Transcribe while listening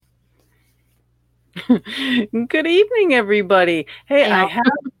Good evening, everybody. Hey, Hey, I all. have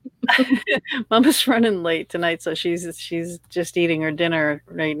Mama's running late tonight, so she's just eating her dinner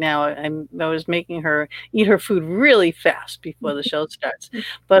right now. I was making her eat her food really fast before the show starts.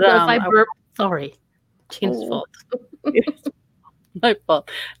 But So if I I burp, sorry, Gina's oh, fault. it's my fault.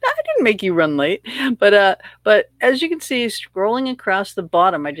 No, I didn't make you run late. But as you can see, scrolling across the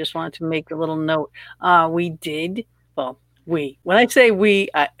bottom, I just wanted to make a little note. We did well. We when I say we,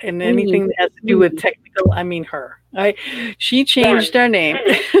 and We, anything that has to do with technical, I mean her. Right? She changed her name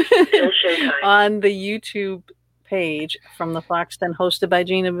on the YouTube page from the Fox Den hosted by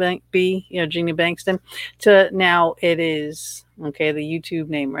Jeannie Bankston, to now it is okay. The YouTube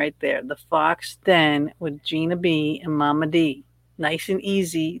name right there, the Fox Den with Gina B and Mama D. Nice and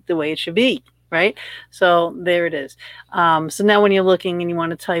easy, the way it should be. Right, so there it is. So now, when you're looking and you want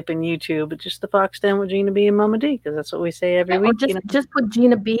to type in YouTube, it's just the Fox Den with Gina B and Mama D, because that's what we say every or week. just put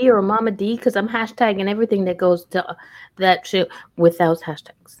Gina B or Mama D because I'm hashtagging everything that goes to that shit with those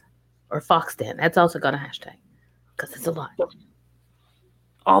hashtags. Or Foxden. That's also got a hashtag because it's a lot.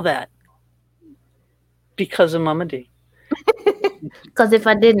 All that because of Mama D. Because if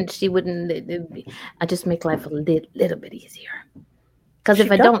I didn't, she wouldn't. I just make life a little bit easier. Because if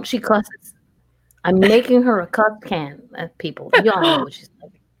She I does. don't, she cusses. I'm making her a cuss can, people. Y'all know what she's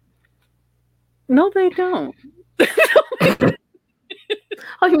like. No, they don't.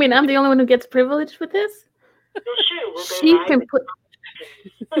 Oh, you mean I'm the only one who gets privileged with this? She can put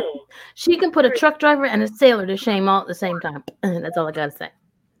she can put a truck driver and a sailor to shame all at the same time. That's all I gotta say.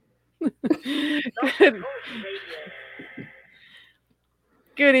 Good,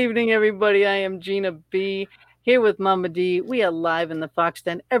 good evening, everybody. I am Gina B. Here with Mama D. We are live in the Fox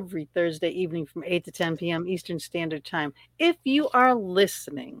Den every Thursday evening from 8 to 10 p.m. Eastern Standard Time. If you are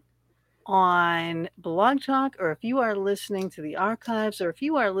listening on Blog Talk, or if you are listening to the archives, or if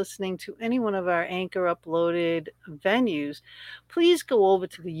you are listening to any one of our Anchor uploaded venues, please go over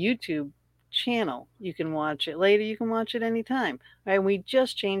to the YouTube channel. You can watch it later, you can watch it anytime. All right, we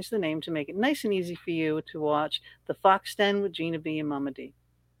just changed the name to make it nice and easy for you to watch the Fox Den with Gina B and Mama D.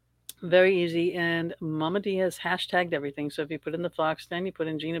 Very easy, and Mama D has hashtagged everything. So if you put in the Fox Den, you put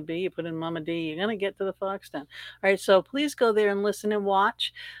in Gina B, you put in Mama D, you're gonna get to the Fox Den. All right, so please go there and listen and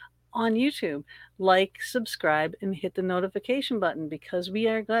watch on YouTube. Like, subscribe, and hit the notification button, because we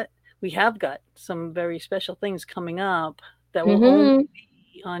have got some very special things coming up that will only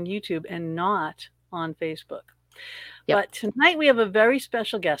Mm-hmm. be on YouTube and not on Facebook. Yep. But tonight we have a very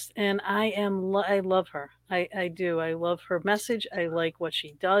special guest, and I love her. I do. I love her message. I like what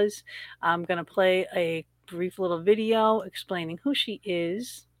she does. I'm gonna play a brief little video explaining who she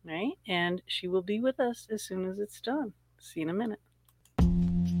is, right? And she will be with us as soon as it's done. See you in a minute.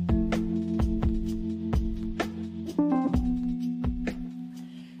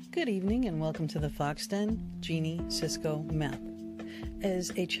 Good evening and welcome to the Fox Den, Jeanie Cisco-Meth.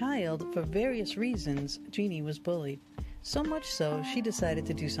 As a child, for various reasons, Jeanie was bullied. So much so, she decided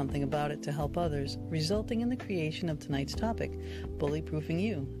to do something about it to help others, resulting in the creation of tonight's topic, Bully-Proofing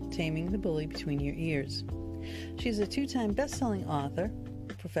You, Taming the Bully Between Your Ears. She's a 2-time best-selling author,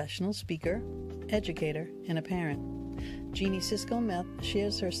 professional speaker, educator, and a parent. Jeanie Cisco-Meth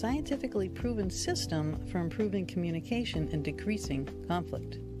shares her scientifically proven system for improving communication and decreasing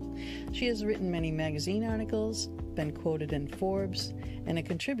conflict. She has written many magazine articles, been quoted in Forbes, and a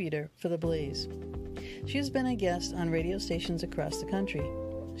contributor for The Blaze. She has been a guest on radio stations across the country.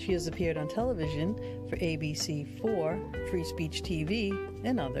 She has appeared on television for ABC4, Free Speech TV,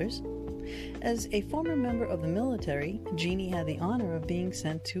 and others. As a former member of the military, Jeanie had the honor of being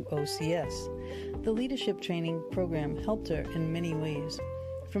sent to OCS. The leadership training program helped her in many ways,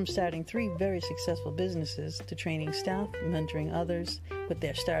 from starting 3 very successful businesses to training staff, mentoring others with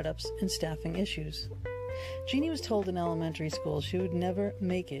their startups and staffing issues. Jeanie was told in elementary school she would never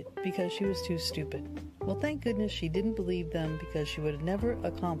make it because she was too stupid. Well, thank goodness she didn't believe them, because she would have never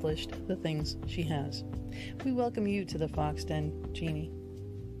accomplished the things she has. We welcome you to the Fox Den, Jeanie.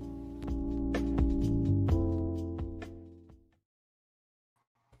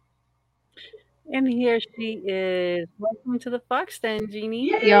 And here she is. Welcome to the Fox Den,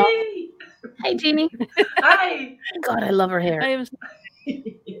 Jeanie. Y'all. Yay! Hey, Jeannie. Hi. God, I love her hair. I am.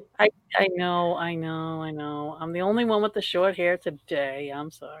 I I know. I'm the only one with the short hair today. I'm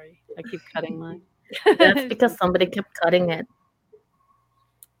sorry. I keep cutting mine. That's I because somebody kept cutting it.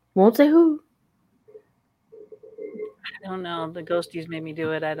 Won't say who. don't know. The ghosties made me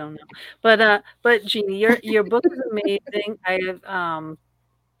do it. I don't know. But Jeannie, your book is amazing.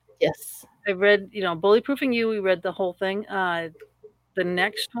 Yes. I've read, Bully Proofing You. We read the whole thing. The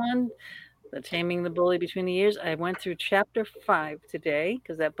next one, The Taming the Bully Between the Years. I went through chapter 5 today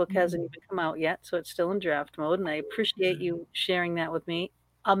because that book hasn't even come out yet, so it's still in draft mode. And I appreciate you sharing that with me.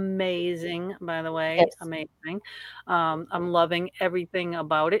 Amazing, by the way, Yes. amazing. I'm loving everything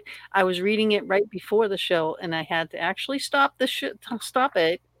about it. I was reading it right before the show, and I had to actually stop the stop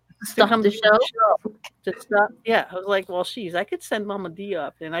it to Stop come the to the show. show. To stop, yeah. I was like, well, geez, I could send Mama D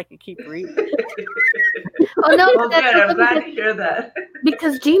up, and I could keep reading. Oh no, Well, good. I'm glad to hear that.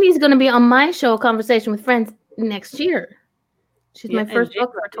 because Jeannie's going to be on my show, Conversation with Friends, next year. She's my first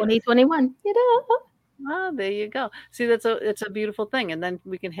book for 2021. Oh, there you go. See, it's a beautiful thing, and then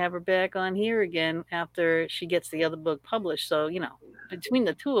we can have her back on here again after she gets the other book published. So between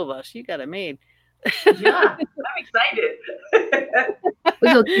the two of us, you got it made. Yeah, I'm excited.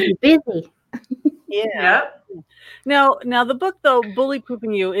 We'll keep you busy. Yeah. Now the book though, Bully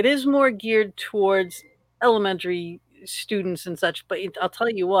Proofing You, it is more geared towards elementary students and such. But I'll tell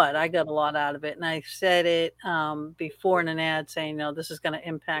you what, I got a lot out of it, and I said it before in an ad saying, no, this is going to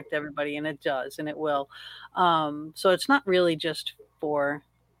impact everybody, and it does, and it will. So it's not really just for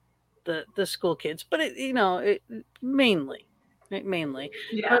the school kids, but it mainly.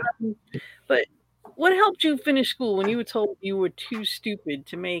 Yeah. But what helped you finish school when you were told you were too stupid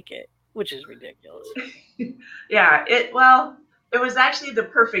to make it, which is ridiculous? Yeah, it was actually the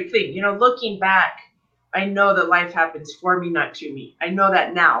perfect thing. Looking back, I know that life happens for me, not to me. I know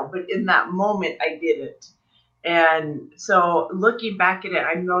that now, but in that moment, I didn't. And so looking back at it,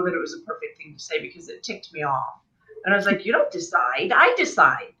 I know that it was a perfect thing to say because it ticked me off. And I was like, you don't decide, I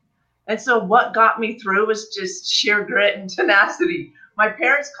decide. And so what got me through was just sheer grit and tenacity. My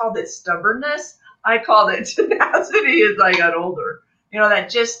parents called it stubbornness. I called it tenacity as I got older. That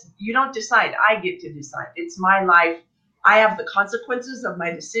just, you don't decide. I get to decide. It's my life. I have the consequences of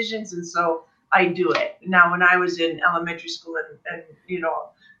my decisions, and so I do it. Now, when I was in elementary school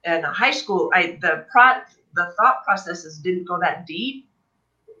and high school, the thought processes didn't go that deep,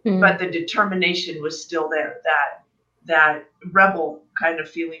 but the determination was still there. That rebel kind of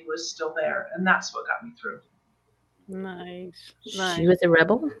feeling was still there, and that's what got me through. Nice. She was a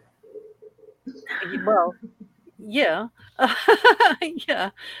rebel? Well, yeah. Yeah.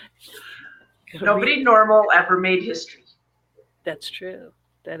 Nobody normal ever made history. That's true.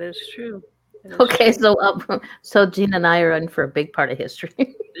 That is true. Okay, true. So Jean and I are in for a big part of history.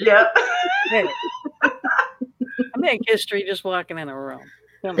 Yeah. I make history just walking in a room.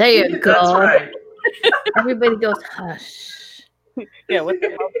 There you go. That's right. Everybody goes, hush. Yeah, what the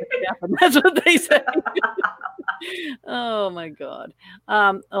hell just happened? That's what they say. Oh my God.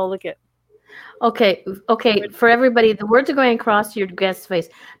 Look at. Okay. For everybody, the words are going across your guest's face.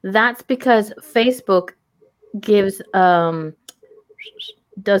 That's because Facebook gives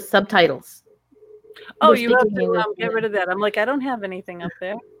does subtitles. Oh, you have to get rid of that. I'm like, I don't have anything up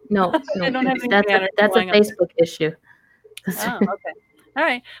there. No, I don't have anything. That's a Facebook issue. Oh, okay. All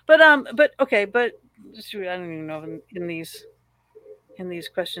right, but just, I don't even know in these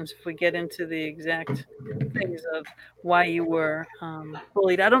questions if we get into the exact things of why you were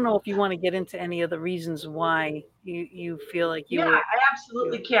bullied. I don't know if you want to get into any of the reasons why you feel like you were. Yeah, I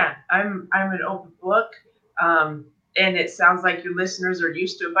absolutely can. I'm an open book, and it sounds like your listeners are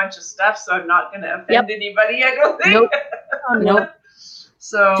used to a bunch of stuff, so I'm not going to offend anybody. I don't think. Nope.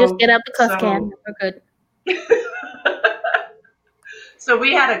 So just get out the cuss can. We're good. So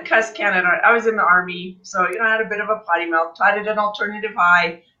we had a cuss can I was in the Army, so I had a bit of a potty mouth, taught it an alternative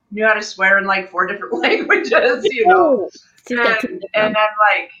high, knew how to swear in like 4 different languages, And I'm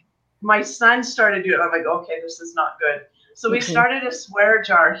like, my son started doing it. I'm like, okay, this is not good. So we started a swear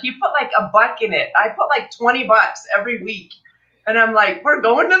jar. He put like $1 in it. I put like $20 every week. And I'm like, we're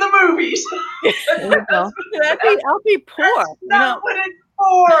going to the movies. I'll be poor. Not what it's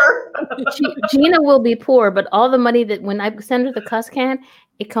for. Gina will be poor, but all the money that when I send her the cuss can,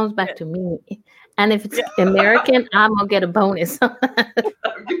 it comes back to me. And if it's American, I'm gonna get a bonus. I'm getting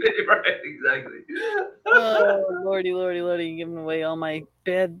it right, exactly. Oh, lordy, you're giving away all my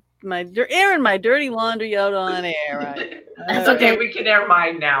airing my dirty laundry out on air. Right? That's okay. We can air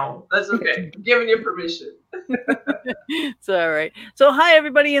mine now. That's okay. I'm giving you permission. It's all right. So hi,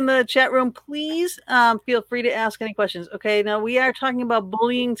 everybody in the chat room. Please feel free to ask any questions. Okay, now we are talking about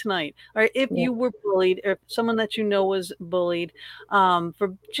bullying tonight. All right, if you were bullied or someone that you know was bullied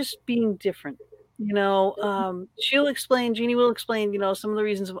for just being different. She'll explain, Jeannie will explain, some of the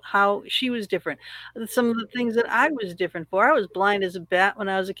reasons how she was different. Some of the things that I was different for. I was blind as a bat when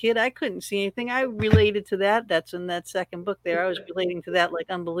I was a kid. I couldn't see anything. I related to that. That's in that second book there. I was relating to that like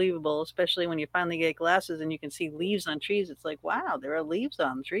unbelievable, especially when you finally get glasses and you can see leaves on trees. It's like, wow, there are leaves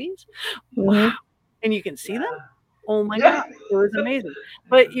on trees. Wow. And you can see them? Oh my God, it was amazing.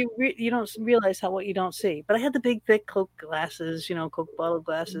 But you don't realize what you don't see. But I had the big thick Coke glasses, Coke bottle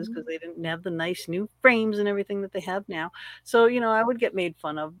glasses, because they didn't have the nice new frames and everything that they have now. So I would get made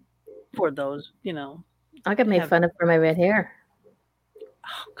fun of for those. I got made fun of for my red hair.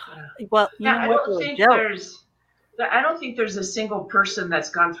 Oh God. Well, you know I what? don't think there's a single person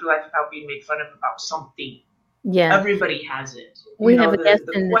that's gone through life without being made fun of about something. Yeah. Everybody has it. We have a guest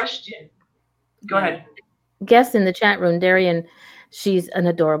the question. Go ahead. Guest in the chat room, Darian. She's an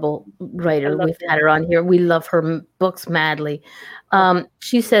adorable writer. We've had her on here. We love her books madly.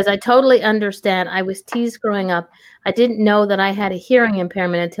 She says, I totally understand. I was teased growing up. I didn't know that I had a hearing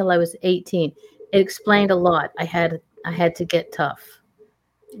impairment until I was 18. It explained a lot. I had to get tough.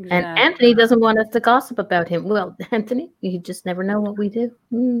 Exactly. And Anthony doesn't want us to gossip about him. Well, Anthony, you just never know what we do.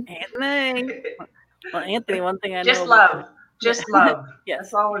 Anthony. Well, Anthony, one thing I know. Just love. Yes.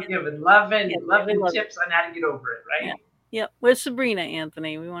 That's all we're given. Love and tips on how to get over it, right? Yeah. Yep. Where's Sabrina,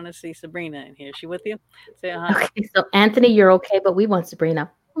 Anthony? We want to see Sabrina in here. Is she with you? Say hi. Okay, so Anthony, you're okay, but we want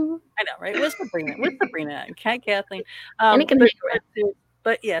Sabrina. I know, right? Where's Sabrina? Where's Sabrina? Kathleen.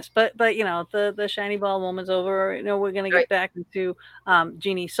 But yes, but the shiny ball moment's over. We're gonna get back into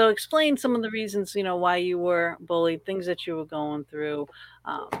Jeanie. So explain some of the reasons, why you were bullied, things that you were going through.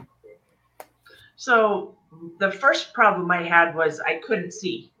 So the first problem I had was I couldn't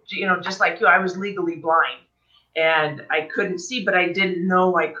see. Just like you, I was legally blind and I couldn't see, but I didn't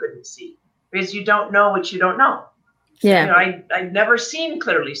know I couldn't see because you don't know what you don't know. Yeah. I'd never seen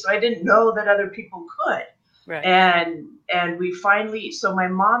clearly, so I didn't know that other people could. Right. And we finally, so my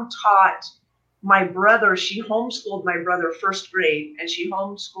mom taught my brother, she homeschooled my brother first grade, and she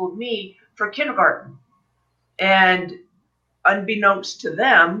homeschooled me for kindergarten. And unbeknownst to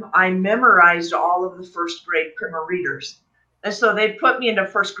them, I memorized all of the first grade primer readers. And so they put me into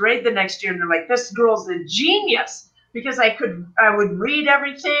first grade the next year, and they're like, this girl's a genius, because I would read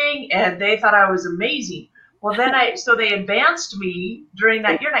everything, and they thought I was amazing. Well, so they advanced me during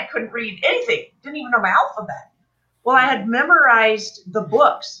that year, and I couldn't read anything. Didn't even know my alphabet. Well, I had memorized the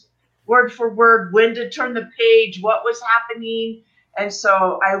books, word for word, when to turn the page, what was happening. And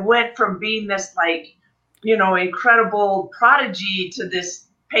so I went from being this incredible prodigy to this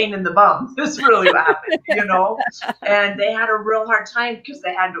pain in the bum. This is really what happened, And they had a real hard time because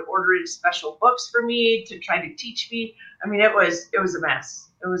they had to order in special books for me to try to teach me. I mean, it was a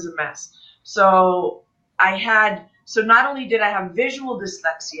mess. It was a mess. So not only did I have visual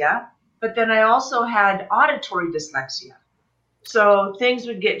dyslexia, but then I also had auditory dyslexia. So things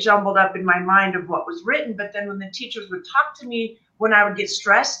would get jumbled up in my mind of what was written, but then when the teachers would talk to me, when I would get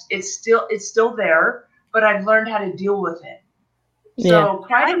stressed, it's still there, but I've learned how to deal with it. So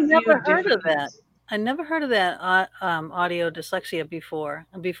I never heard of that. I never heard of that audio dyslexia before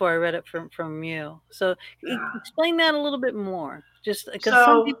I read it from you. So explain that a little bit more, just because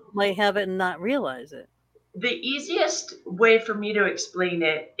some people might have it and not realize it. The easiest way for me to explain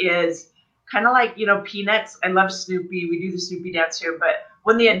it is kind of like, Peanuts. I love Snoopy. We do the Snoopy dance here, but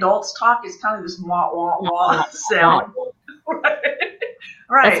when the adults talk, it's kind of this wah, wah, wah sound.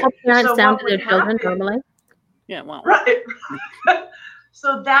 Right. That's how parents sound to their children normally. Yeah, wow. Right.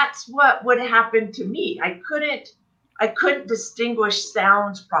 So that's what would happen to me. I couldn't distinguish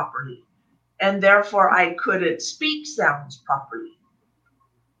sounds properly, and therefore I couldn't speak sounds properly.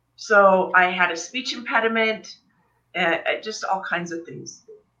 So I had a speech impediment, just all kinds of things.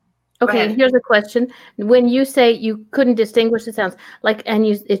 Okay, here's a question. When you say you couldn't distinguish the sounds,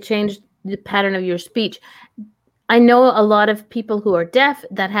 it changed the pattern of your speech. I know a lot of people who are deaf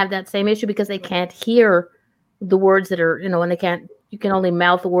that have that same issue because they can't hear the words that are, and you can only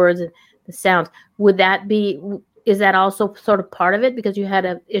mouth the words and the sounds. Is that also sort of part of it because you had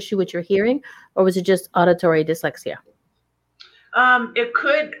an issue with your hearing, or was it just auditory dyslexia? It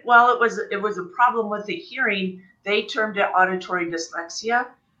could. Well, it was a problem with the hearing. They termed it auditory dyslexia.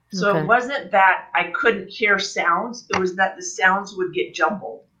 So It wasn't that I couldn't hear sounds. It was that the sounds would get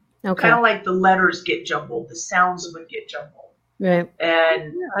jumbled. Okay. Kind of like the letters get jumbled. The sounds would get jumbled. Right.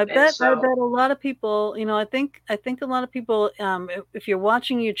 And I bet a lot of people, I think a lot of people, if you're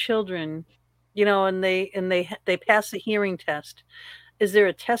watching your children, and they pass the hearing test, is there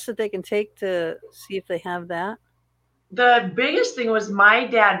a test that they can take to see if they have that? The biggest thing was my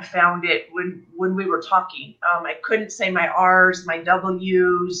dad found it when we were talking. I couldn't say my R's, my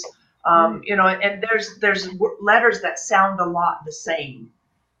W's, and there's letters that sound a lot the same.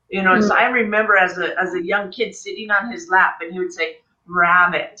 So I remember as a young kid sitting on his lap, and he would say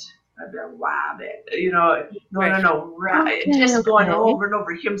rabbit. I'd be like, rabbit. No, rabbit. Just going over and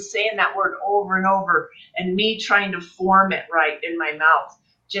over. Him saying that word over and over, and me trying to form it right in my mouth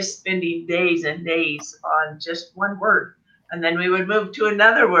just spending days and days on just one word. And then we would move to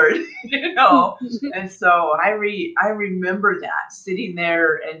another word, And so I remember that, sitting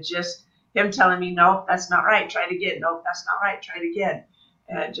there and just him telling me, no, that's not right. Try it again. No, that's not right. Try it again.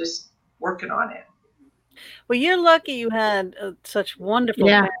 And just working on it. Well, you're lucky you had such wonderful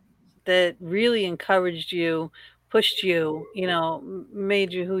parents that really encouraged you, pushed you,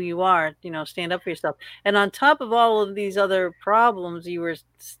 made you who you are, stand up for yourself. And on top of all of these other problems, you were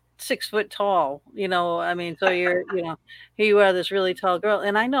 6 foot tall, I mean, so you're, here you are, this really tall girl.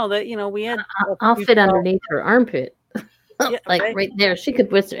 And I know that, we had. I'll fit underneath her armpit. Yeah, right there. She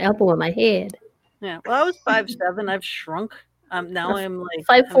could rest her elbow on my head. Yeah. Well, I was 5'7". I've shrunk. Now I'm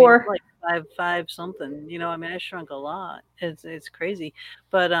like 5'4". Like 5'5" something. I mean, I shrunk a lot. It's crazy.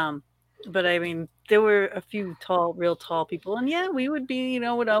 But I mean, there were a few real tall people, and yeah, we would be,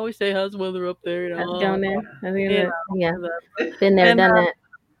 would always say, "How's the weather up there?" Down there. Yeah. Been there, done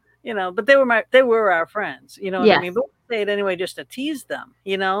that. But they were our friends. You know what I mean? But we say it anyway just to tease them.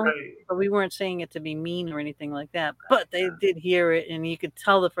 Right. But we weren't saying it to be mean or anything like that. But they did hear it, and you could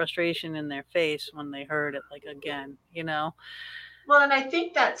tell the frustration in their face when they heard it, like again. Well, and I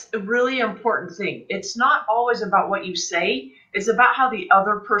think that's a really important thing. It's not always about what you say. It's about how the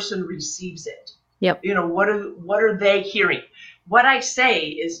other person receives it. Yep. What are they hearing? What I say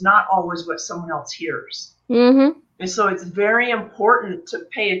is not always what someone else hears. Mm-hmm. And so it's very important to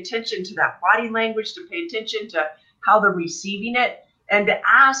pay attention to that body language, to pay attention to how they're receiving it, and to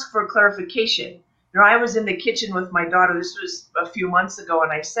ask for clarification. I was in the kitchen with my daughter. This was a few months ago,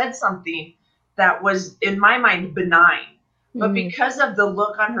 and I said something that was, in my mind, benign. But because of the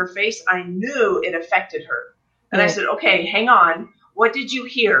look on her face, I knew it affected her. And I said, okay, hang on. What did you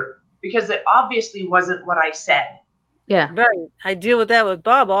hear? Because it obviously wasn't what I said. Yeah. Right. I deal with that with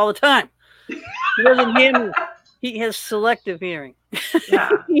Bob all the time. He doesn't hear me. He has selective hearing. Yeah.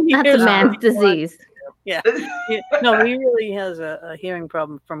 That's a man's disease. Yeah. No, he really has a hearing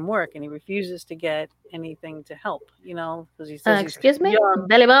problem from work, and he refuses to get anything to help, because he says, excuse me,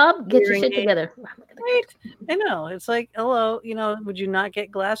 Belly Bob, get your shit together. Right. I know. It's like, hello, would you not get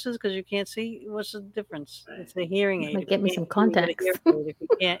glasses because you can't see? What's the difference? It's a hearing aid. Get me some contacts. If you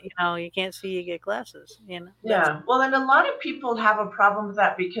can't, you can't see, you get glasses. Yeah. Well, and a lot of people have a problem with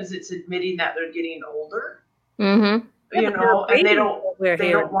that because it's admitting that they're getting older. Mm-hmm. And they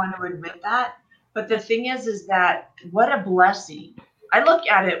don't want to admit that. But the thing is that what a blessing. I look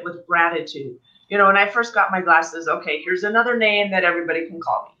at it with gratitude. When I first got my glasses, okay, here's another name that everybody can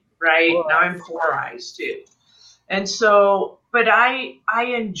call me, right? Now I'm 4 eyes too. And so, but I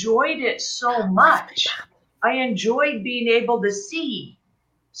enjoyed it so much. I enjoyed being able to see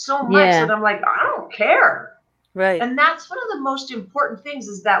so much that I'm like, I don't care. Right. And that's one of the most important things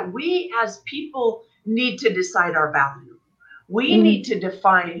is that we as people need to decide our value. We need to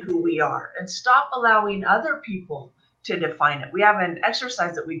define who we are and stop allowing other people to define it. We have an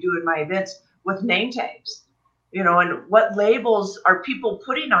exercise that we do in my events with name tags, and what labels are people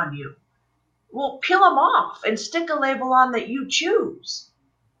putting on you? Well, peel them off and stick a label on that you choose.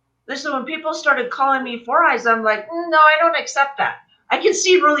 So when people started calling me 4 eyes, I'm like, no, I don't accept that. I can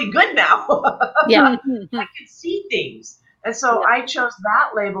see really good now. Yeah. I can see things. And so I chose that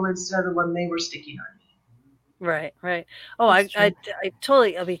label instead of the one they were sticking on me. Right. Oh, I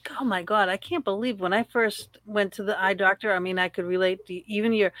totally, oh my God, I can't believe when I first went to the eye doctor, I mean, I could relate to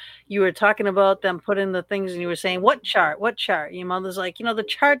even you were talking about them putting the things and you were saying, what chart? Your mother's like, the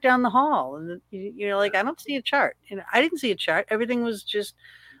chart down the hall. And you're like, I don't see a chart. I didn't see a chart. Everything was just,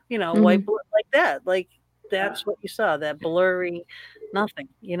 white like that. Like that's what you saw, that blurry nothing,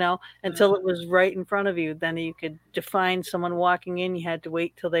 until it was right in front of you. Then you could define someone walking in. You had to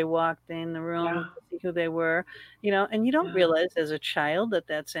wait till they walked in the room to see who they were, and you don't realize as a child that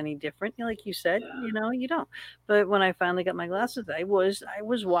that's any different. Like you said, you don't. But when I finally got my glasses, I was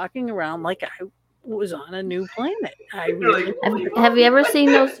walking around like I was on a new planet. Have you ever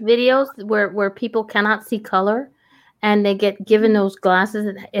seen those videos where people cannot see color? And they get given those glasses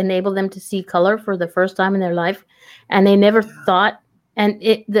that enable them to see color for the first time in their life, and they never thought. And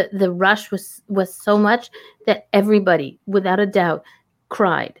the rush was so much that everybody, without a doubt,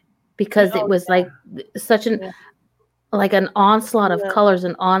 cried because it was like such an onslaught of colors,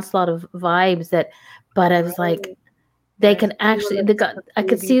 an onslaught of vibes But I was like, they could actually. I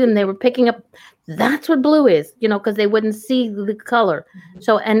could see them. They were picking up. That's what blue is, because they wouldn't see the color.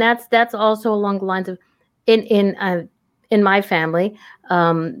 So, and that's also along the lines of. In my family,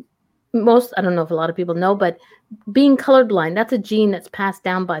 most, I don't know if a lot of people know, but being colorblind, that's a gene that's passed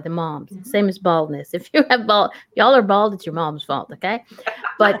down by the moms. Same as baldness. If you have y'all are bald, it's your mom's fault, okay?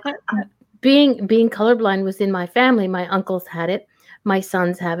 But being colorblind was in my family. My uncles had it. my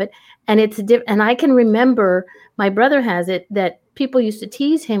sons have it, and and I can remember my brother has it, that people used to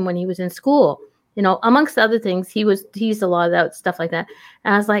tease him when he was in school. Amongst other things, he was teased a lot about stuff like that.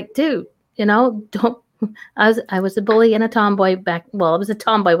 And I was like, dude, don't. I was a bully and a tomboy back. Well, I was a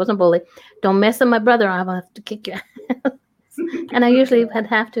tomboy, I wasn't a bully. Don't mess with my brother, I'll have to kick you. And I usually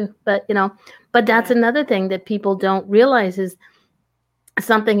have to, but that's another thing that people don't realize is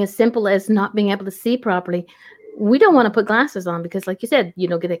something as simple as not being able to see properly. We don't want to put glasses on because, like you said,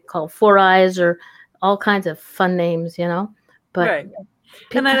 get it called four eyes or all kinds of fun names, But right.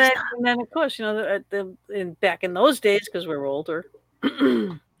 And then, of course, back in those days, because we're older,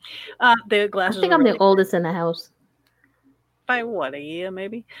 the glasses. I think I'm the oldest in the house. By what, a year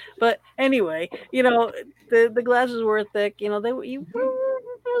maybe? But anyway, the glasses were thick. They wasn't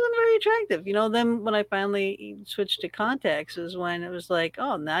very attractive. Then when I finally switched to contacts is when it was like,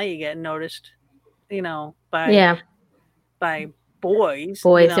 oh, now you get noticed. By boys.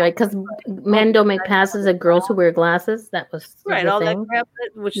 Boys, right? Because men don't make passes at girls who wear glasses. That was right. All thing. That crap,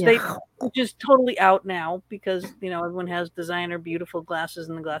 which is totally out now because everyone has designer, beautiful glasses,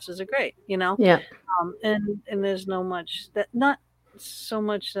 and the glasses are great. Yeah. And there's not so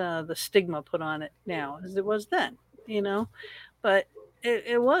much the stigma put on it now as it was then. But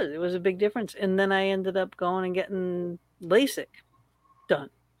it was a big difference. And then I ended up going and getting LASIK done.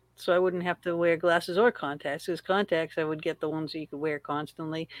 So I wouldn't have to wear glasses or contacts. Because contacts, I would get the ones that you could wear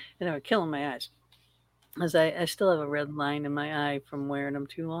constantly, and they were killing my eyes. As I still have a red line in my eye from wearing them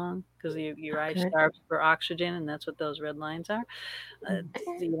too long, because your eye starves for oxygen, and that's what those red lines are.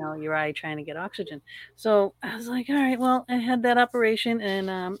 Your eye trying to get oxygen. So I was like, all right, well, I had that operation,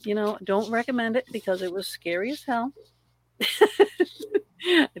 and don't recommend it because it was scary as hell.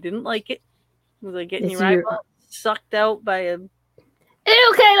 I didn't like it. It was like getting your eyeball sucked out by a.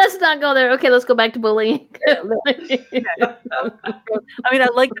 Okay, let's not go there. Okay, let's go back to bullying. I mean, I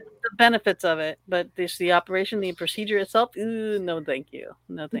like the benefits of it, but the operation, the procedure itself, no, thank you.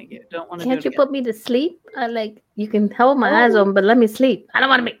 No, thank you. Don't want to. Can't you put me to sleep? You can hold my eyes open, but let me sleep. I don't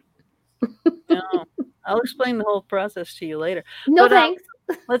want to be. No, I'll explain the whole process to you later. No, thanks.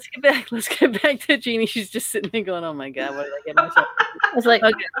 Let's get back to Jeanie. She's just sitting there going, "Oh my God, what did I get myself?" I was like,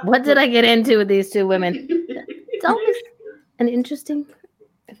 what did I get into with these two women? It's always an interesting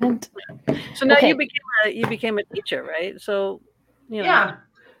event. So now you became a teacher, right? So yeah.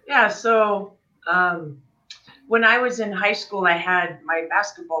 So when I was in high school, I had my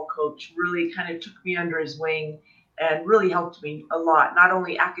basketball coach really kind of took me under his wing and really helped me a lot, not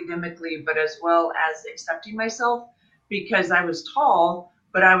only academically but as well as accepting myself, because I was tall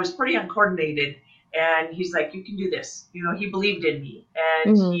but I was pretty uncoordinated. And he's like, you can do this. He believed in me,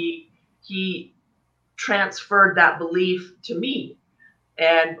 and he transferred that belief to me.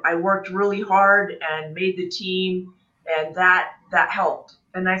 And I worked really hard and made the team, and that helped.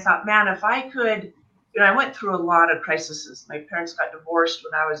 And I thought, man, if I could, I went through a lot of crises. My parents got divorced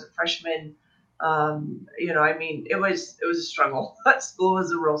when I was a freshman. It was a struggle. School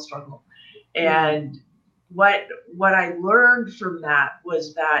was a real struggle. And what I learned from that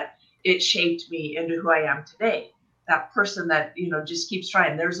was that it shaped me into who I am today. That person that, just keeps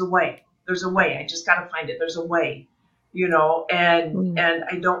trying. There's a way. I just got to find it. There's a way. And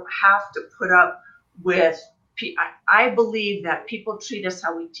I don't have to put up with. I believe that people treat us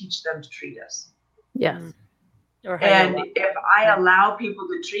how we teach them to treat us. Yes. And if I allow people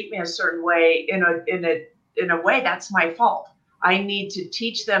to treat me a certain way in a way, that's my fault. I need to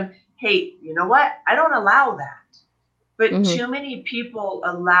teach them, hey, you know what? I don't allow that. But too many people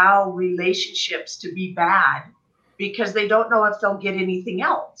allow relationships to be bad because they don't know if they'll get anything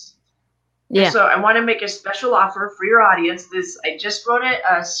else. Yeah. So I want to make a special offer for your audience. I just wrote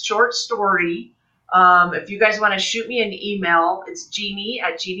a short story. If you guys want to shoot me an email, it's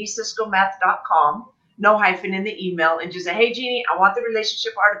Jeanie@JeanieCisco-Meth.com. No hyphen in the email, and just say, hey, Jeanie, I want the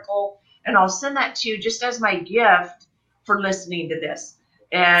relationship article, and I'll send that to you just as my gift for listening to this.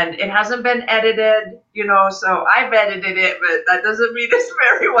 And it hasn't been edited, so I've edited it, but that doesn't mean it's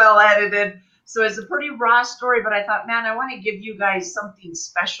very well edited. So it's a pretty raw story, but I thought, man, I want to give you guys something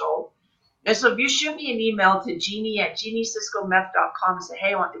special. And so if you shoot me an email to Jeanie@JeanieCisco-Meth.com and say,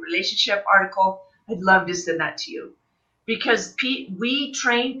 hey, I want the relationship article, I'd love to send that to you. Because we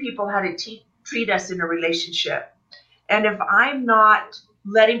train people how to treat us in a relationship. And if I'm not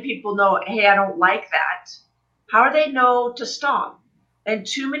letting people know, hey, I don't like that, how do they know to stop? And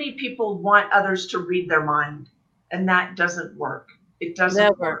too many people want others to read their mind, and that doesn't work. It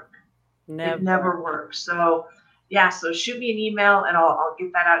doesn't work. It never works. So, so shoot me an email, and I'll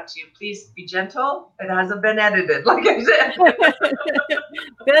get that out to you. Please be gentle. It hasn't been edited, like I said.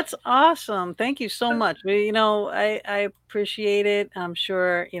 That's awesome. Thank you so much. I appreciate it. I'm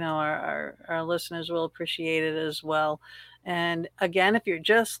sure, our listeners will appreciate it as well. And again, if you're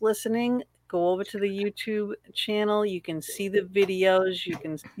just listening, go over to the YouTube channel. You can see the videos. You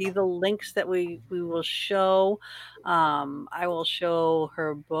can see the links that we will show. I will show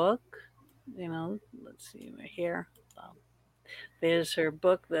her book. Let's see right here. There's her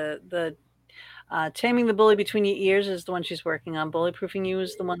book. The Taming the Bully Between Your Ears is the one she's working on. Bullyproofing You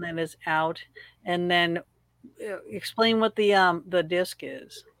is the one that is out. And then explain what the disc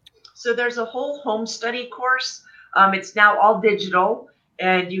is. So there's a whole home study course. It's now all digital,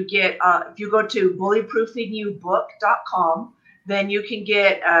 and you get if you go to bullyproofingyoubook.com, then you can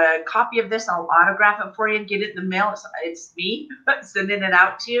get a copy of this. I'll autograph it for you and get it in the mail. It's me sending it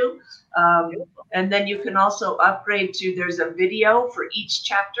out to you. And then you can also upgrade to, there's a video for each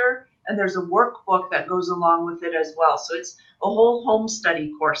chapter, and there's a workbook that goes along with it as well. So it's a whole home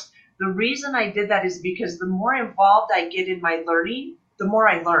study course. The reason I did that is because the more involved I get in my learning, the more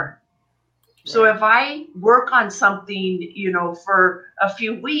I learn. So if I work on something, for a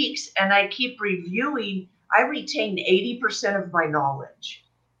few weeks and I keep reviewing, I retain 80% of my knowledge.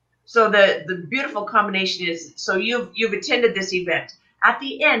 So the beautiful combination is, so you've attended this event. At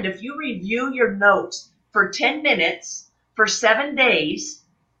the end, if you review your notes for 10 minutes for 7 days,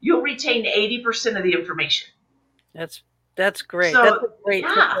 you'll retain 80% of the information. That's great. So, that's a great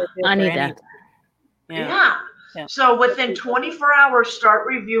tip yeah. I need that. Yeah. So within 24 hours, start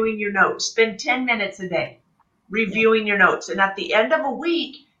reviewing your notes. Spend 10 minutes a day reviewing your notes. And at the end of a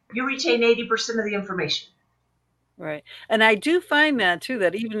week, you retain 80% of the information. Right. And I do find that too,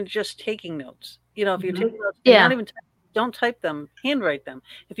 that even just taking notes, if you take notes, not even don't type them, handwrite them.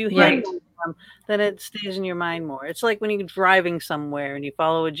 If you handwrite them, then it stays in your mind more. It's like when you're driving somewhere and you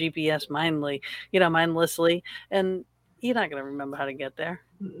follow a GPS mindlessly, and you're not going to remember how to get there.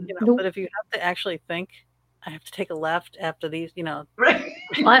 But if you have to actually think, I have to take a left after these, Right.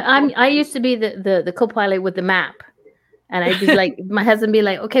 I used to be the co-pilot with the map. And I'd be like, my husband be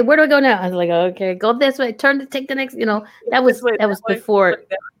like, okay, where do I go now? I was like, okay, go this way, take the next, that was before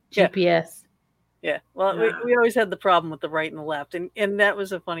GPS. Yeah. Well, we always had the problem with the right and the left. And that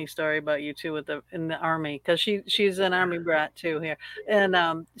was a funny story about you too in the Army, because she's an Army brat too here.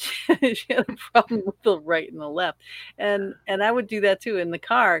 And she had a problem with the right and the left. And I would do that too in the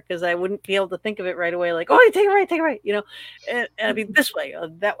car, because I wouldn't be able to think of it right away, like, oh, take it right, and I'd be this way or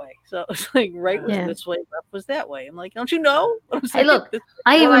that way. So it's like right was this way, left was that way. I'm like, don't you know? Hey, look,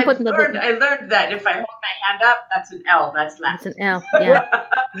 I learned that if I hold my hand up, that's an L. That's left. That's an L, yeah.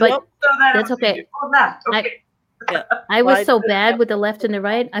 But that's okay. Left. Okay. I was so bad with the left and the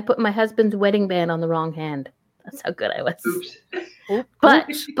right. I put my husband's wedding band on the wrong hand. That's how good I was.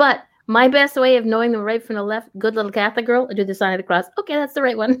 Oops. But my best way of knowing the right from the left, good little Catholic girl, I do the sign of the cross. Okay, that's the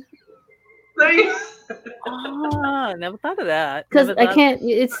right one. Never thought of that. Because I can't.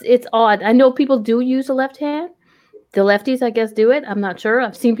 It's odd. I know people do use the left hand. The lefties, I guess, do it. I'm not sure.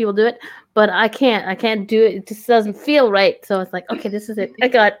 I've seen people do it, but I can't. I can't do it. It just doesn't feel right. So it's like, okay, this is it. I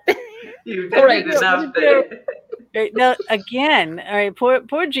got. You've done it enough. Right, now again, all right.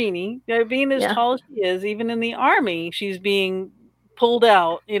 Poor Jeanie, being as tall as she is, even in the Army, she's being pulled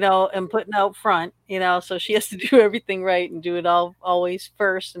out, and putting out front, so she has to do everything right and do it all always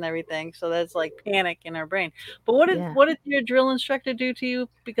first and everything. So that's like panic in her brain. But what did your drill instructor do to you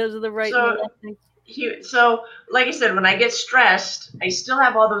because of the right and the left thing? So, like I said, when I get stressed, I still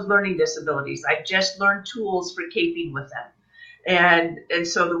have all those learning disabilities. I've just learned tools for coping with them. And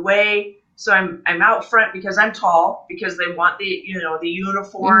so I'm out front because I'm tall, because they want the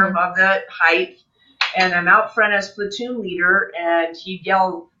uniform of the height. And I'm out front as platoon leader, and he'd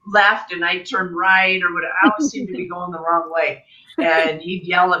yell left and I'd turn right or whatever. I always seem to be going the wrong way. And he'd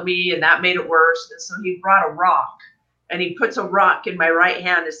yell at me, and that made it worse. And so he brought a rock. And he puts a rock in my right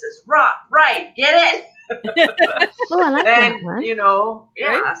hand and says, rock, right, get it? Oh, I like that one. Right?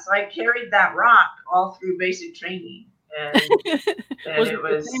 So I carried that rock all through basic training. And it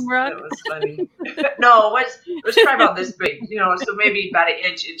was funny. No, it was probably about this big, so maybe about an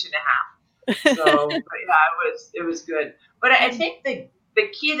inch and a half. So, but yeah, it was good. But I think the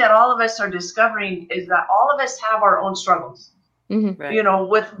key that all of us are discovering is that all of us have our own struggles, right.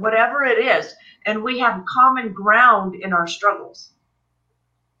 With whatever it is. And we have common ground in our struggles.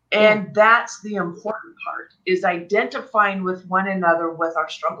 And that's the important part, is identifying with one another with our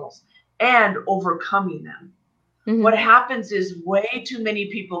struggles and overcoming them. Mm-hmm. What happens is way too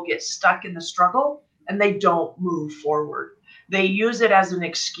many people get stuck in the struggle and they don't move forward. They use it as an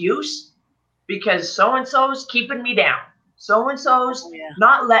excuse because so-and-so's keeping me down. So-and-so's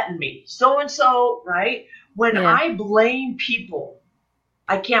not letting me. So-and-so, right? When I blame people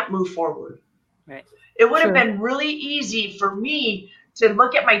I can't move forward. Right. It would have been really easy for me to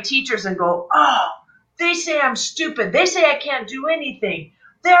look at my teachers and go, oh, they say I'm stupid. They say I can't do anything.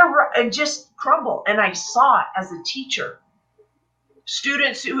 And just crumble. And I saw it as a teacher.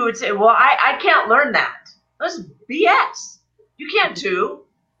 Students who would say, well, I can't learn that. That's BS. You can't do.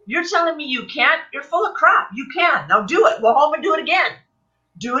 You're telling me you can't? You're full of crap. You can. Now do it. Go home and do it again.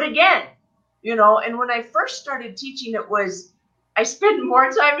 Do it again. And when I first started teaching, I spent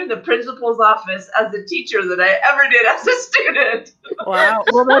more time in the principal's office as a teacher than I ever did as a student. Wow.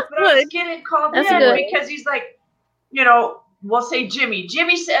 Well, that's good. I was getting called in because he's like, we'll say Jimmy.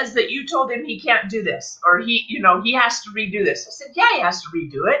 Jimmy says that you told him he can't do this, or he has to redo this. I said, yeah, he has to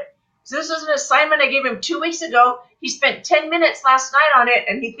redo it. So this was an assignment I gave him 2 weeks ago. He spent 10 minutes last night on it,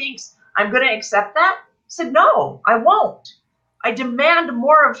 and he thinks I'm going to accept that? I said, no, I won't. I demand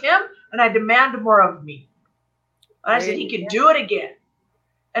more of him, and I demand more of me. And I said, he can do it again.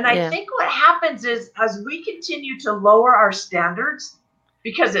 And I think what happens is, as we continue to lower our standards,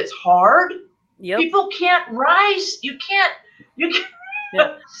 because it's hard, people can't rise. You can't.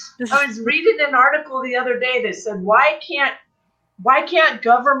 Yeah. I was reading an article the other day that said, why can't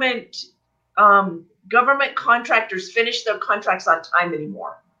government contractors finish their contracts on time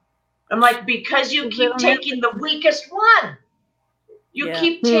anymore? I'm like, because you keep taking the weakest one. You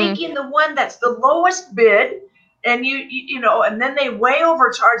keep taking the one that's the lowest bid, and and then they way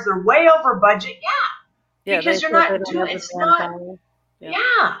overcharge. They're way over budget. Yeah, because you're not doing. It's not.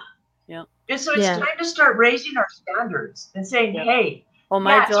 Yeah. And so it's time to start raising our standards and saying, hey, well,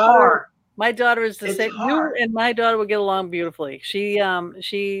 my daughter is the same. You and my daughter will get along beautifully. She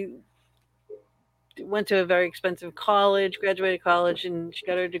went to a very expensive college, graduated college, and she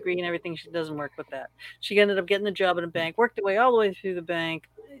got her degree and everything. She doesn't work with that. She ended up getting a job in a bank, worked her way all the way through the bank.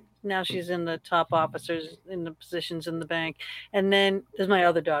 Now she's in the top officers in the positions in the bank. And then there's my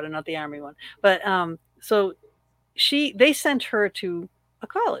other daughter, not the Army one. But so they sent her to a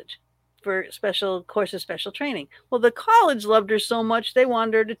college for special courses, special training. Well, the college loved her so much, they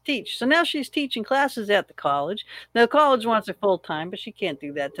wanted her to teach. So now she's teaching classes at the college. Now, the college wants her full time, but she can't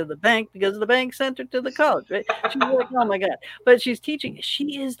do that to the bank because the bank sent her to the college, right? She's like, oh my God. But she's teaching.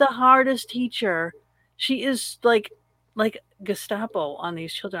 She is the hardest teacher. She is like Gestapo on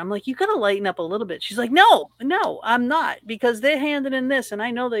these children. I'm like, you got to lighten up a little bit. She's like, no, I'm not, because they're handing in this and I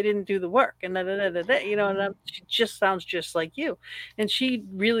know they didn't do the work and and she just sounds just like you. And she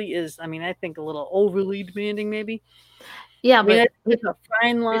really is, I think a little overly demanding maybe. Yeah, but it's a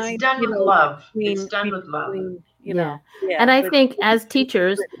fine line. It's done with love. It's done with love. And I think as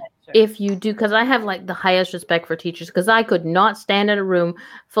teachers, if you do, because I have like the highest respect for teachers, because I could not stand in a room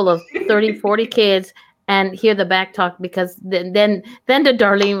full of 30, 40 kids and hear the back talk, because then the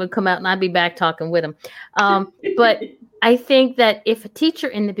Darlene would come out and I'd be back talking with him. But I think that if a teacher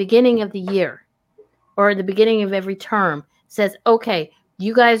in the beginning of the year or at the beginning of every term says, okay,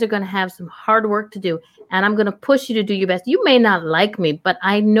 you guys are going to have some hard work to do, and I'm going to push you to do your best. You may not like me, but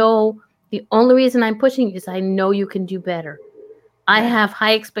I know the only reason I'm pushing you is I know you can do better. I have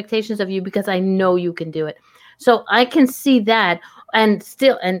high expectations of you because I know you can do it. So I can see that. And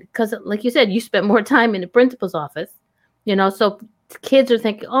because like you said, you spent more time in the principal's office, so kids are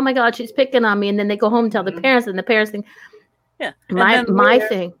thinking, oh my God, she's picking on me. And then they go home and tell the parents, and the parents think, my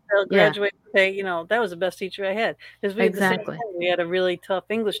thing. They'll graduate and say, that was the best teacher I had. Because we had a really tough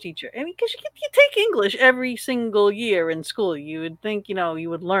English teacher. Because you take English every single year in school. You would think, you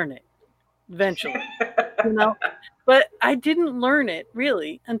would learn it eventually, But I didn't learn it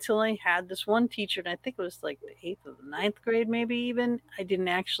really until I had this one teacher, and I think it was like the 8th or the 9th grade, maybe even. I didn't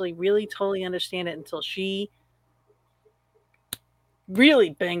actually really totally understand it until she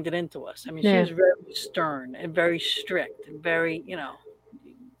really banged it into us. She was very stern and very strict and very,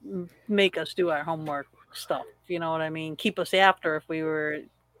 make us do our homework stuff. You know what I mean? Keep us after if we were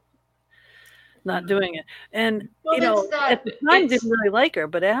not doing it. And, at the time, didn't really like her,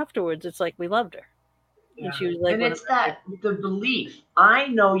 but afterwards, it's like we loved her. Yeah. And she was like, and it's the belief. I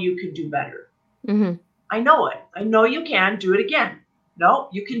know you can do better. Mm-hmm. I know it. I know you can. Do it again. No,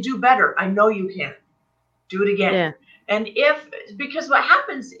 you can do better. I know you can. Do it again. Yeah. And because what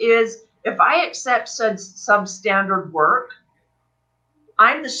happens is, if I accept substandard work,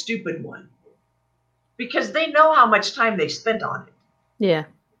 I'm the stupid one. Because they know how much time they spent on it. Yeah.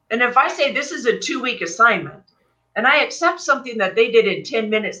 And if I say this is a 2-week assignment, and I accept something that they did in 10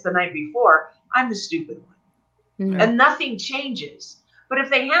 minutes the night before, I'm the stupid one. Mm-hmm. And nothing changes. But if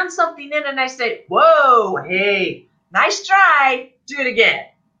they hand something in and I say, whoa, hey, nice try, do it again.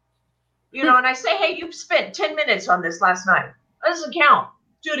 And I say, hey, you spent 10 minutes on this last night. That doesn't count.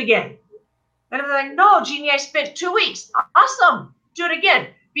 Do it again. And if they're like, no, Jeanie, I spent 2 weeks. Awesome. do it again,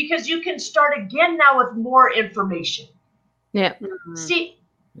 because you can start again now with more information. Yeah. See,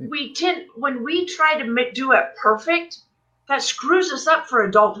 when we try to do it perfect, that screws us up for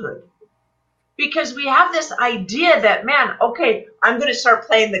adulthood. Because we have this idea that, man, okay, I'm going to start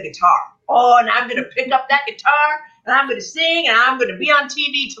playing the guitar. Oh, and I'm going to pick up that guitar, and I'm going to sing, and I'm going to be on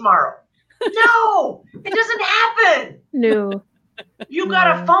TV tomorrow. No, it doesn't happen. No. You got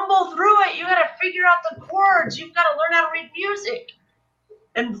to fumble through it. You got to figure out the chords. You've got to learn how to read music.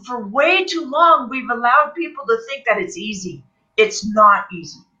 And for way too long, we've allowed people to think that it's easy. It's not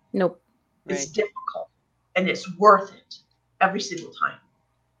easy. Nope. It's difficult, and it's worth it every single time.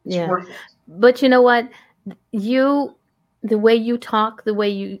 It's worth it. But you know what? The way you talk, the way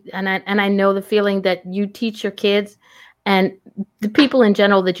you, and I know the feeling that you teach your kids and the people in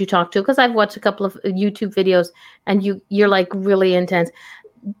general that you talk to, because I've watched a couple of YouTube videos and you're like really intense.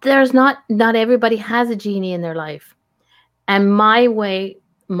 There's not everybody has a Jeanie in their life. And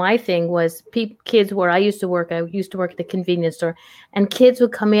my thing was kids where I used to work at the convenience store, and kids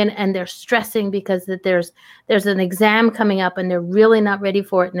would come in and they're stressing because that there's an exam coming up and they're really not ready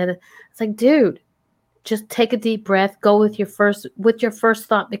for it. And it's like, dude, just take a deep breath, go with your first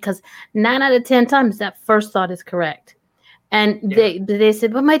thought, because 9 out of 10 times that first thought is correct. And they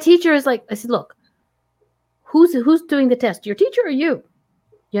said, but my teacher is like, I said, look, who's doing the test, your teacher or you?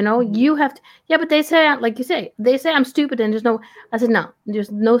 You know, you have to, but they say, like you say, I'm stupid and I said, no,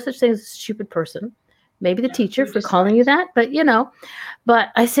 there's no such thing as a stupid person. Maybe the teacher for calling you that, but but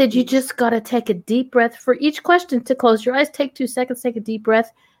I said, you just got to take a deep breath for each question. To close your eyes, take 2 seconds, take a deep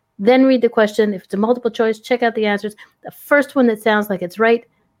breath, then read the question. If it's a multiple choice, check out the answers. The first one that sounds like it's right,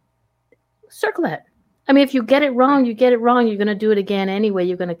 circle that. I mean, if you get it wrong, you get it wrong. You're going to do it again anyway.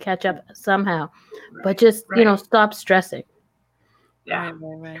 You're going to catch up somehow, but just, stop stressing. Yeah.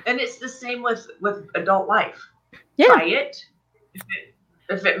 Right. And it's the same with adult life. Yeah. Try it.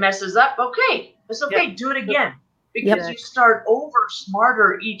 If it messes up, okay. It's okay. Yep. Do it again. Because you start over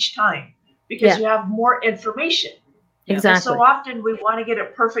smarter each time. Because you have more information. Exactly. And so often we want to get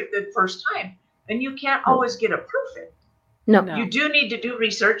it perfect the first time. And you can't always get it perfect. No. You do need to do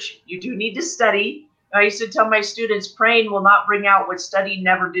research. You do need to study. I used to tell my students, praying will not bring out what study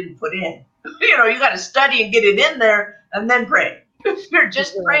never didn't put in. You got to study and get it in there and then pray. If you're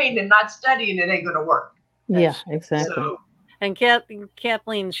just praying and not studying, it ain't going to work. Yeah, exactly. So, and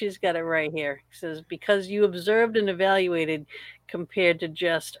Kathleen, she's got it right here. It says, because you observed and evaluated compared to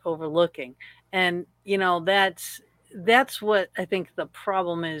just overlooking. And, that's what I think the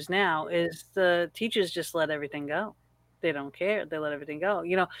problem is now, is the teachers just let everything go. They don't care. They let everything go.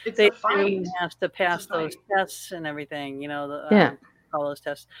 They have to pass those tests and everything, all those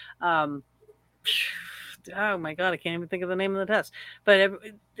tests. Oh my God, I can't even think of the name of the test. But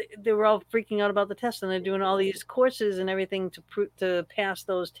they were all freaking out about the test, and they're doing all these courses and everything to pass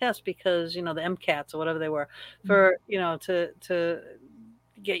those tests because, the MCATs or whatever they were, for, to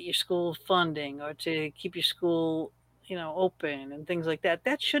get your school funding or to keep your school, open and things like that.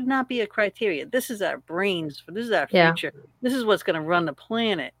 That should not be a criteria. This is our brains. This is our future. This is what's going to run the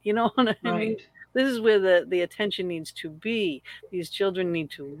planet. You know what I mean? This is where the attention needs to be. These children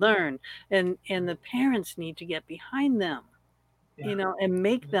need to learn, and the parents need to get behind them, and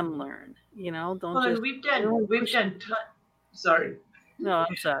make them learn. We've done. Sorry. No,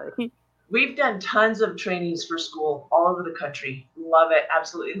 I'm sorry. We've done tons of trainings for school all over the country. Love it.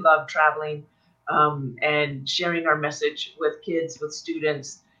 Absolutely love traveling, and sharing our message with kids, with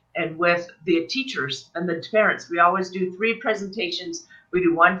students, and with the teachers and the parents. We always do 3 presentations. We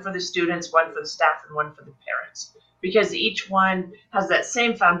do one for the students, one for the staff, and one for the parents, because each one has that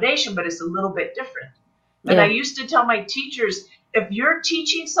same foundation, but it's a little bit different. And I used to tell my teachers, if you're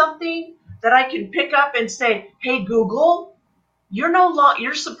teaching something that I can pick up and say, hey, Google,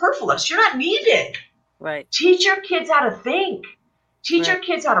 you're superfluous. You're not needed. Right. Teach your kids how to think. Teach your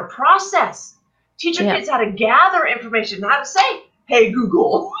kids how to process. Teach your kids how to gather information, how to say, hey,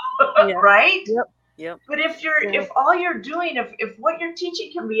 Google, right? Yep. But if all you're doing, if what you're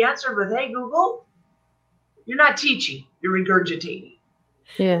teaching can be answered with, hey, Google, you're not teaching, you're regurgitating.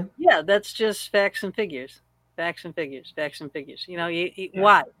 Yeah. Yeah, that's just facts and figures. Facts and figures.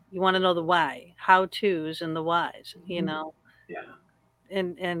 Why? You want to know the why, how-tos and the whys, Yeah.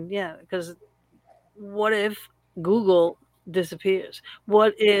 And because what if Google disappears?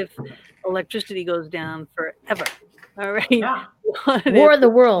 What if electricity goes down forever? All right. Yeah. War of the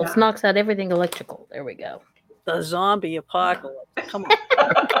Worlds knocks out everything electrical. There we go. The zombie apocalypse. Come on.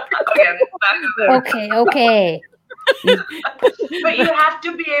 Okay. But you have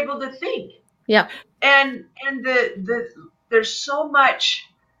to be able to think. Yeah. And there's so much,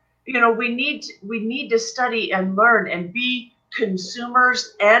 we need to study and learn and be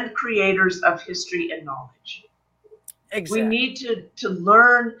consumers and creators of history and knowledge. Exactly. We need to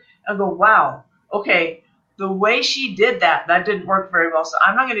learn and go, wow, okay, the way she did that didn't work very well. So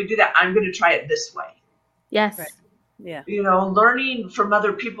I'm not going to do that. I'm going to try it this way. Yes. Right. Yeah. You know, learning from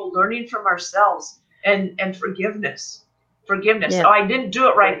other people, learning from ourselves, and forgiveness. Yeah. Oh, I didn't do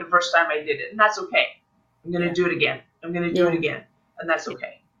it right the first time I did it, and that's okay. I'm going to Yeah. do it again. I'm going to do it Yeah. again, and that's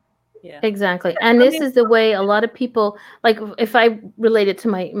okay. Yeah. Exactly. And this is the way a lot of people, like if I relate it to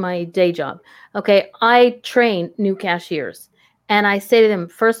my day job, okay, I train new cashiers and I say to them,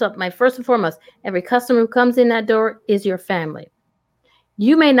 first and foremost, every customer who comes in that door is your family.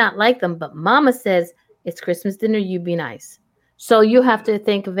 You may not like them, but mama says it's Christmas dinner, you be nice. So you have to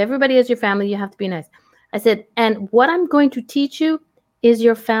think of everybody as your family, you have to be nice. I said, and what I'm going to teach you is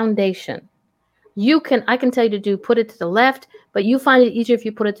your foundation. I can tell you to put it to the left, but you find it easier if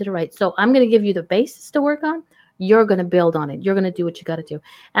you put it to the right. So I'm going to give you the basis to work on. You're going to build on it. You're going to do what you got to do.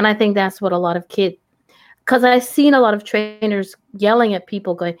 And I think that's what a lot of kids, because I've seen a lot of trainers yelling at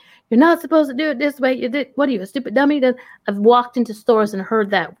people going, you're not supposed to do it this way. What are you, a stupid dummy? Then I've walked into stores and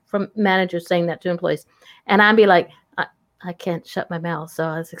heard that from managers saying that to employees. And I'd be like, I can't shut my mouth. So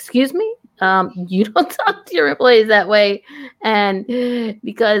I was, excuse me? You don't talk to your employees that way. And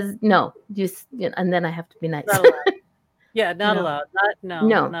because no, and then I have to be nice. Not allowed. Yeah, not No. allowed. Not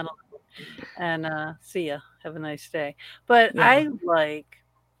allowed. And see ya. Have a nice day. But Yeah. I like,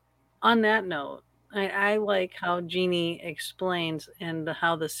 on that note, I like how Jeanie explains and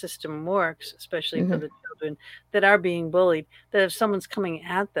how the system works, especially for the children that are being bullied, that if someone's coming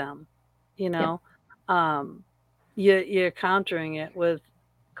at them, you know, you're countering it with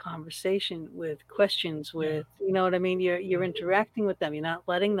conversation, with questions, with, you know what I mean? You're interacting with them. You're not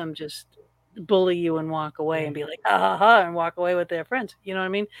letting them just bully you and walk away and be like, ha ha ha, and walk away with their friends. You know what I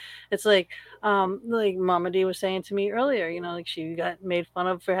mean? It's like Mama D was saying to me earlier, you know, like she got made fun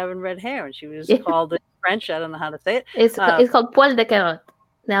of for having red hair and she was called in French. I don't know how to say it. It's called poil de carotte.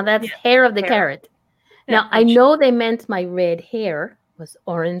 Now that's hair of the carrot. Now I know they meant my red hair was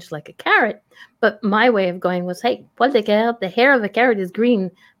orange like a carrot, but my way of going was, hey, poil de carotte, the hair of a carrot is green.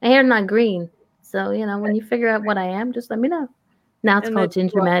 My hair not green. So, you know, when you figure out what I am, just let me know. Now it's called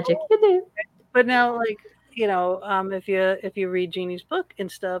ginger magic. You do. But now, like, you know, if you read Jeannie's book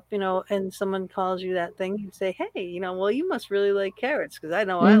and stuff, you know, and someone calls you that thing, you say, hey, you know, well, you must really like carrots because I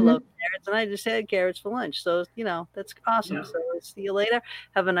know I love carrots and I just had carrots for lunch. So, you know, that's awesome. Yeah. So see you later.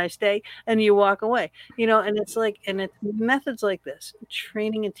 Have a nice day. And you walk away, you know, and it's like, and it's methods like this,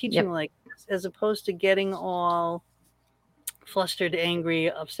 training and teaching like this, as opposed to getting all flustered, angry,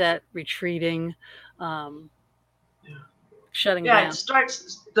 upset, retreating, shutting down. It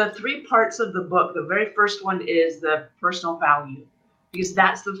starts, the 3 parts of the book. The very first one is the personal value, because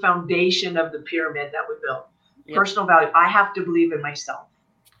that's the foundation of the pyramid that we built. Personal value. I have to believe in myself.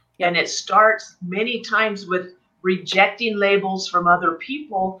 And it starts many times with rejecting labels from other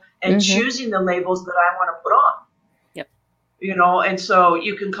people and choosing the labels that I want to put on. You know, and so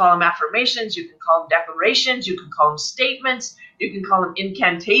you can call them affirmations, you can call them declarations, you can call them statements, you can call them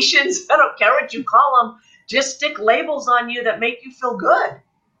incantations. I don't care what you call them. Just stick labels on you that make you feel good,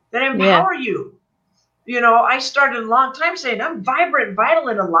 that empower you. You know, I started a long time saying I'm vibrant, vital,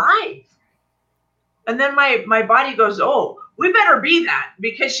 and alive. And then my body goes, oh, we better be that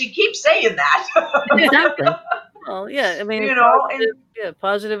because she keeps saying that. Exactly. Well, yeah, I mean, you know,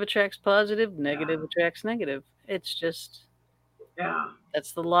 positive attracts positive, negative attracts negative. It's just,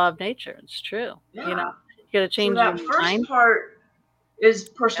 that's the law of nature. It's true. Yeah. You know, you got to change so your that first mind. part is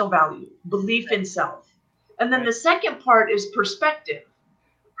personal value, belief in self. And then the second part is perspective.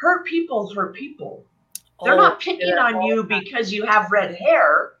 Hurt people hurt people. They're not picking on you because you have red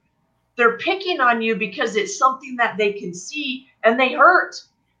hair. They're picking on you because it's something that they can see and they hurt.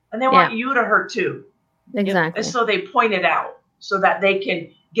 And they want you to hurt too. Exactly. And so they point it out so that they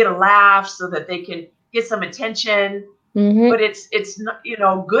can get a laugh, so that they can get some attention. But it's not, you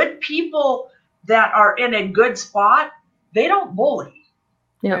know, good people that are in a good spot, they don't bully.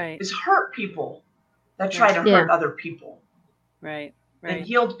 It's hurt people that try to hurt other people. Right. And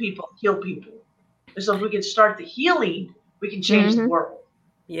healed people heal people. And so if we can start the healing, we can change the world.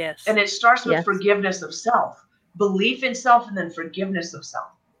 Yes. And it starts with forgiveness of self, belief in self, and then forgiveness of self.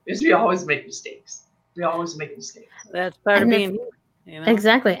 Because we always make mistakes. That's part of being, you know?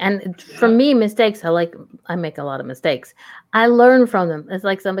 Exactly. And for me, mistakes, I make a lot of mistakes. I learn from them. It's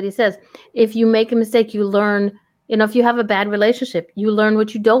like somebody says, if you make a mistake, you learn, you know, if you have a bad relationship, you learn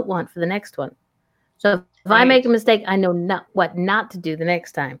what you don't want for the next one. So if I make a mistake, I know what not to do the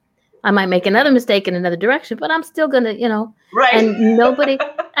next time. I might make another mistake in another direction, but I'm still going to, you know, and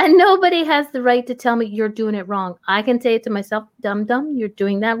And nobody has the right to tell me you're doing it wrong. I can say it to myself, dumb, you're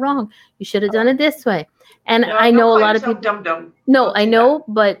doing that wrong. You should have done it this way. And No, I don't know a call lot of yourself people. dumb. No, Don't I do know,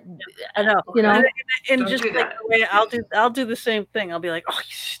 but I know. you know, And Don't just do like that. the way I'll do the same thing. I'll be like, "Oh,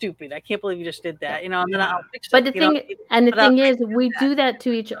 you stupid! I can't believe you just did that." You know, and then Yeah. I'll fix it. but the you know? thing and the But I'll thing fix is, we do that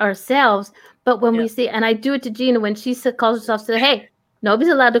to each ourselves. But when Yeah. we see, and I do it to Gina when she calls herself, say, "Hey,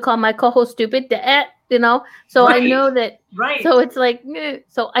 nobody's allowed to call my co-host stupid," you know. So I Right. know that. Right. So it's like,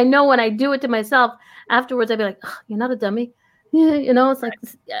 so I know when I do it to myself, afterwards I'd be like, oh, "You're not a dummy," you know. It's like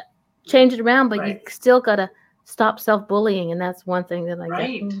change it around, but you still gotta stop self-bullying, and that's one thing that I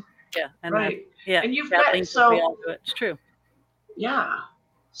Right. get. Yeah. And Right. yeah. And you've that got means that we all do it. It's true. Yeah.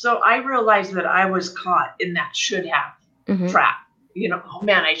 So I realized that I was caught in that should have Mhm. trap. You know, oh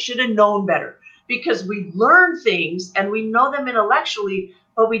man, I should have known better, because we learn things and we know them intellectually,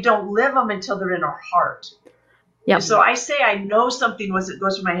 but we don't live them until they're in our heart. Yep. So I say I know something once it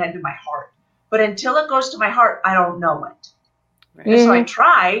goes from my head to my heart, but until it goes to my heart, I don't know it. Right. And so I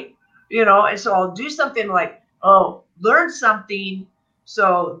try, you know, and so I'll do something like, oh, learn something.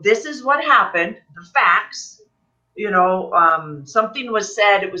 So this is what happened, the facts, you know, something was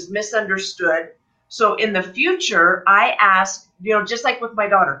said, it was misunderstood. So in the future, I ask, you know, just like with my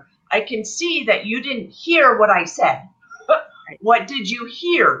daughter, I can see that you didn't hear what I said. What did you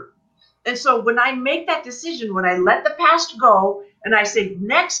hear? And so when I make that decision, when I let the past go and I say,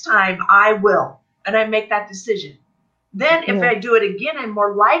 next time I will, and I make that decision, then if I do it again, I'm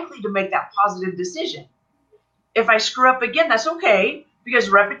more likely to make that positive decision. If I screw up again, that's okay, because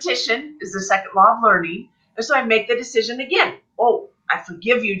repetition is the second law of learning. And so I make the decision again. Oh, I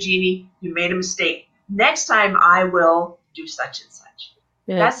forgive you, Jeanie. You made a mistake. Next time I will do such and such.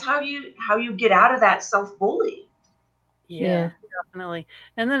 Yeah. That's how you get out of that self-bullying. Yeah, definitely.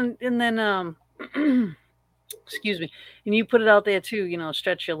 And then excuse me. And you put it out there too, you know,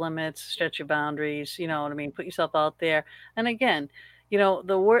 stretch your limits, stretch your boundaries, you know what I mean? Put yourself out there. And again, you know,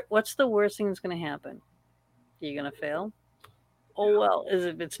 what's the worst thing that's going to happen? You're going to fail? Oh, well,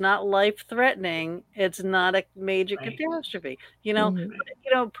 if it's not life threatening, it's not a major catastrophe. You know,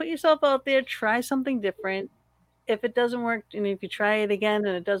 put yourself out there, try something different. If it doesn't work, and if you try it again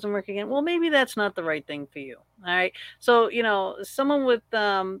and it doesn't work again, well, maybe that's not the right thing for you. All right. So, you know, someone with,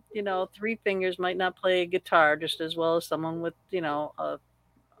 3 fingers might not play a guitar just as well as someone with,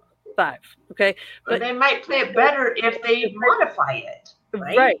 5. Okay. But they might play it better if they modify it.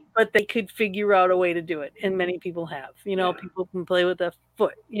 Right. But they could figure out a way to do it. And many people have, people can play with their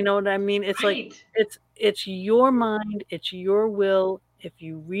foot. You know what I mean? It's like, it's your mind. It's your will. If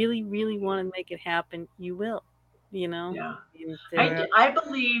you really, really want to make it happen, you will. Yeah. I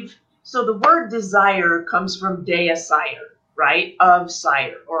believe, so the word desire comes from Dea Sire, right? Of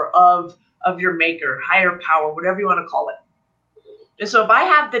Sire, or of your maker, higher power, whatever you want to call it. And so if I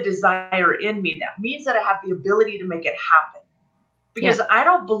have the desire in me, that means that I have the ability to make it happen. Because I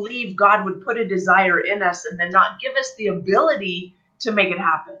don't believe God would put a desire in us and then not give us the ability to make it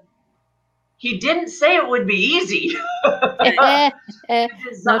happen. He didn't say it would be easy. The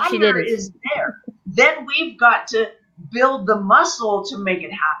desire is there. Then we've got to build the muscle to make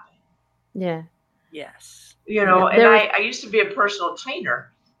it happen. Yeah. Yes. And I used to be a personal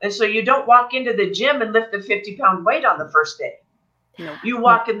trainer. And so you don't walk into the gym and lift the 50-pound weight on the first day. No. You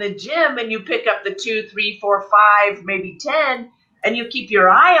walk in the gym and you pick up the 2, 3, 4, 5, maybe 10, and you keep your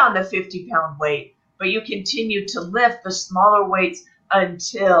eye on the 50-pound weight, but you continue to lift the smaller weights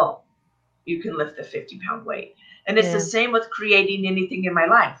until you can lift the 50-pound weight. And it's the same with creating anything in my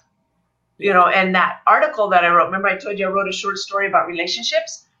life. And that article that I wrote, remember I told you I wrote a short story about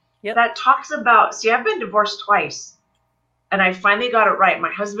relationships? Yep. That talks about, I've been divorced twice, and I finally got it right.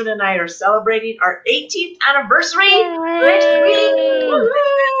 My husband and I are celebrating our 18th anniversary next week.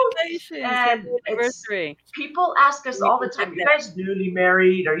 Woo-hoo! And anniversary. People ask us all the time, you guys newly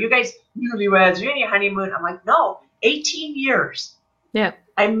married? Are you guys newlyweds? Are you in your honeymoon? I'm like, no, 18 years. Yeah.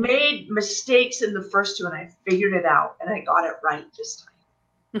 I made mistakes in the first 2, and I figured it out, and I got it right this time.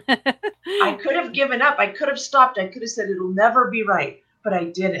 I could have given up. I could have stopped. I could have said it'll never be right, but I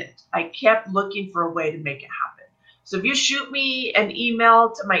didn't. I kept looking for a way to make it happen. So if you shoot me an email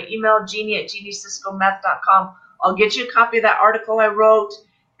to my email, Jeanie@JeanieCisco-Meth.com, I'll get you a copy of that article I wrote.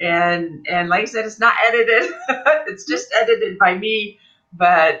 And like I said, it's not edited. It's just edited by me.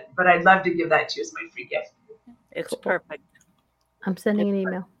 But I'd love to give that to you as my free gift. It's perfect. I'm sending an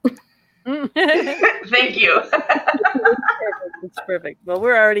email. Thank you. It's perfect. Well,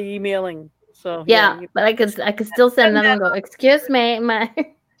 we're already emailing. So but I could still send another one and go, excuse me,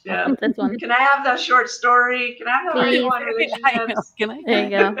 Yeah. That's one. Can I have the short story? Can I have the Please. article on relationships? Can I?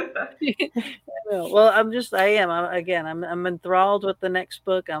 There you go. Well, I'm enthralled with the next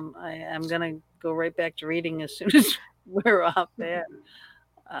book. I'm gonna go right back to reading as soon as we're off there.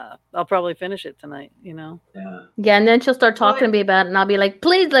 I'll probably finish it tonight. Yeah. Yeah, and then she'll start talking to me about it, and I'll be like,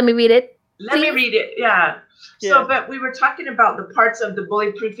 please let me read it. Let me read it. Yeah. Yeah. So, but we were talking about the parts of the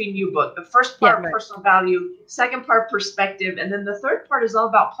Bully Proofing You book. The first part, personal value. Second part, perspective. And then the third part is all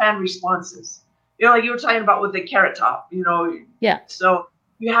about planned responses. You know, like you were talking about with the carrot top, you know. Yeah. So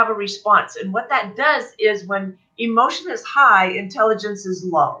you have a response. And what that does is when emotion is high, intelligence is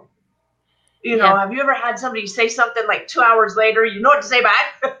low. You know, have you ever had somebody say something like 2 hours later, you know what to say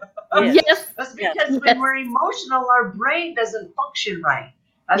back? Yes. That's because when we're emotional, our brain doesn't function right.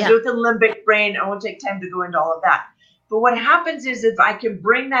 Has to do with the limbic brain. I won't take time to go into all of that. But what happens is if I can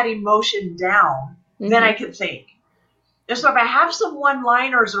bring that emotion down, then I can think. And so if I have some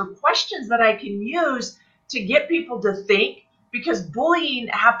one-liners or questions that I can use to get people to think, because bullying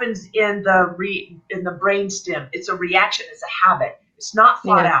happens in the brain stem. It's a reaction. It's a habit. It's not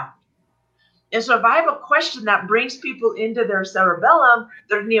thought out. And so if I have a question that brings people into their cerebellum,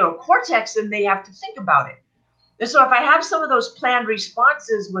 their neocortex, then they have to think about it. And so if I have some of those planned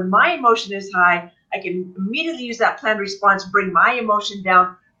responses when my emotion is high, I can immediately use that planned response, bring my emotion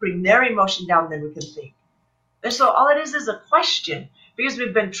down, bring their emotion down, then we can think. And so all it is a question, because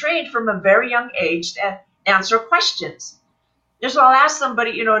we've been trained from a very young age to answer questions. And so I'll ask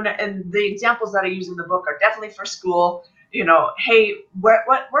somebody, you know, and the examples that I use in the book are definitely for school, you know, hey,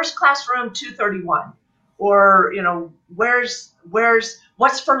 where's classroom 231? Or, you know, what's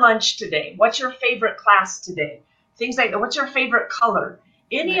for lunch today? What's your favorite class today? Things like that. What's your favorite color?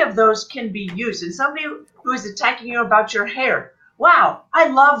 Any of those can be used. And somebody who is attacking you about your hair. Wow, I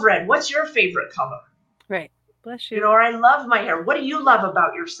love red. What's your favorite color? Right. Bless you. You know, or I love my hair. What do you love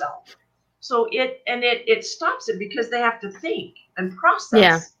about yourself? So it stops it because they have to think and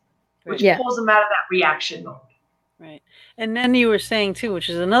process, which pulls them out of that reaction mode. Right. And then you were saying too, which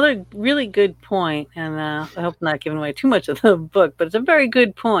is another really good point, and I hope I'm not giving away too much of the book, but it's a very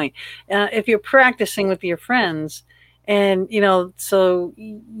good point. If you're practicing with your friends and, you know, so,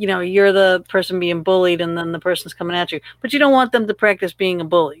 you know, you're the person being bullied and then the person's coming at you, but you don't want them to practice being a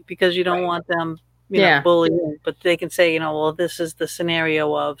bully because you don't want them, you know, bullying, but they can say, you know, well, this is the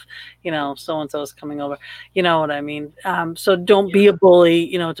scenario of, you know, so-and-so is coming over, you know what I mean? So don't be a bully,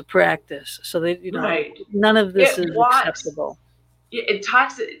 you know, to practice. So that, you know, none of this is acceptable. It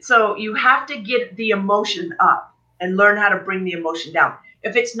talks, so you have to get the emotion up and learn how to bring the emotion down.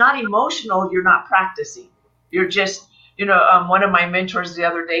 If it's not emotional, you're not practicing. You're just, you know, one of my mentors the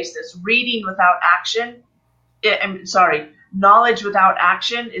other day says, reading without action, knowledge without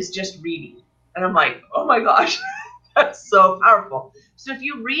action is just reading. And I'm like, oh my gosh, that's so powerful. So if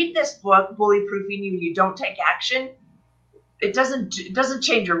you read this book, Bully Proofing You, you don't take action, it doesn't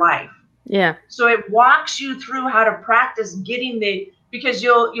change your life. Yeah. So it walks you through how to practice because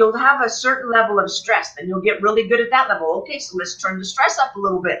you'll have a certain level of stress, and you'll get really good at that level. Okay, so let's turn the stress up a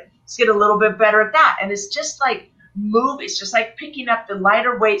little bit. Let's get a little bit better at that. And it's just like it's just like picking up the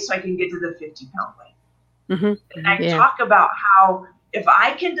lighter weight so I can get to the 50-pound weight. Mm-hmm. And I talk about how if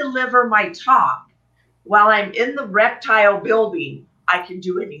I can deliver my talk while I'm in the reptile building, I can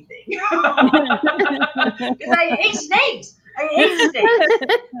do anything. Because I hate snakes. I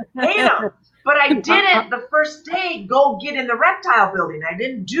hate them. But I didn't the first day go get in the reptile building. I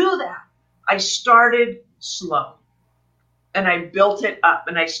didn't do that. I started slow. And I built it up.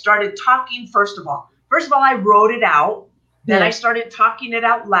 And I started talking first of all. I wrote it out. Then I started talking it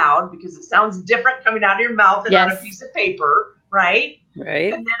out loud because it sounds different coming out of your mouth than on a piece of paper, right?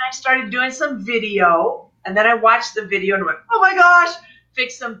 Right. And then I started doing some video. And then I watched the video and went, oh my gosh,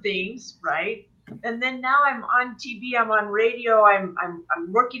 fix some things, right? And then now I'm on TV, I'm on radio, I'm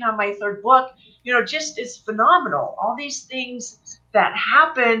working on my third book. You know, just it's phenomenal. All these things that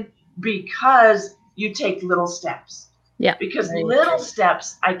happen because you take little steps. Yeah. Because little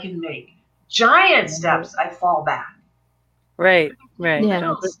steps I can make. Giant steps I fall back. Right.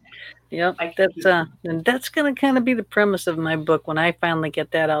 Yeah. Yep. And that's going to kind of be the premise of my book when I finally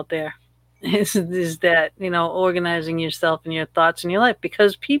get that out there. Is that, you know, organizing yourself and your thoughts in your life,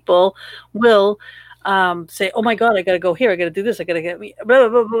 because people will say, oh my God, I got to go here. I got to do this. I got to get me, blah,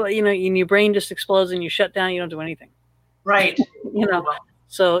 blah, blah, you know, and your brain just explodes and you shut down. You don't do anything. Right. You know,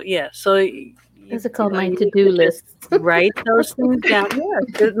 so yeah. So those are called my to-do lists. Write those things down. Yeah,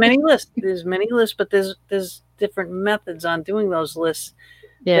 there's many lists. But there's different methods on doing those lists.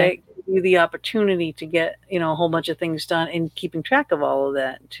 Yeah. That give you the opportunity to get, you know, a whole bunch of things done and keeping track of all of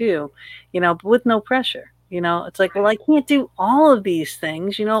that too, you know, but with no pressure. It's like, well, I can't do all of these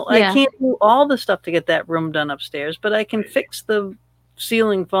things. I can't do all the stuff to get that room done upstairs, but I can fix the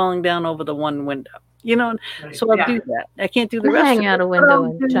ceiling falling down over the one window. So I'll do that. I can't do the rest. Hang out a window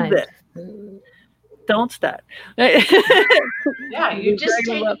and chime. Don't start. Yeah, you just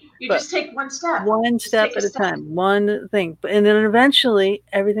take one step. One step at a time. One thing. And then eventually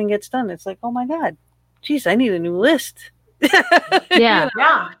everything gets done. It's like, oh my God, geez, I need a new list. Yeah.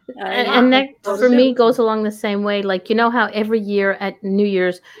 And that for me goes along the same way. Like, how every year at New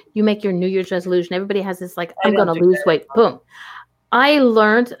Year's, you make your New Year's resolution. Everybody has this, like, I'm going to lose weight. Boom. I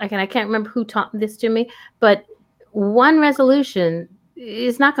learned, I can't remember who taught this to me, but one resolution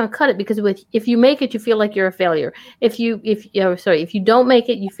is not going to cut it, because if you make it, you feel like you're a failure. If you don't make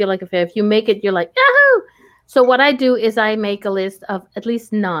it, you feel like a failure. If you make it, you're like, yahoo! So what I do is I make a list of at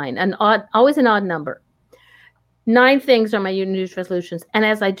least 9, always an odd number. 9 things are my New Year's resolutions. And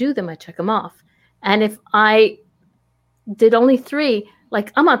as I do them, I check them off. And if I did only 3,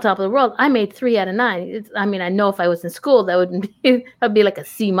 like, I'm on top of the world. I made 3 out of 9. I know if I was in school, that'd be like a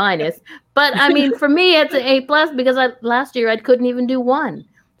C-. But for me, it's an A+, because last year I couldn't even do 1. So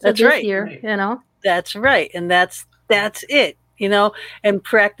that's this right. year, That's right. And that's it. And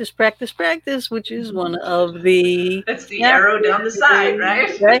practice, which is one of the... That's the arrow down the side,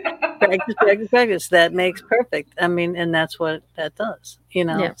 right? Right? Practice. That makes perfect. And that's what that does,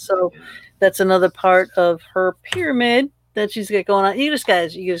 So that's another part of her pyramid that she's got going on. You just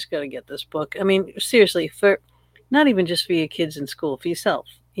got to get this book. Seriously, for not even just for your kids in school, for yourself,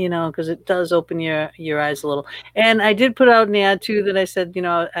 because it does open your eyes a little. And I did put out in the ad too that I said,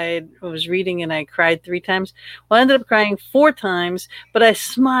 I was reading and I cried 3 times. Well, I ended up crying 4 times, but I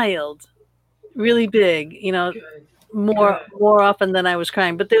smiled really big, more often than I was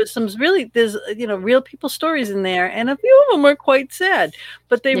crying. But there's real people stories in there, and a few of them are quite sad,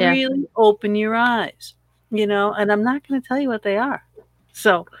 but they really open your eyes. And I'm not going to tell you what they are.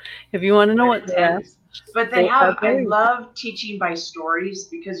 So if you want to know what they are. But I love teaching by stories,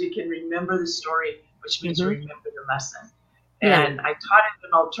 because you can remember the story, which means you remember the lesson. And I taught it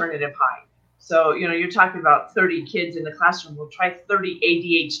in alternative high. So, you're talking about 30 kids in the classroom. We'll try 30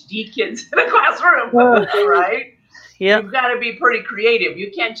 ADHD kids in the classroom, right? Yep. You've got to be pretty creative. You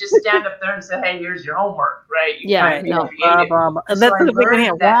can't just stand up there and say, hey, here's your homework, right? And that's the big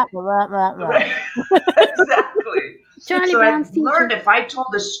thing. Right. Exactly. Charlie so Brown's I learned if I told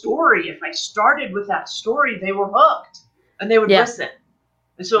a story, if I started with that story, they were hooked and they would listen.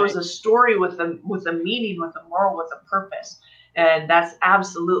 And so it was a story with a meaning, with a moral, with a purpose. And that's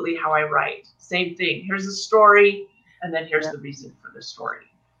absolutely how I write. Same thing. Here's a story, and then here's the reason for the story.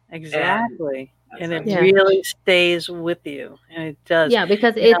 Exactly. And it really stays with you. And it does. Yeah,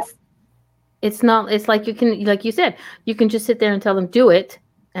 because it's not, it's like you can, like you said, you can just sit there and tell them do it,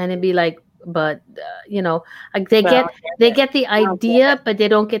 and it'd be like, but like they get the idea, but they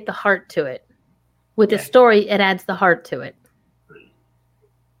don't get the heart to it. With the story, it adds the heart to it.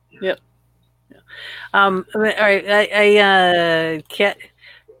 Yep. All right.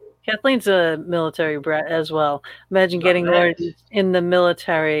 Kathleen's a military brat as well. Imagine getting learned in the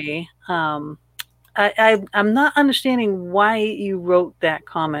military. I'm not understanding why you wrote that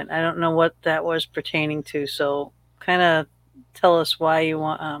comment. I don't know what that was pertaining to. So kind of tell us why you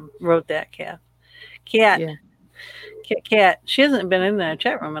wrote that, Kat. Kat, she hasn't been in the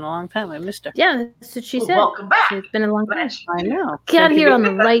chat room in a long time. I missed her. Yeah, that's what she said. Welcome back. It's been a long time. I know. Got here on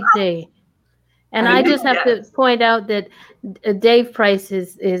the right day. And I just have to point out that Dave Price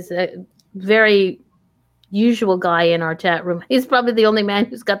is a very usual guy in our chat room. He's probably the only man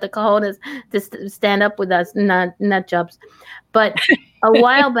who's got the cojones to stand up with us, nut jobs. But a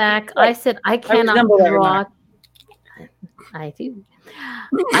while back, I said I cannot draw. I do.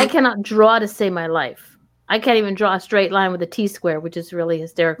 I cannot draw to save my life. I can't even draw a straight line with a T-square, which is really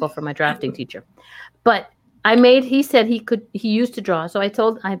hysterical for my drafting teacher. But he said he used to draw. So I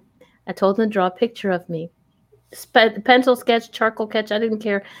told him to draw a picture of me. Pencil sketch, charcoal sketch, I didn't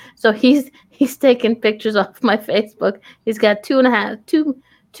care. So he's taking pictures off my Facebook. He's got 2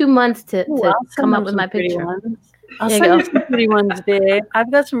 months to come up with my picture. I'll send you some pretty ones, Dave. I've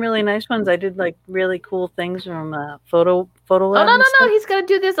got some really nice ones. I did like really cool things from photo lab. Oh no! He's gonna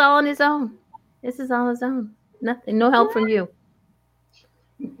do this all on his own. This is all his own. Nothing. No help from you.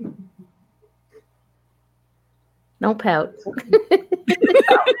 No pout.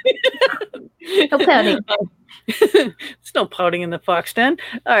 No pouting. There's no pouting in the Fox Den.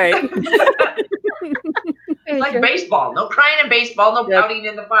 All right. It's like baseball. No crying in baseball. No pouting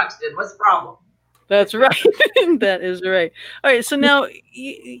in the Fox Den. What's the problem? That's right. That is right. All right. So now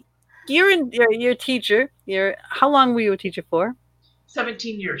you're a teacher. How long were you a teacher for?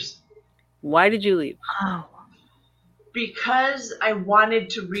 17 years. Why did you leave? Oh, Because I wanted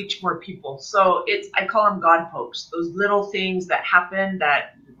to reach more people. So I call them God pokes, those little things that happen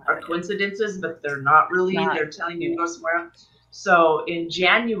that are coincidences, but they're not really. They're telling you to go somewhere else. So in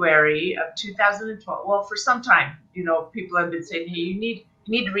January of 2012, well, for some time, people have been saying, hey, you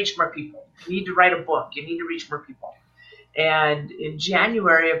need to reach more people. You need to write a book. You need to reach more people. And in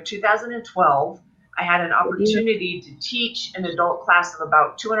January of 2012, I had an opportunity to teach an adult class of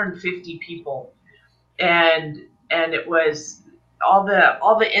about 250 people. And it was all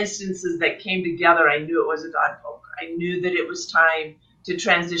the instances that came together. I knew it was a God poke. I knew that it was time to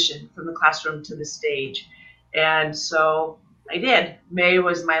transition from the classroom to the stage. And so I did. May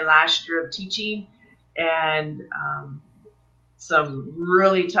was my last year of teaching, and some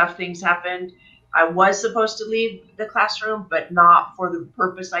really tough things happened. I was supposed to leave the classroom, but not for the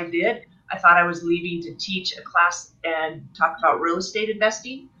purpose I did. I thought I was leaving to teach a class and talk about real estate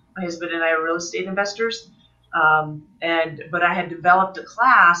investing. My husband and I are real estate investors. But I had developed a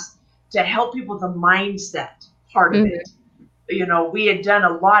class to help people with the mindset part of it. We had done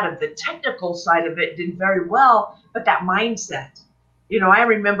a lot of the technical side of it, did very well, but that mindset. I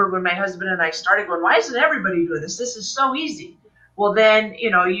remember when my husband and I started going, why isn't everybody doing this? This is so easy. Well, then,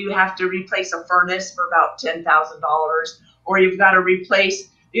 you have to replace a furnace for about $10,000, or you've got to replace,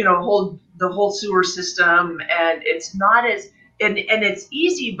 the whole sewer system. And it's not as, and it's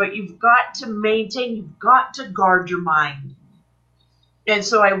easy, but you've got to guard your mind. And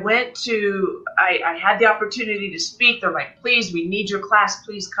so I had the opportunity to speak. They're like, please, we need your class.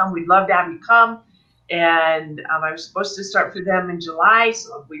 Please come. We'd love to have you come. And I was supposed to start for them in July.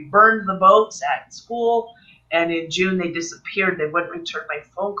 So we burned the boats at school. And in June, they disappeared. They wouldn't return my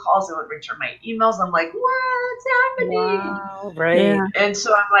phone calls. They wouldn't return my emails. I'm like, what's happening? Wow, right. Yeah. And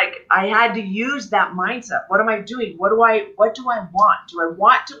so I'm like, I had to use that mindset. What am I doing? What do I want? Do I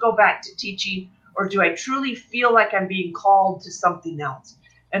want to go back to teaching, or do I truly feel like I'm being called to something else?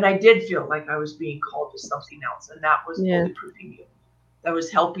 And I did feel like I was being called to something else. And that was bulletproofing you. That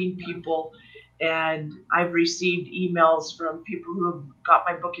was helping people. And I've received emails from people who have got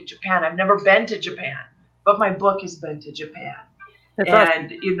my book in Japan. I've never been to Japan, but my book has been to Japan. That's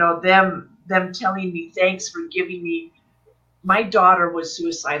and awesome. Them telling me, thanks for giving me. My daughter was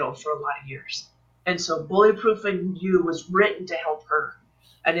suicidal for a lot of years, and so Bulletproofing You was written to help her,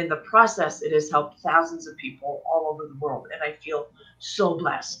 and in the process it has helped thousands of people all over the world, and I feel so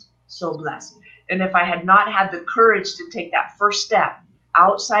blessed. And if I had not had the courage to take that first step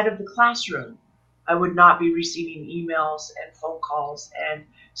outside of the classroom, I would not be receiving emails and phone calls and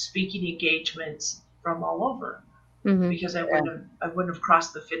speaking engagements from all over, because I wouldn't have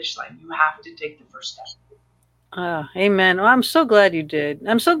crossed the finish line. You have to take the first step. Amen. Well, I'm so glad you did.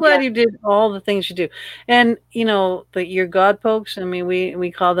 I'm so glad you did all the things you do. And, your God pokes, I mean,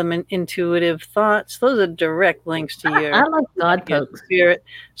 we call them intuitive thoughts. Those are direct links to your I like God pokes.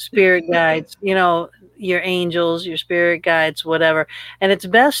 Spirit guides, your angels, your spirit guides, whatever. And it's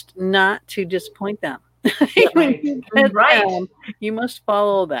best not to disappoint them. Right. Them, you must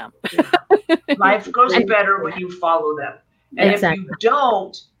follow them. Life goes better when you follow them. And if you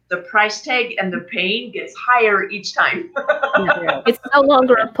don't, the price tag and the pain gets higher each time. It's no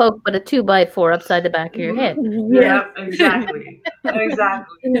longer a poke, but a 2x4 upside the back of your head. Yeah, exactly.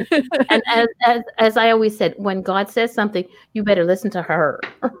 And as I always said, when God says something, you better listen to her.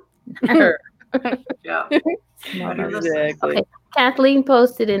 Yeah. Exactly. Okay. Kathleen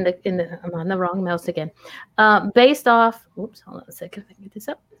posted in the I'm on the wrong mouse again. Based off, oops, hold on a second. If I can get this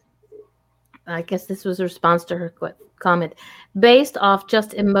up. I guess this was a response to her comment. Based off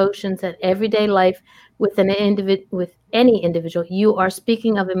just emotions at everyday life with any individual, you are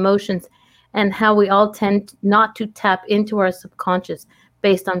speaking of emotions and how we all tend not to tap into our subconscious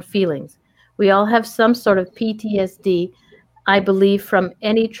based on feelings. We all have some sort of PTSD, I believe, from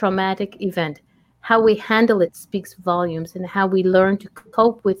any traumatic event. How we handle it speaks volumes, and how we learn to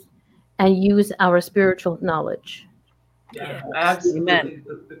cope with and use our spiritual knowledge. Yeah, I absolutely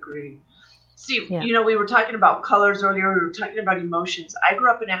agree. See, we were talking about colors earlier. We were talking about emotions. I grew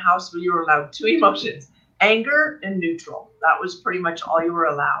up in a house where you were allowed 2 emotions, anger and neutral. That was pretty much all you were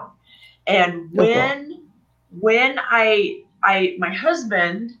allowed. And when my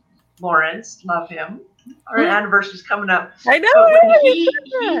husband, Lawrence, love him, our anniversary's coming up. I know. But when he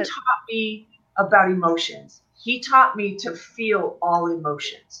taught me about emotions. He taught me to feel all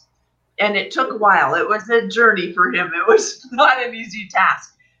emotions. And it took a while. It was a journey for him. It was not an easy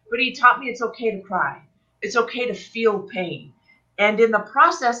task. But he taught me it's okay to cry. It's okay to feel pain. And in the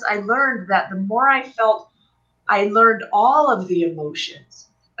process, I learned that the more I felt, I learned all of the emotions.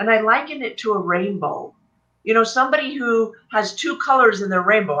 And I liken it to a rainbow. Somebody who has two colors in their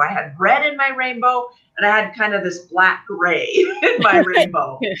rainbow. I had red in my rainbow, and I had kind of this black gray in my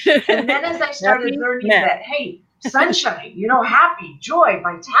rainbow. And then as I started learning that, hey, sunshine, happy, joy,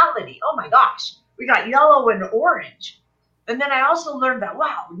 vitality. Oh my gosh, we got yellow and orange. And then I also learned that,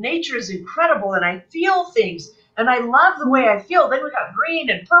 wow, nature is incredible, and I feel things, and I love the way I feel. Then we got green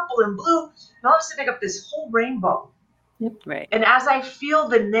and purple and blue, and all of a sudden I got this whole rainbow. Yep, right. And as I feel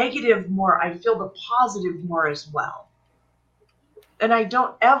the negative more, I feel the positive more as well. And I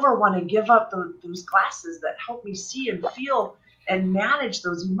don't ever want to give up those glasses that help me see and feel and manage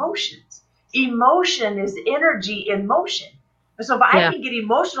those emotions. Emotion is energy in motion. And so if I can get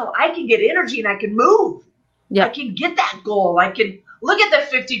emotional, I can get energy and I can move. I can get that goal. I can look at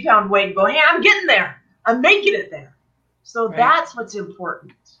the 50-pound weight and go, hey, I'm getting there. I'm making it there. So that's what's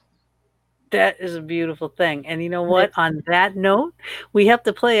important. That is a beautiful thing. And you know what? On that note, we have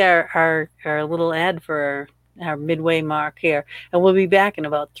to play our little ad for our midway mark here. And we'll be back in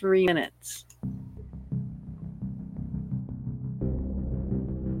about 3 minutes.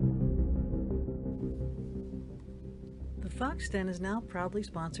 The Fox Den is now proudly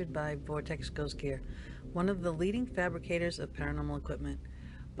sponsored by Vortex Ghost Gear, one of the leading fabricators of paranormal equipment.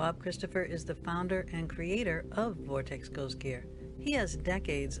 Bob Christopher is the founder and creator of Vortex Ghost Gear. He has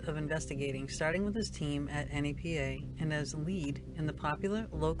decades of investigating, starting with his team at NEPA, and as lead in the popular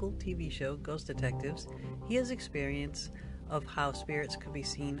local TV show Ghost Detectives, he has experience of how spirits could be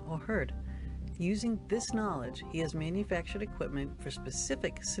seen or heard. Using this knowledge, he has manufactured equipment for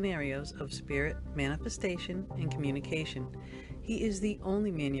specific scenarios of spirit manifestation and communication. He is the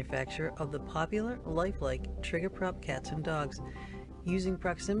only manufacturer of the popular lifelike trigger prop cats and dogs. Using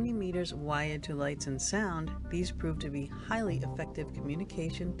proximity meters wired to lights and sound, these prove to be highly effective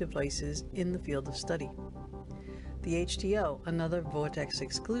communication devices in the field of study. The HTO, another Vortex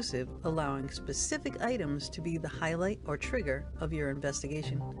exclusive, allowing specific items to be the highlight or trigger of your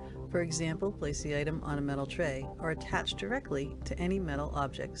investigation. For example, place the item on a metal tray or attach directly to any metal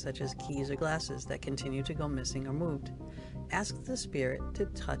object such as keys or glasses that continue to go missing or moved. Ask the spirit to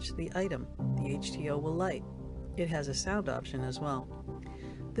touch the item. The HTO will light. It has a sound option as well.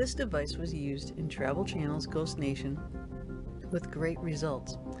 This device was used in Travel Channel's Ghost Nation with great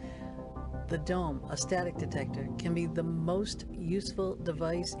results. The Dome, a static detector, can be the most useful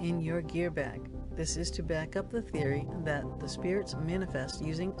device in your gear bag. This is to back up the theory that the spirits manifest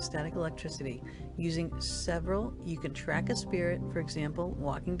using static electricity. Using several, you can track a spirit, for example,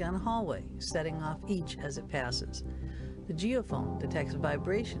 walking down a hallway, setting off each as it passes. The geophone detects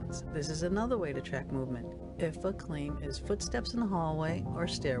vibrations. This is another way to track movement. If a claim is footsteps in the hallway or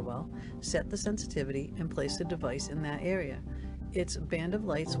stairwell, set the sensitivity and place the device in that area. Its band of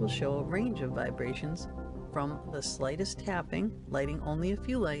lights will show a range of vibrations from the slightest tapping, lighting only a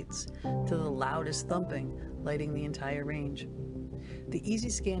few lights, to the loudest thumping, lighting the entire range. The Easy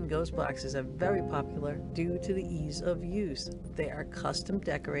Scan Ghost Boxes are very popular due to the ease of use. They are custom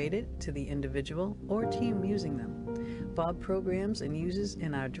decorated to the individual or team using them. Bob programs and uses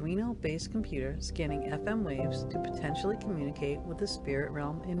an Arduino-based computer scanning FM waves to potentially communicate with the spirit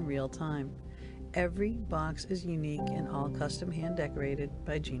realm in real time. Every box is unique and all custom hand decorated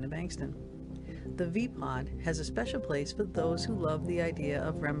by Gina Bankston. The V-Pod has a special place for those who love the idea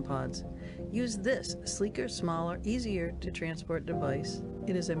of REM pods. Use this sleeker, smaller, easier to transport device.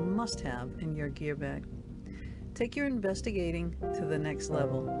 It is a must-have in your gear bag. Take your investigating to the next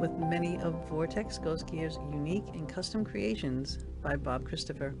level with many of Vortex Ghost Gear's unique and custom creations by Bob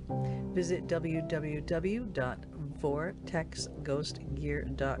Christopher. Visit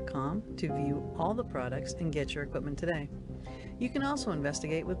www.vortexghostgear.com to view all the products and get your equipment today. You can also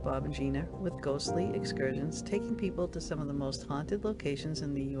investigate with Bob and Gina with ghostly excursions, taking people to some of the most haunted locations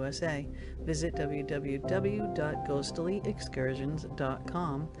in the USA. Visit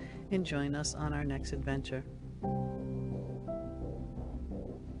www.ghostlyexcursions.com and join us on our next adventure.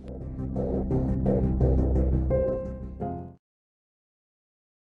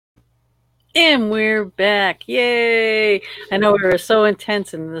 And we're back. Yay! I know we were so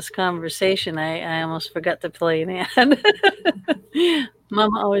intense in this conversation, I almost forgot to play an ad.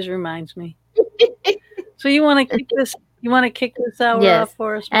 Mama always reminds me. So you want to kick this? You want to kick this hour off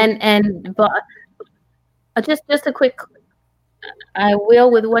for us? And just a quick. I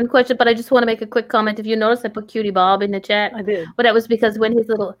will with one question, but I just want to make a quick comment. If you notice, I put Cutie Bob in the chat. I did. But that was because when his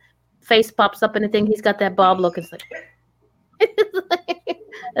little face pops up in the thing, he's got that Bob look. It's like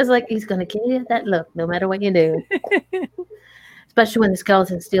it's like he's gonna give you that look no matter what you do. Especially when the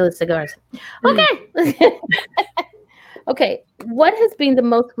skeletons steal his cigars. Okay. Okay. What has been the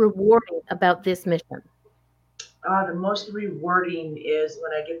most rewarding about this mission? The most rewarding is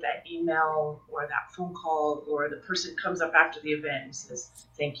when I get that email or that phone call, or the person comes up after the event and says,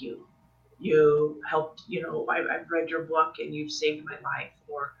 "Thank you. You helped, I've read your book and you've saved my life,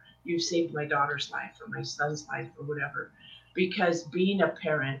 or you've saved my daughter's life or my son's life or whatever." Because being a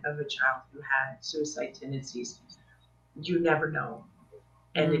parent of a child who had suicide tendencies, you never know.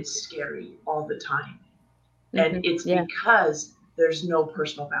 And it's scary all the time. And it's because there's no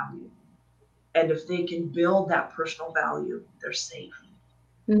personal value. And if they can build that personal value, they're safe.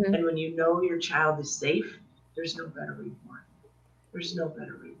 And when you know your child is safe, there's no better reward. There's no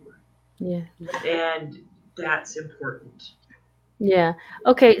better reward. Yeah. And that's important. Yeah.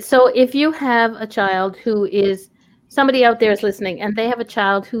 Okay. So if you have a child who is, somebody out there is listening, and they have a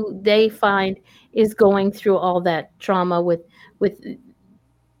child who they find is going through all that trauma with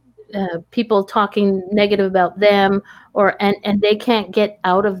people talking negative about them, and they can't get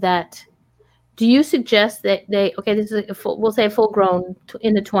out of that. Do you suggest that this is we'll say full grown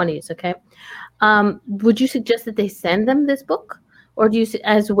in the 20s, okay? Would you suggest that they send them this book, or do you,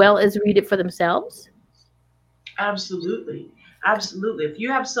 as well as read it for themselves? Absolutely. Absolutely. If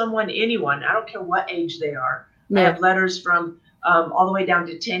you have anyone, I don't care what age they are. I have letters from all the way down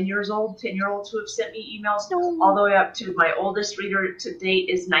to 10-year-olds who have sent me emails, all the way up to my oldest reader to date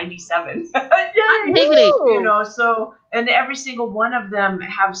is 97. So, and every single one of them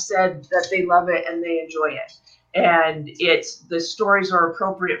have said that they love it and they enjoy it. And the stories are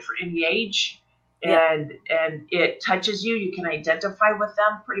appropriate for any age, and it touches you. You can identify with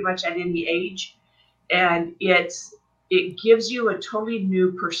them pretty much at any age. And it gives you a totally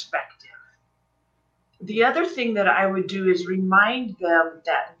new perspective. The other thing that I would do is remind them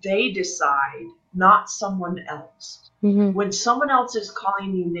that they decide, not someone else. When someone else is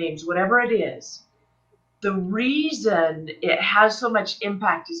calling you names, whatever it is, the reason it has so much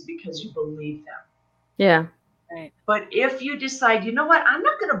impact is because you believe them. Yeah. Right. But if you decide, you know what, I'm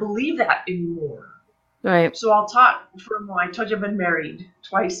not going to believe that anymore. Right. So I'll talk for a moment. I told you I've been married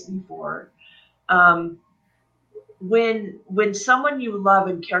twice before. When someone you love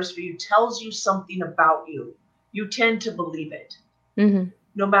and cares for you tells you something about you, you tend to believe it.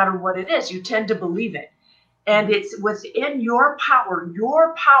 No matter what it is, you tend to believe it. And it's within your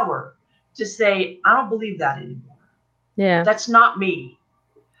power to say, I don't believe that anymore. Yeah. That's not me.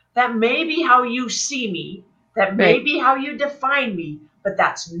 That may be how you see me. That may be how you define me, but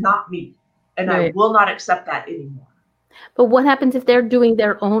that's not me. And I will not accept that anymore. But what happens if they're doing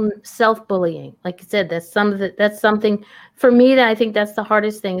their own self-bullying? Like you said, that's something for me that I think that's the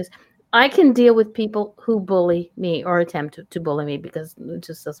hardest thing is I can deal with people who bully me or attempt to bully me because it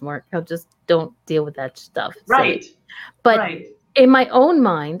just doesn't work. I just don't deal with that stuff. Right. But in my own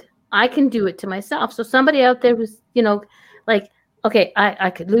mind, I can do it to myself. So somebody out there who's, like, okay, I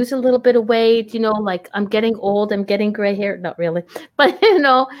could lose a little bit of weight, like I'm getting old, I'm getting gray hair. Not really. But,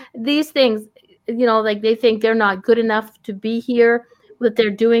 these things, like they think they're not good enough to be here. What they're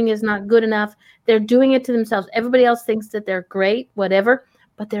doing is not good enough. They're doing it to themselves. Everybody else thinks that they're great, whatever,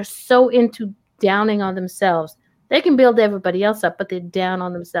 but they're so into downing on themselves. They can build everybody else up, but they're down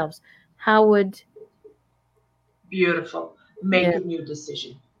on themselves. How would... Beautiful. Make a new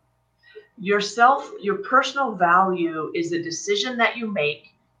decision. Your personal value is a decision that you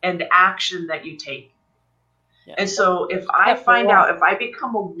make and action that you take. Yeah. And so if I if I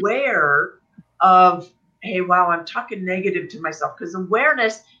become aware of, hey, wow, I'm talking negative to myself, because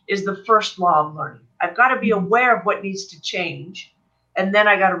awareness is the first law of learning. I've got to be aware of what needs to change. And then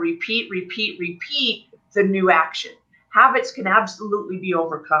I got to repeat the new action. Habits can absolutely be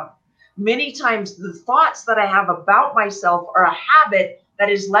overcome. Many times the thoughts that I have about myself are a habit that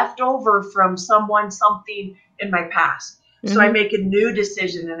is left over from something in my past. So I make a new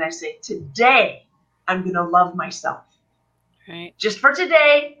decision and I say, today, I'm going to love myself. Right. Just for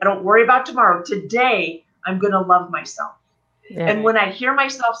today. I don't worry about tomorrow. Today, I'm going to love myself. Yeah. And when I hear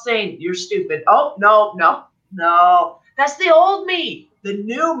myself saying, you're stupid. Oh, no. That's the old me. The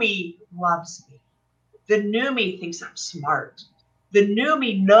new me loves me. The new me thinks I'm smart. The new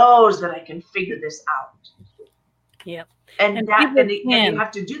me knows that I can figure this out. Yep. And you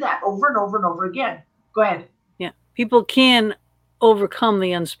have to do that over and over and over again. Go ahead. Yeah. People can overcome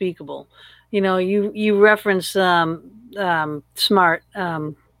the unspeakable. You reference Smart.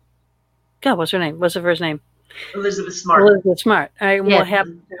 God, what's her name? What's her first name? Elizabeth Smart. Elizabeth Smart. What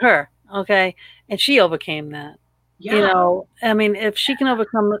happened to her? Okay. And she overcame that. Yeah. If she can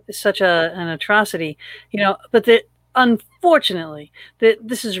overcome such an atrocity, but unfortunately, that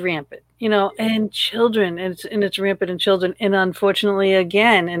this is rampant, and children, and it's rampant in children, and unfortunately,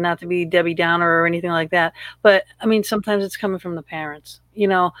 again, and not to be Debbie Downer or anything like that, but I mean, sometimes it's coming from the parents,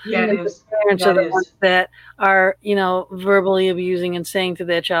 Yeah, and it the is. parents Yeah, are it the ones is. that are, verbally abusing and saying to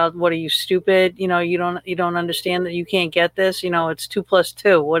their child, "What are you, stupid? You don't understand that you can't get this. It's 2 +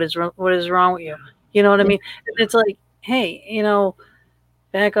 2. What is wrong with you? You know what I mean?" And it's like, hey,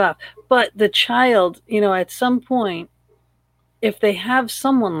 back off. But the child, at some point, if they have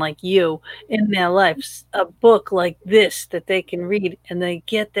someone like you in their life, a book like this that they can read, and they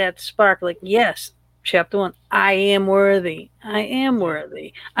get that spark, like, yes, chapter 1, I am worthy. I am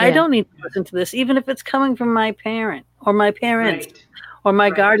worthy. I Yeah. don't need to listen to this, even if it's coming from my parent or my parents Right. or my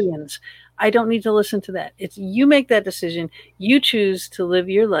Right. guardians. I don't need to listen to that. It's you make that decision. You choose to live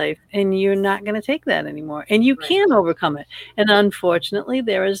your life, and you're not going to take that anymore. And you Right. can overcome it. And unfortunately,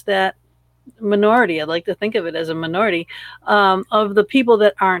 there is that minority. I'd like to think of it as a minority of the people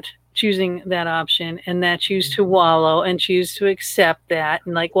that aren't choosing that option, and that choose to wallow and choose to accept that,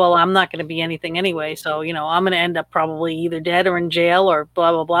 and like, well, I'm not going to be anything anyway, so I'm going to end up probably either dead or in jail or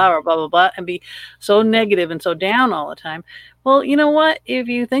blah blah blah or blah blah blah, and be so negative and so down all the time. Well, you know what? If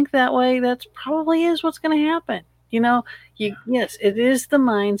you think that way, that's probably is what's going to happen. Yes, it is the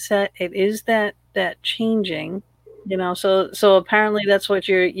mindset. It is that changing. So apparently that's what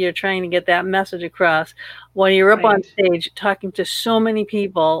you're trying to get that message across when you're up on Right. stage talking to so many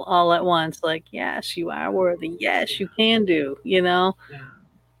people all at once. Like, yes, you are worthy. Yes, you can do. Yeah.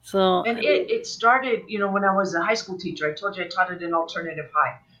 So And it started, when I was a high school teacher. I told you I taught at an alternative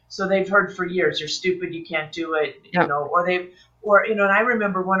high. So they've heard for years, "You're stupid, you can't do it," Yeah. and I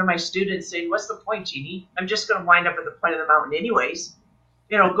remember one of my students saying, "What's the point, Jeanie? I'm just going to wind up at the point of the mountain anyways.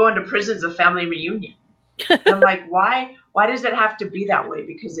 Going to prison's a family reunion." And I'm like, why does it have to be that way?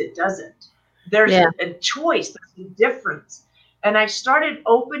 Because it doesn't. There's a choice. There's a difference. And I started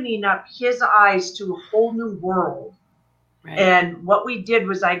opening up his eyes to a whole new world. right. And what we did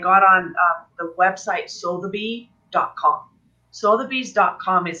was I got on the website sotheby.com.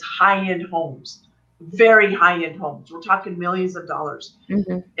 Sotheby's.com is high-end homes, very high-end homes. We're talking millions of dollars.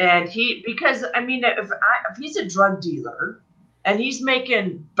 Mm-hmm. And if he's a drug dealer and he's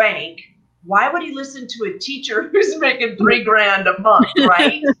making bank, why would he listen to a teacher who's making $3,000 a month,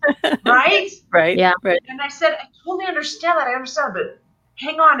 right? Right? Right. Yeah. Right. And I said, I totally understand that. I understand, but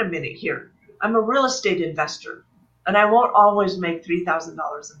hang on a minute here. I'm a real estate investor, and I won't always make $3,000 a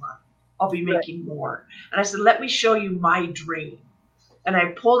month. I'll be making more. And I said, let me show you my dream. And I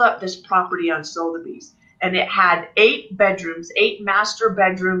pulled up this property on Sotheby's, and it had 8 bedrooms, 8 master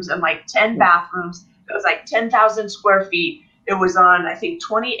bedrooms, and like 10 bathrooms. It was like 10,000 square feet. It was on, I think,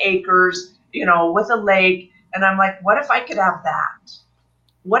 20 acres, with a lake. And I'm like, what if I could have that?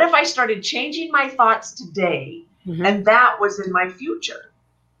 What if I started changing my thoughts today, Mhm. and that was in my future?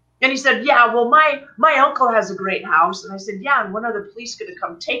 And he said, yeah, well, my uncle has a great house. And I said, yeah, and when are the police going to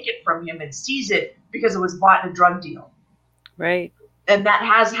come take it from him and seize it because it was bought in a drug deal? Right. And that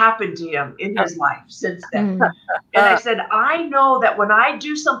has happened to him in his life since then. Mm. And I said, I know that when I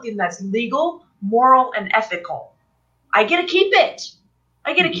do something that's legal, moral, and ethical, I get to keep it.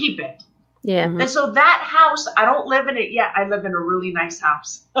 I get to keep it. Yeah. And so that house, I don't live in it yet. I live in a really nice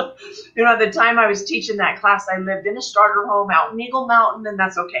house. At the time I was teaching that class, I lived in a starter home out in Eagle Mountain, and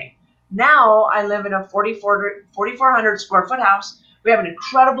that's okay. Now I live in a 4,400 square foot house. We have an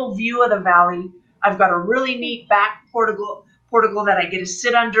incredible view of the valley. I've got a really neat back portico that I get to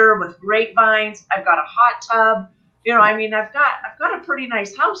sit under with grapevines. I've got a hot tub. I've got a pretty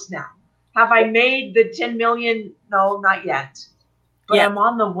nice house now. Have I made the 10 million? No, not yet. But I'm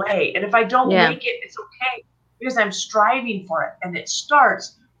on the way. And if I don't make it, it's okay, because I'm striving for it. And it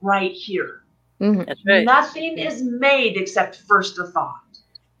starts right here. Mm-hmm. That's right. Nothing is made except first a thought.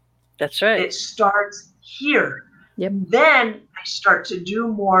 That's right. It starts here. Yep. Then I start to do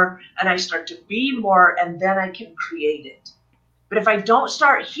more, and I start to be more, and then I can create it. But if I don't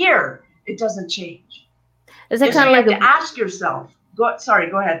start here, it doesn't change. Is that And so kind you of like have to ask yourself. Go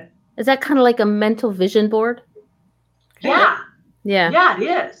ahead. Is that kind of like a mental vision board? Yeah. Yeah. Yeah, it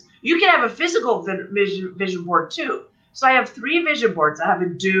is. You can have a physical vision board too. So I have 3 vision boards. I have a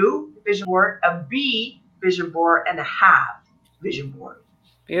do vision board, a be vision board, and a have vision board.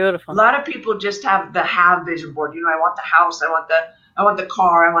 Beautiful. A lot of people just have the have vision board. I want the house, I want the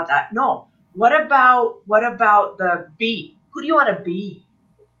car, I want that. No. What about the be? Who do you want to be?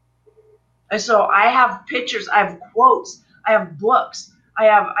 And so I have pictures, I have quotes, I have books.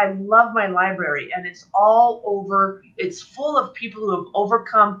 I love my library, and it's all over. It's full of people who have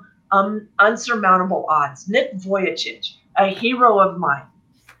overcome unsurmountable odds. Nick Vujicic, a hero of mine.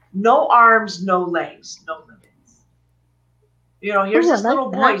 No arms, no legs, no limits. Here's Ooh, I this like little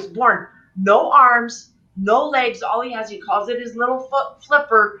that. boy. He's born no arms, no legs. All he has, he calls it his little foot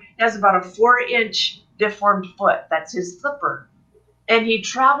flipper. He has about a 4-inch deformed foot. That's his flipper. And he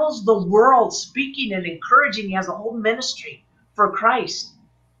travels the world speaking and encouraging. He has a whole ministry for Christ.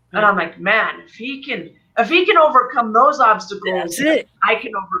 And I'm like, man, if he can overcome those obstacles, That's it. I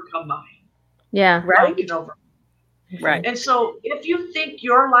can overcome mine. Yeah. I can overcome. Right. And so if you think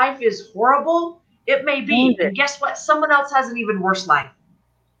your life is horrible, it may be. And guess what? Someone else has an even worse life.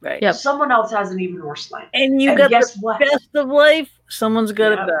 Right. Yep. Someone else has an even worse life. And you And got guess the what? best of life. Someone's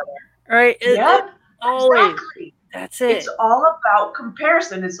got it Yep. better. Right. Yep. Always. Exactly. That's it. It's all about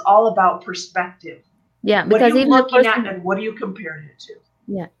comparison. It's all about perspective. Yeah. What are Because you even looking at and what are you comparing it to?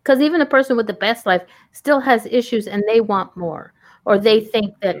 Yeah, because even the person with the best life still has issues, and they want more, or they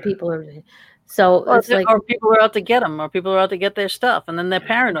think that people are. So Or, it's like, or people are out to get them, or people are out to get their stuff, and then they're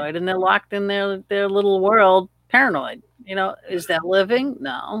paranoid, and they're locked in their little world, paranoid. Is that living?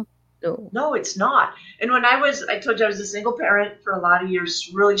 No. No, it's not. And when I told you I was a single parent for a lot of years,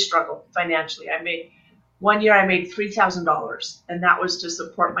 really struggled financially. One year I made $3,000, and that was to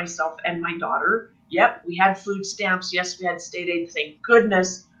support myself and my daughter. Yep, we had food stamps. Yes, we had state aid. Thank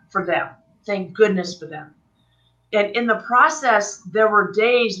goodness for them. Thank goodness for them. And in the process, there were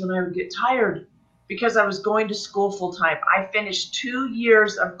days when I would get tired because I was going to school full time. I finished 2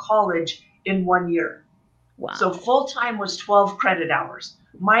 years of college in 1 year. wow. So full time was 12 credit hours.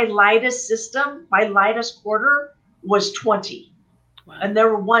 My lightest quarter was 20. Wow. And there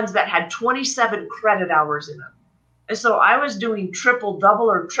were ones that had 27 credit hours in them. And so I was doing triple, double,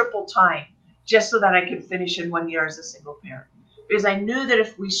 or triple time just so that I could finish in 1 year as a single parent. Because I knew that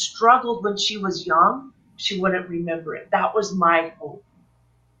if we struggled when she was young, she wouldn't remember it. That was my hope.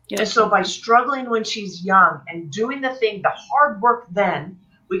 Yeah. And so by struggling when she's young and doing the hard work then,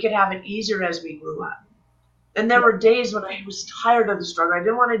 we could have it easier as we grew up. And there were days when I was tired of the struggle. I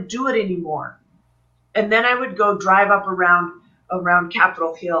didn't want to do it anymore. And then I would go drive up around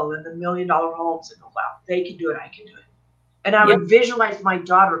Capitol Hill and the $1 million homes and go, wow, they can do it, I can do it. And I would visualize my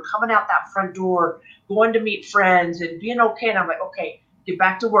daughter coming out that front door, going to meet friends and being okay. And I'm like, okay, get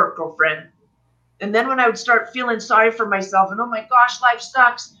back to work, girlfriend. And then when I would start feeling sorry for myself and, oh my gosh, life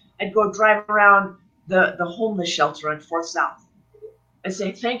sucks, I'd go drive around the homeless shelter on 4th South and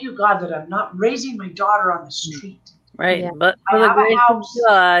say, thank you, God, that I'm not raising my daughter on the street. Right. Yeah. But I for the have a grace of house.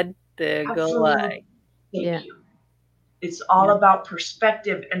 God, there Have go food. I. Thank you. It's all about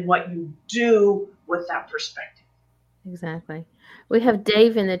perspective and what you do with that perspective. Exactly. We have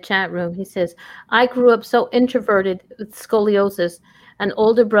Dave in the chat room. He says, I grew up so introverted with scoliosis. An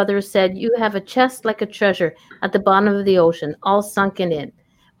older brother said, you have a chest like a treasure at the bottom of the ocean, all sunken in.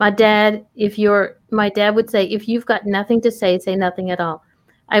 My dad would say, if you've got nothing to say nothing at all.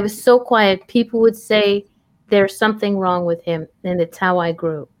 I was so quiet. People would say there's something wrong with him, and it's how I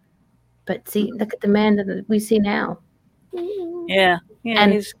grew. But see, look at the man that we see now. Yeah.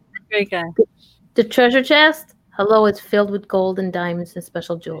 And he's a great guy. The treasure chest, hello, it's filled with gold and diamonds and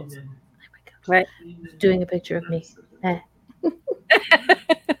special jewels. Amen. Right. He's doing a picture of me.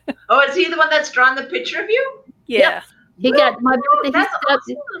 Oh, is he the one that's drawn the picture of you? Yeah. He got my. That's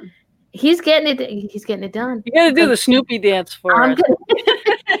awesome. He's getting it. He's getting it done. You got to do the Snoopy dance for us.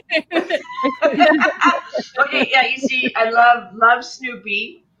 Okay, yeah, you see, I love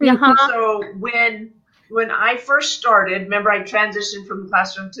Snoopy. Uh-huh. So when I first started, remember I transitioned from the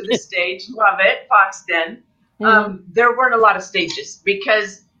classroom to the stage. Love it, Foxden. There weren't a lot of stages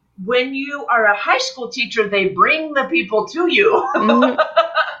because when you are a high school teacher, they bring the people to you. Mm-hmm.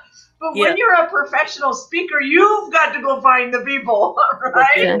 But when you're a professional speaker, you've got to go find the people, right?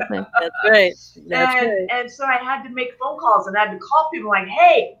 Exactly. That's right. That's right. And so I had to make phone calls and I had to call people like,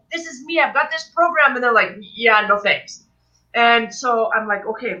 hey, this is me. I've got this program. And they're like, yeah, no thanks. And so I'm like,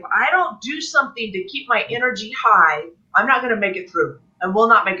 okay, if I don't do something to keep my energy high, I'm not going to make it through. I will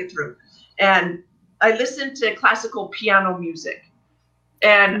not make it through. And I listened to classical piano music.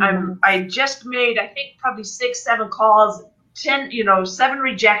 And I just made, I think, probably 6-7 calls, 7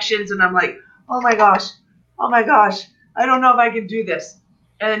 rejections. And I'm like, oh my gosh, I don't know if I can do this.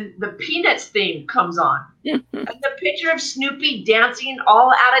 And the Peanuts theme comes on. And the picture of Snoopy dancing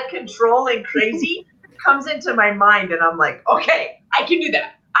all out of control and crazy comes into my mind. And I'm like, okay, I can do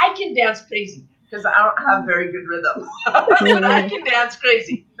that. I can dance crazy because I don't have very good rhythm. But I can dance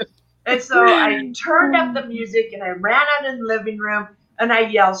crazy. And so I turned up the music and I ran out in the living room and I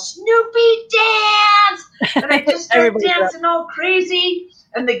yelled, Snoopy dance! And I just started dancing all crazy.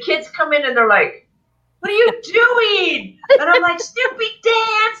 And the kids come in and they're like, what are you doing? And I'm like, Snoopy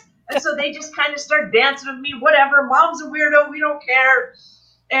dance! And so they just kind of start dancing with me, whatever. Mom's a weirdo, we don't care.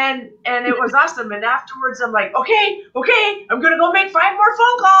 and it was awesome. And afterwards, I'm like, okay, I'm gonna go make 5 more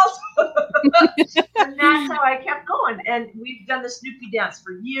phone calls. And that's how I kept going. And we've done the Snoopy dance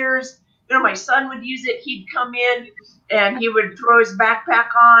for years. You know, my son would use it. He'd come in and he would throw his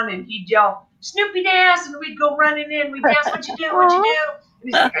backpack on and he'd yell, Snoopy dance, and we'd go running in. We'd dance, what you do, what you do. And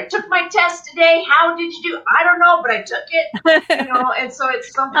he's like, I took my test today. How did you do? I don't know, but I took it. You know, and so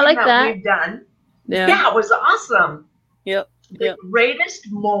it's something that we've done. Yeah, it was awesome. Yep. The greatest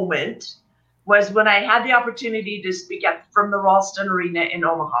moment was when I had the opportunity to speak from the Ralston Arena in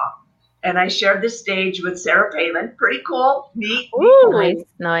Omaha. And I shared the stage with Sarah Palin. Pretty cool. Neat. Ooh,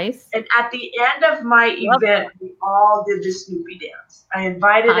 nice. And at the end of my event, we all did the Snoopy dance. I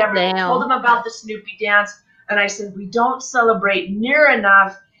invited everyone, told them about the Snoopy dance. And I said, we don't celebrate near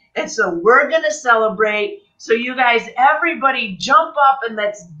enough. And so we're going to celebrate. So you guys, everybody jump up and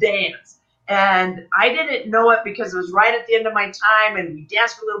let's dance. And I didn't know it because it was right at the end of my time. And we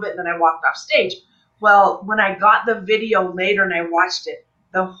danced for a little bit and then I walked off stage. Well, when I got the video later and I watched it,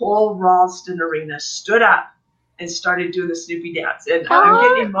 the whole Ralston Arena stood up and started doing the Snoopy dance. And I'm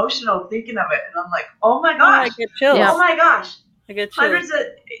getting emotional thinking of it. And I'm like, oh my gosh. I get chills. Oh my gosh. I get chills.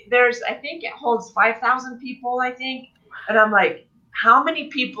 I think it holds 5,000 people, I think. And I'm like, how many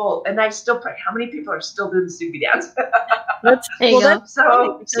people, and I still pray, how many people are still doing the Snoopy dance?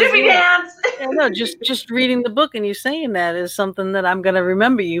 So Snoopy dance. No, just reading the book and you saying that is something that I'm going to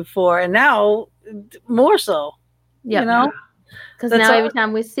remember you for. And now more so, you know? Because now every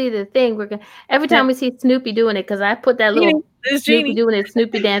time we see the thing, every time we see Snoopy doing it, because I put that little Snoopy doing it,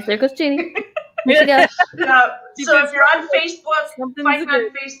 Snoopy dance there. Because Jeanie. So if you're on Facebook, find me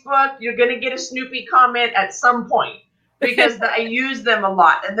on Facebook, you're going to get a Snoopy comment at some point because I use them a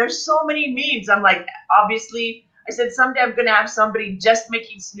lot. And there's so many memes. I'm like, obviously, I said someday I'm going to have somebody just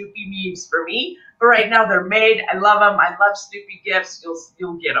making Snoopy memes for me. But right now they're made. I love them. I love Snoopy gifts.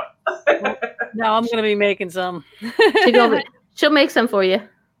 You'll get them. Now I'm going to be making some. She'll make some for you.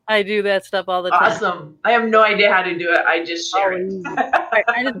 I do that stuff all the time. Awesome. I have no idea how to do it. I just share it. All right,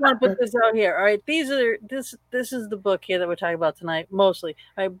 I just want to put this out here. All right, this is the book here that we're talking about tonight, mostly.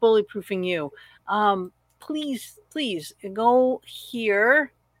 All right, Bullyproofing You. Please go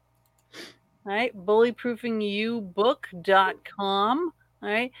here. All right, bullyproofingyoubook.com. All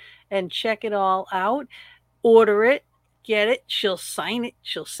right, and check it all out. Order it, get it. She'll sign it.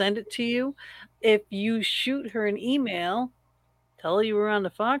 She'll send it to you. If you shoot her an email, tell her you were on the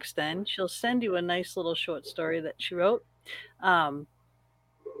Fox Den, she'll send you a nice little short story that she wrote.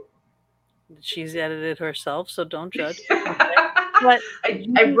 She's edited herself, so don't judge. Okay. But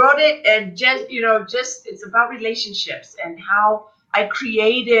I wrote it, and just it's about relationships and how I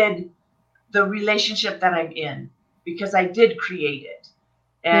created the relationship that I'm in, because I did create it.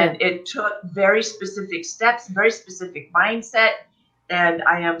 And it took very specific steps, very specific mindset. And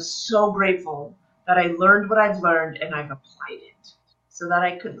I am so grateful that I learned what I've learned and I've applied it so that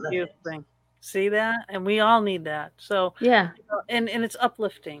I could live it. See that? And we all need that. So and it's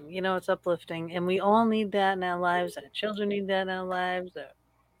uplifting. It's uplifting. And we all need that in our lives. Our children need that in our lives. Our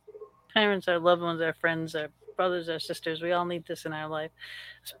parents, our loved ones, our friends, our brothers, our sisters. We all need this in our life,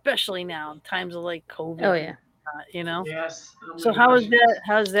 especially now in times of like COVID. Oh yeah. Yes. Oh so how's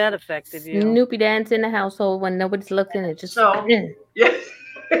that affected you? Snoopy dance in the household when nobody's looking. It just So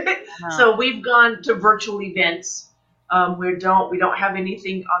we've gone to virtual events. We don't have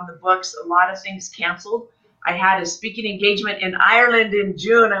anything on the books. A lot of things canceled. I had a speaking engagement in Ireland in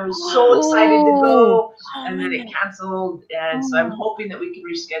June. I was so excited to go, and then it canceled. And so I'm hoping that we can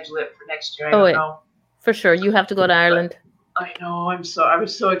reschedule it for next year. I don't know. For sure, you have to go to Ireland. I know. I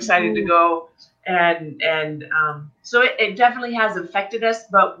was so excited to go, and so it definitely has affected us.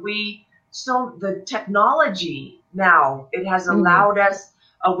 But the technology now, it has allowed us.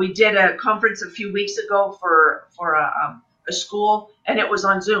 We did a conference a few weeks ago for a school, and it was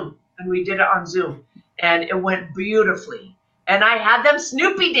on Zoom, and we did it on Zoom, and it went beautifully. And I had them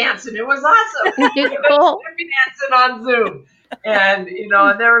Snoopy dancing. It was awesome. Snoopy dancing on Zoom, and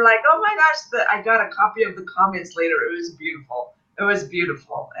and they were like, "Oh my gosh!" I got a copy of the comments later. It was beautiful. It was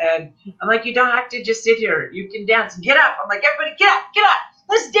beautiful, and I'm like, "You don't have to just sit here. You can dance. Get up!" I'm like, "Everybody, get up! Get up!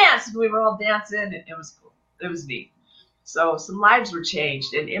 Let's dance!" And we were all dancing, and it was cool. It was neat. So some lives were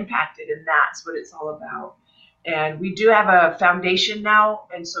changed and impacted, and that's what it's all about. And we do have a foundation now,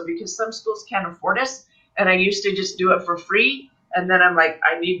 and so because some schools can't afford us, and I used to just do it for free, and then I'm like,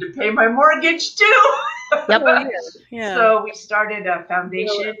 I need to pay my mortgage too. Yep. So we started a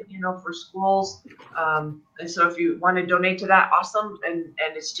foundation, for schools. And so if you want to donate to that, awesome. And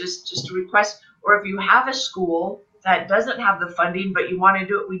it's just a request. Or if you have a school that doesn't have the funding, but you want to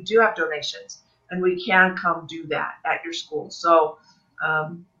do it, we do have donations. And we can come do that at your school. So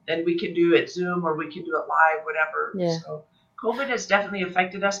And we can do it Zoom or we can do it live, whatever. Yeah. So COVID has definitely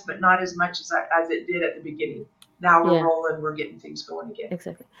affected us, but not as much as it did at the beginning. Now we're rolling, we're getting things going again.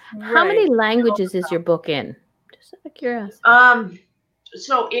 Exactly. How many languages is your book in? Just out of curiosity.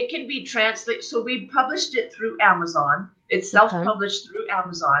 So it can be translated. So we published it through Amazon. It's self-published through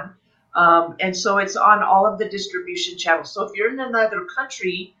Amazon. And so it's on all of the distribution channels. So if you're in another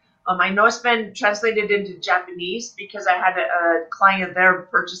country, I know it's been translated into Japanese because I had a client there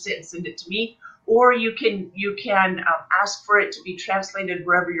purchase it and send it to me. Or you can ask for it to be translated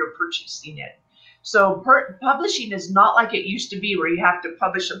wherever you're purchasing it. So publishing is not like it used to be where you have to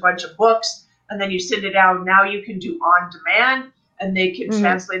publish a bunch of books and then you send it out. Now you can do on demand and they can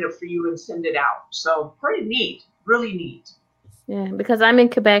translate it for you and send it out. So pretty neat, really neat. Yeah, because I'm in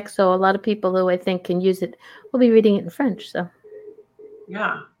Quebec, so a lot of people who I think can use it will be reading it in French. So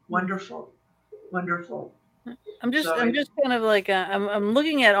yeah, wonderful. I'm just kind of like I'm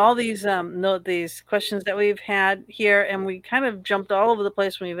looking at all these these questions that we've had here, and we kind of jumped all over the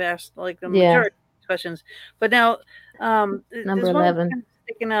place when we've asked like the majority of questions. But now number 11 kind of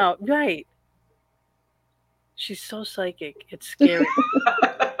sticking out, right? She's so psychic, it's scary.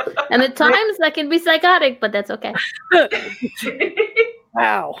 And at times that can be psychotic, but that's okay.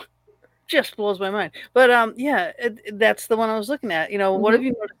 Wow. Just blows my mind. But that's the one I was looking at. What have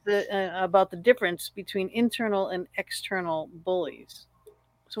you noticed about the difference between internal and external bullies?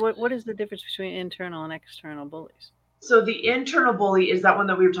 So what is the difference between internal and external bullies? So the internal bully is that one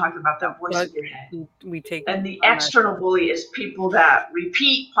that we were talking about, that voice in your head. And the external bully is people that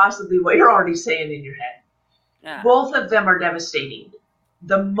repeat possibly what you're already saying in your head. Yeah. Both of them are devastating.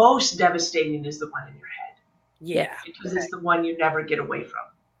 The most devastating is the one in your head. Yeah. Because it's the one you never get away from.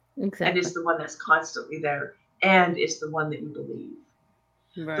 Exactly. And it's the one that's constantly there. And it's the one that you believe.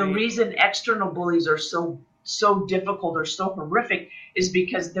 Right. The reason external bullies are so difficult or so horrific is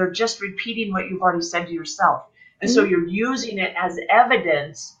because they're just repeating what you've already said to yourself. And so you're using it as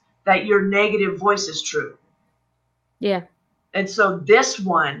evidence that your negative voice is true. Yeah. And so this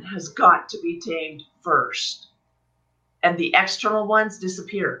one has got to be tamed first. And the external ones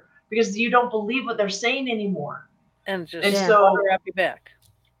disappear because you don't believe what they're saying anymore. And so wrap you back.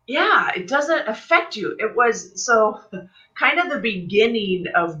 Yeah, it doesn't affect you. It was so kind of the beginning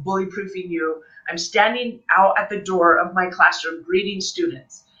of bully proofing you. I'm standing out at the door of my classroom greeting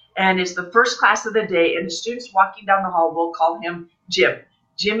students. And it's the first class of the day. And the student's walking down the hall. We'll call him Jim.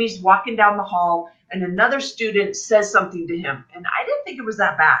 Jimmy's walking down the hall. And another student says something to him. And I didn't think it was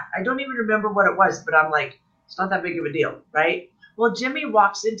that bad. I don't even remember what it was. But I'm like, it's not that big of a deal, right? Well, Jimmy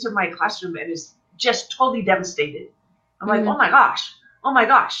walks into my classroom and is just totally devastated. I'm like, oh my gosh.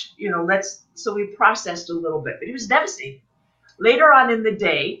 So we processed a little bit, but he was devastated. Later on in the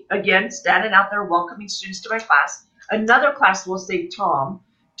day, again, standing out there welcoming students to my class, another class will say Tom.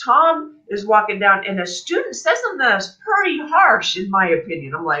 Tom is walking down and a student says something that's pretty harsh in my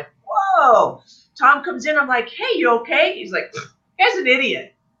opinion. I'm like, whoa. Tom comes in, I'm like, hey, you okay? He's like, he's an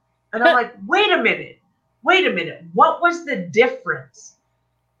idiot. And I'm like, wait a minute. What was the difference?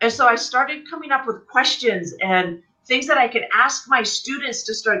 And so I started coming up with questions and things that I could ask my students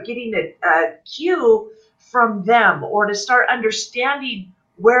to start getting a cue from them or to start understanding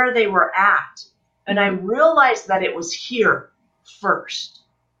where they were at. And I realized that it was here first.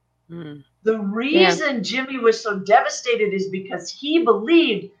 The reason Jimmy was so devastated is because he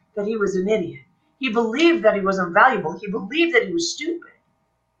believed that he was an idiot. He believed that he wasn't valuable. He believed that he was stupid.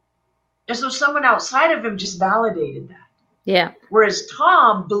 And so someone outside of him just validated that. Yeah. Whereas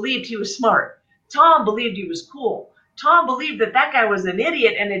Tom believed he was smart. Tom believed he was cool. Tom believed that guy was an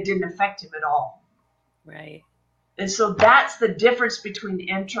idiot and it didn't affect him at all. Right. And so that's the difference between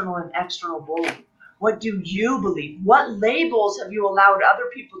internal and external bullying. What do you believe? What labels have you allowed other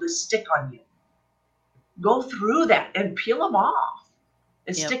people to stick on you? Go through that and peel them off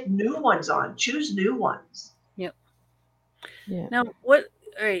and stick new ones on. Choose new ones. Yep. Yeah. Now, all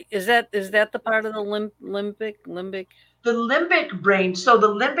right, is that the part of the limbic? The limbic brain. So the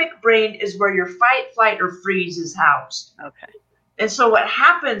limbic brain is where your fight, flight, or freeze is housed. Okay. And so what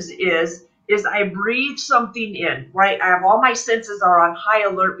happens is I breathe something in, right? I have all my senses are on high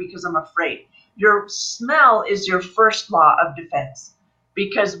alert because I'm afraid. Your smell is your first law of defense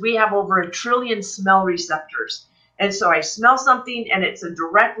because we have over 1 trillion smell receptors. And so I smell something and it's a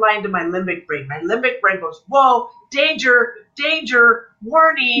direct line to my limbic brain. My limbic brain goes, whoa, danger,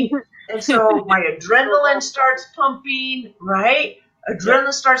 warning. And so my adrenaline starts pumping, right?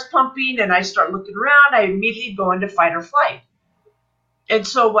 Adrenaline starts pumping and I start looking around. I immediately go into fight or flight. And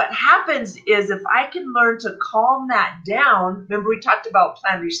so what happens is if I can learn to calm that down, remember we talked about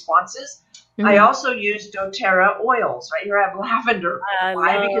planned responses? I also use doTERRA oils. Right here I have lavender.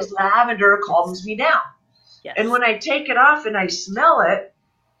 Why? Because lavender calms me down. Yes. And when I take it off and I smell it,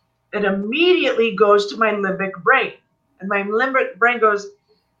 it immediately goes to my limbic brain. And my limbic brain goes,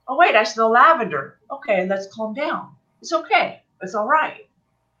 oh, wait, I smell lavender. Okay, let's calm down. It's okay. It's all right.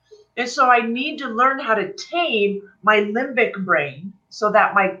 And so I need to learn how to tame my limbic brain so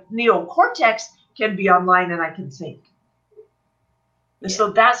that my neocortex can be online and I can think. And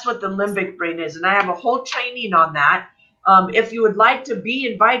so that's what the limbic brain is. And I have a whole training on that. If you would like to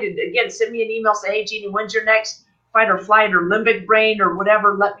be invited, again, send me an email, say, hey, Jeanie, when's your next fight or flight or limbic brain or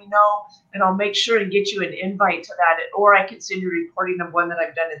whatever, let me know. And I'll make sure and get you an invite to that. Or I can send you a recording of one that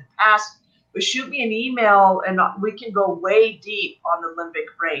I've done in the past. But shoot me an email and we can go way deep on the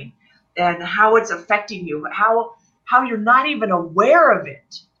limbic brain and how it's affecting you, how you're not even aware of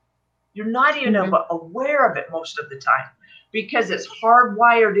it. You're not even aware of it most of the time because it's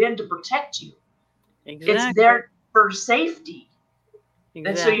hardwired in to protect you. Exactly. It's there for safety. Exactly.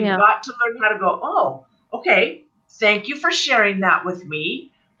 And so you've got to learn how to go, oh, okay, thank you for sharing that with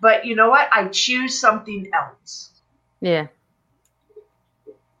me. But you know what? I choose something else. Yeah.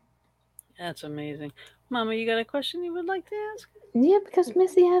 That's amazing. Mama, you got a question you would like to ask? Yeah, because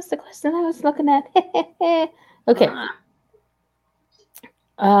Missy asked the question I was looking at. Okay.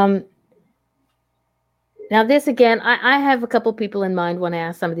 Now this again, I have a couple people in mind when I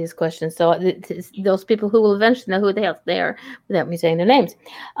ask some of these questions. So those people who will eventually know who the hell they are without me saying their names.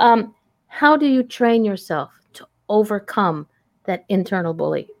 How do you train yourself to overcome that internal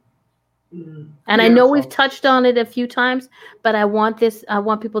bully? And I know we've touched on it a few times, but I want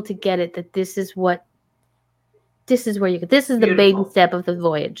people to get it that this is where this is the baby step of the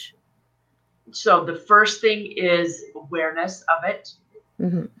voyage. So the first thing is awareness of it.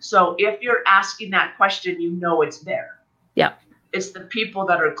 Mm-hmm. So if you're asking that question, you know it's there. Yeah. It's the people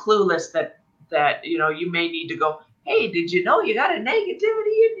that are clueless that you may need to go, hey, did you know you got a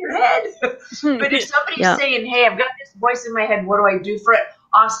negativity in your head? But if somebody's saying, hey, I've got this voice in my head, what do I do for it?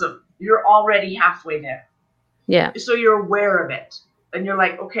 Awesome. You're already halfway there. Yeah. So you're aware of it. And you're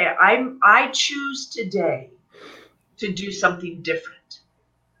like, okay, I choose today to do something different.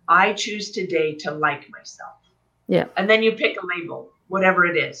 I choose today to like myself. Yeah. And then you pick a label, whatever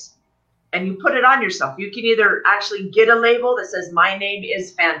it is, and you put it on yourself. You can either actually get a label that says, my name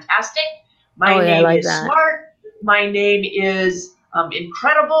is fantastic. My name is smart. My name is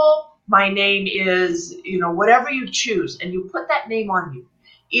incredible. My name is, whatever you choose. And you put that name on you,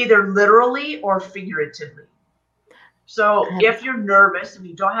 either literally or figuratively. So if you're nervous and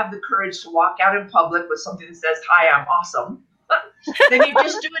you don't have the courage to walk out in public with something that says, hi, I'm awesome, then you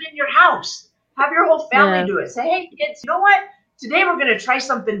just do it in your house. Have your whole family do it. Say, hey, kids, you know what? Today we're going to try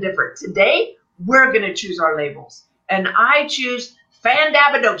something different. Today we're going to choose our labels. And I choose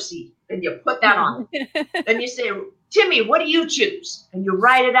Fandabidosi. And you put that on. Then you say, Timmy, what do you choose? And you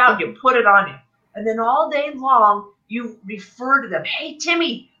write it out and you put it on it. And then all day long, you refer to them. Hey,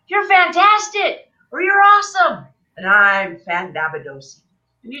 Timmy, you're fantastic. Or you're awesome. And I'm Fandabidosi.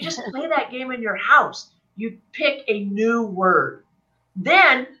 And you just play that game in your house. You pick a new word.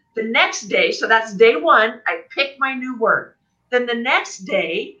 Then the next day, so that's day one, I pick my new word. Then the next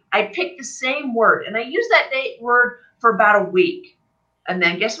day, I pick the same word. And I use that word for about a week. And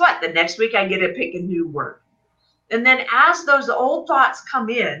then guess what? The next week, I get to pick a new word. And then as those old thoughts come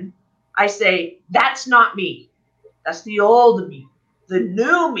in, I say, that's not me. That's the old me. The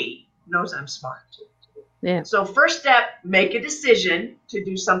new me knows I'm smart. Yeah. So first step, make a decision to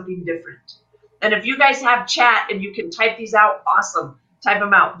do something different. And if you guys have chat and you can type these out, awesome. Type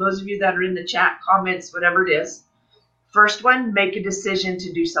them out. Those of you that are in the chat, comments, whatever it is. First one, make a decision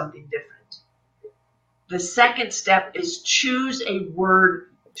to do something different. The second step is choose a word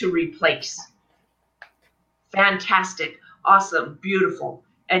to replace. Fantastic, awesome, beautiful.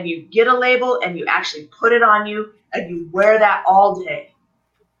 And you get a label and you actually put it on you and you wear that all day.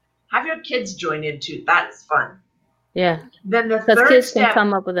 Have your kids join in too. That's fun. Yeah. Then the third kids step, can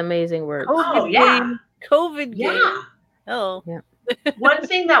come up with amazing words. COVID game. Oh. Yeah. One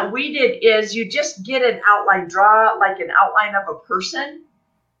thing that we did is you just get an outline, draw like an outline of a person,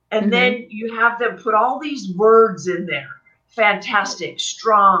 and then you have them put all these words in there. Fantastic,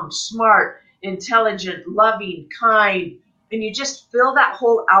 strong, smart, intelligent, loving, kind, and you just fill that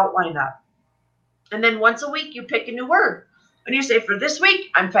whole outline up. And then once a week, you pick a new word. And you say, for this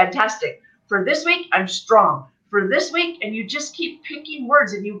week, I'm fantastic. For this week, I'm strong. For this week, and you just keep picking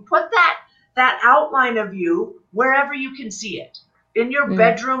words, and you put that outline of you wherever you can see it. In your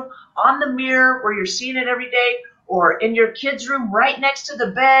bedroom, on the mirror where you're seeing it every day, or in your kids' room right next to the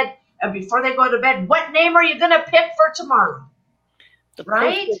bed. And before they go to bed, what name are you going to pick for tomorrow? The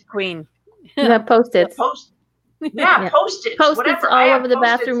right? Queen. Yeah, Post-its. Yeah, Post-its. Post-its Whatever. all I have over the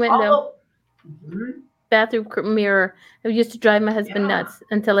Post-its bathroom window. all Mhm. Bathroom mirror. It used to drive my husband Yeah. nuts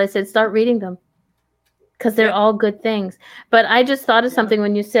until I said, start reading them. Because they're Yep. all good things. But I just thought of Yeah. something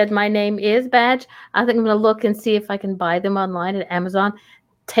when you said my name is badge. I think I'm going to look and see if I can buy them online at Amazon,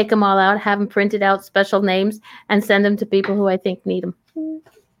 take them all out, have them printed out, special names, and send them to people who I think need them.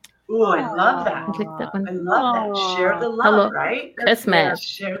 Ooh, I love that. I like that one. I love that. Share the love, Hello. right? Christmas.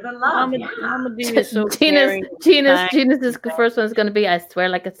 Share the love. Yeah. Mama D is so Gina's caring. is the first one's going to be I swear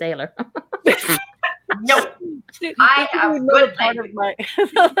like a sailor. No, I have good language.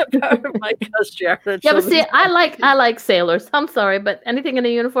 Another part of my cuss. Yeah, but see, I like sailors. I'm sorry, but anything in a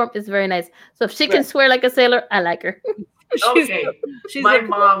uniform is very nice. So if she can swear like a sailor, I like her. Okay. My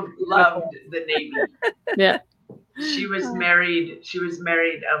mom loved the Navy. Yeah. She was married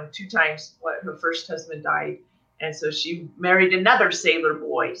 2 times. Her first husband died. And so she married another sailor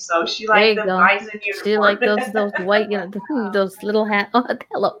boy. So she liked the guys in uniform. She liked those white, those little hats. Oh,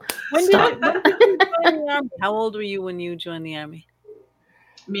 hello. When did you join the Army? How old were you when you joined the Army?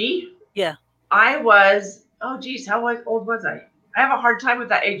 Me? Yeah. I was, how old was I? I have a hard time with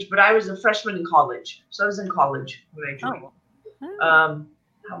that age, but I was a freshman in college. So I was in college when I joined. Oh.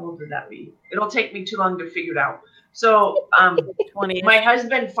 How old would that be? It'll take me too long to figure it out. So 20. My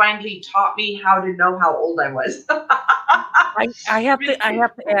husband finally taught me how to know how old I was. I have to add it. I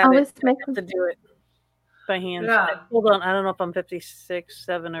have to do it by hand. Yeah. Hold on. I don't know if I'm 56,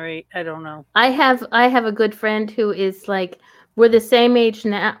 7, or 8. I don't know. I have a good friend who is like, we're the same age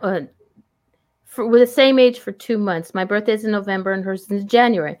now. We're the same age for 2 months. My birthday's in November and hers is in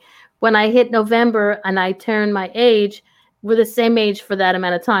January. When I hit November and I turn my age, we're the same age for that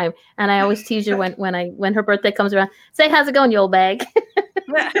amount of time. And I always tease her when her birthday comes around, say, how's it going, you old bag?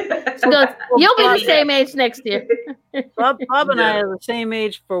 She goes, you'll be the same age next year. Bob and I are the same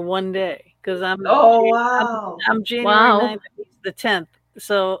age for one day because I'm January 9th, he's the 10th.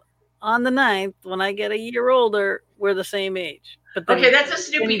 So on the 9th, when I get a year older, we're the same age. But then, okay, that's a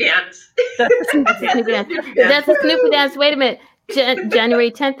Snoopy dance. That's a Snoopy dance. Wait a minute.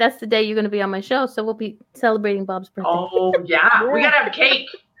 January 10th, that's the day you're going to be on my show. So we'll be celebrating Bob's birthday. Oh, yeah. We got to have cake.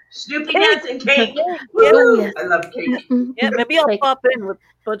 Snoopy dance and cake. Woo! Yes. I love cake. Yeah, maybe I'll pop in with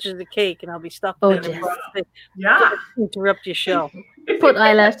bunches of cake and I'll be stuck there. Yeah. Interrupt your show. Put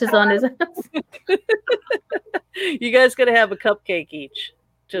eyelashes on his ass. You guys got to have a cupcake each.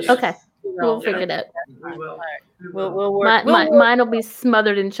 Just okay. We'll figure it out. We will. We'll work. Mine will be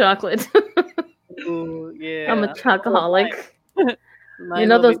smothered in chocolate. Ooh, yeah. I'm a chocoholic. You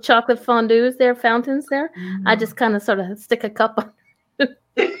know those chocolate fondues there, fountains there? Mm-hmm. I just kind of sort of stick a cup on.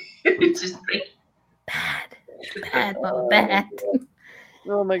 Just bad, Mama, bad.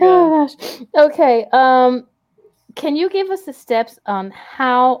 Oh my gosh. Okay. Can you give us the steps on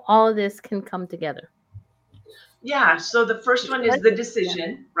how all of this can come together? Yeah. So the first one is the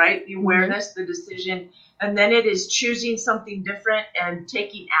decision, right? The awareness, the decision, and then it is choosing something different and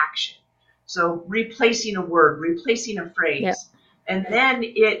taking action. So replacing a word, replacing a phrase. Yep. And then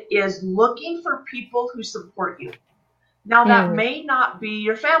it is looking for people who support you. Now, that may not be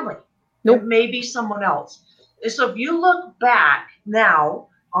your family. Nope. It may be someone else. And so if you look back now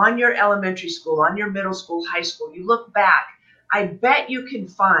on your elementary school, on your middle school, high school, you look back, I bet you can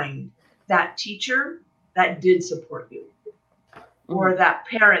find that teacher that did support you, or that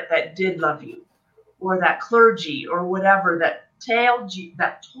parent that did love you, or that clergy or whatever that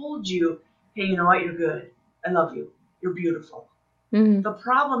told you, hey, you know what? You're good. I love you. You're beautiful. Mm-hmm. The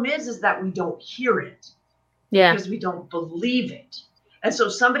problem is that we don't hear it. Yeah. Because we don't believe it. And so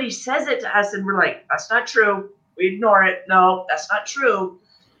somebody says it to us and we're like, that's not true. We ignore it. No, that's not true.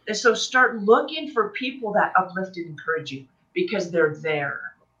 And so start looking for people that uplift and encourage you because they're there.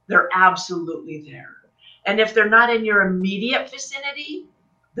 They're absolutely there. And if they're not in your immediate vicinity,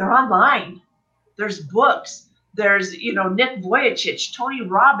 they're online. There's books. There's, Nick Vujicic, Tony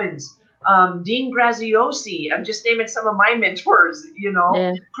Robbins, Dean Graziosi. I'm just naming some of my mentors,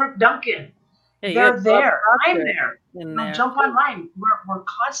 Kirk Duncan. Hey, they're there. I'm there. there. Jump online. We're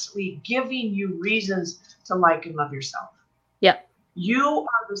constantly giving you reasons to like and love yourself. Yeah. You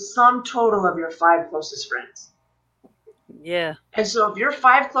are the sum total of your 5 closest friends. Yeah. And so if your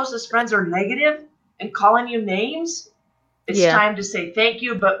 5 closest friends are negative and calling you names, it's time to say thank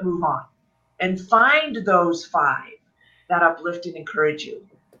you, but move on. And find those 5 that uplift and encourage you.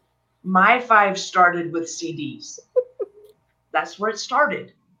 My 5 started with CDs. That's where it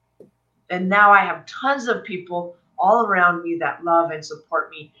started. And now I have tons of people all around me that love and support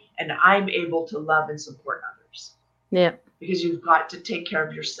me, and I'm able to love and support others. Yeah. Because you've got to take care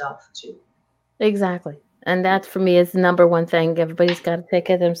of yourself too. Exactly. And that for me is the number one thing. Everybody's got to take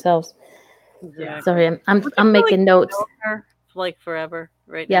care of themselves. Yeah. Sorry, I'm I feel making like notes. you know her, like forever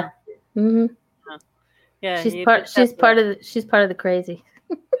right Yeah. now. hmm Yeah, She's you part. just have She's part of. She's part of the crazy.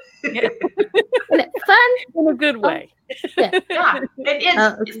 Yeah. Isn't it fun? In a good way. Yeah.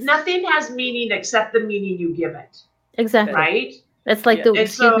 Yeah. It's- Nothing has meaning except the meaning you give it. Exactly. Right? It's like Yeah. the. And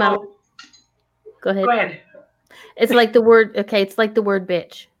Excuse my. so, Go ahead. go ahead. It's like the word. Okay. It's like the word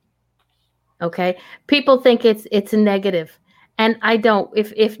bitch. Okay. People think it's a negative, and I don't.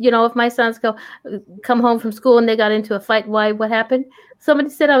 If my sons come home from school and they got into a fight, why? What happened? Somebody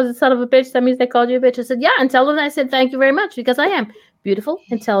said I was a son of a bitch. That means they called you a bitch. I said, yeah, and tell them I said thank you very much because I am beautiful,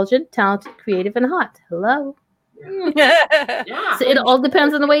 intelligent, talented, creative, and hot. Hello. Yeah. So it all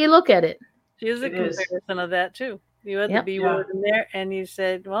depends on the way you look at it. She is a It is. comparison of that too. You had the Yep. B word in there, and you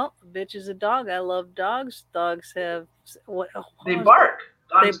said, "Well, bitch is a dog. I love dogs. Dogs have what? They bark.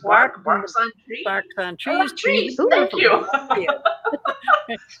 Dogs bark. barks on trees. Barks on I love trees. trees. Ooh. Thank you.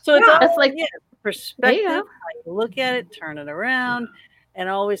 So it's Yeah. all That's like- yeah, There perspective. you go. How you look at it, turn it around, and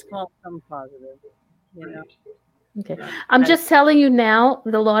always come up with something positive. You know. Okay. Yeah. I'm just telling you now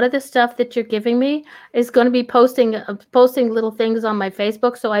that a lot of the stuff that you're giving me is going to be posting little things on my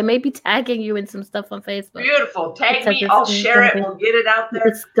Facebook. So I may be tagging you in some stuff on Facebook. Beautiful. Tag Because me. it's I'll gonna share it. be- We'll get it out there.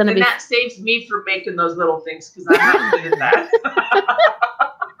 It's going to And be. that saves me from making those little things because I'm not good at that.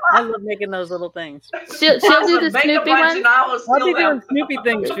 I love making those little things. She'll do Awesome. the Make a Snoopy bunch one. and I will I'll steal be doing them. Snoopy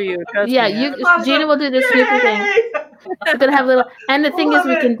things for you. Trust Yeah, me. Awesome. Gina will do the Snoopy thing. Yay! We're gonna have little, and the thing is,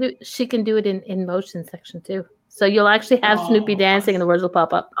 Love she can do it in motion section too. So you'll actually have Snoopy dancing, and the words will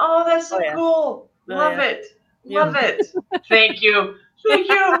pop up. Oh, that's so Oh, yeah. cool. Oh, Love yeah. it. Love it. Thank you. Thank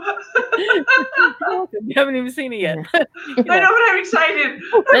you. You're welcome. You haven't even seen it yet. I know, but I'm excited.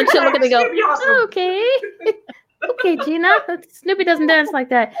 Then she'll look at me and go, It's gonna be awesome. okay, okay, Gina. Snoopy doesn't dance like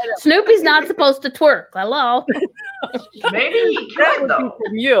that. Snoopy's not supposed to twerk. Hello. Maybe he That could would be though.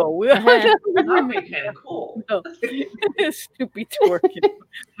 from you. Uh-huh. That'd be kind of cool. No. Snoopy twerking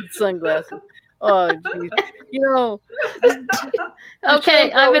with sunglasses. Oh, geez. You know,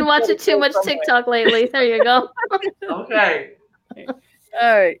 Okay, I've been watching too much TikTok lately. There you go. Okay.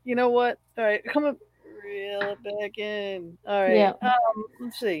 all right. You know what? All right, come up, reel it back in. All right. Yeah.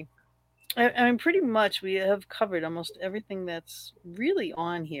 Let's see. I mean, pretty much we have covered almost everything that's really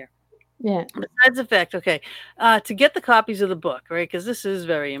on here. Yeah. Besides the fact, okay, to get the copies of the book, right? Because this is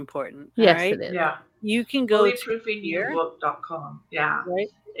very important. Yes, all right? it is. Yeah. You can go to Fullyproofingyourbook.com. Yeah. right.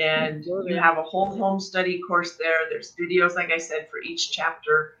 And Go you there. have a whole home study course there. There's videos, like I said, for each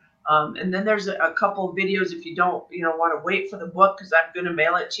chapter. And then there's a couple of videos if you don't, want to wait for the book because I'm going to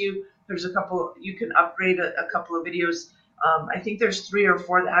mail it to you. There's a couple, you can upgrade a couple of videos. I think there's 3 or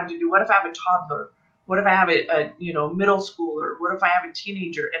 4 that have to do. What if I have a toddler? What if I have a middle schooler? What if I have a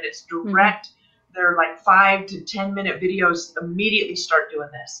teenager? And it's direct. They're like 5 to 10 minute videos. Immediately start doing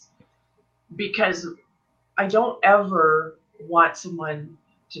this because I don't ever want someone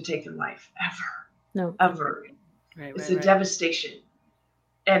to take their life No. ever. Right, It's right, a right. devastation.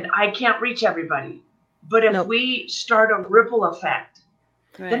 And I can't reach everybody. But if No. we start a ripple effect,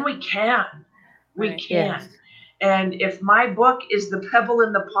 then Right. we can. We Right. can. Yes. And if my book is the pebble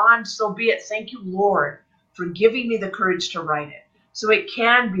in the pond, so be it. Thank you, Lord, for giving me the courage to write it. So it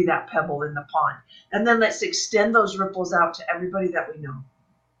can be that pebble in the pond. And then let's extend those ripples out to everybody that we know.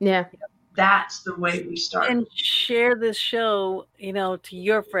 Yeah. That's the way we start. And share this show, to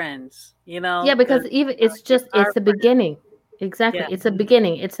your friends, Yeah, because even it's the beginning. Exactly. Yeah. It's a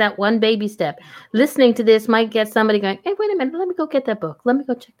beginning. It's that one baby step. Listening to this might get somebody going, hey, wait a minute, let me go get that book. Let me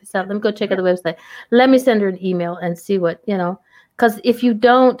go check this out. Let me go check out the website. Let me send her an email and see what, because if you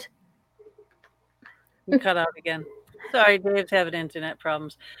don't. We cut out again. Sorry, Dave's having internet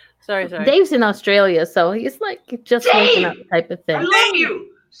problems. Sorry. Dave's in Australia, so he's like just waking up type of I thing. love you.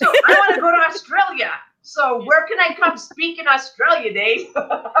 So I want to go to Australia. So where can I come speak in Australia, Dave?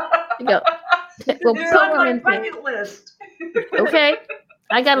 You go, well, It's put on one my in there. bucket list. Okay.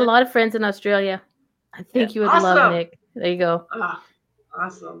 I got a lot of friends in Australia. I think you would love Awesome. Nick. There you go. Ah,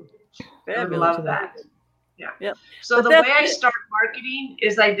 awesome. I would Fabulous. love that. Yeah. Yep. So But the that's way I it. start marketing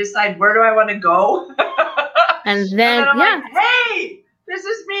is I decide where do I want to go. And then, I'm yeah. like, hey, this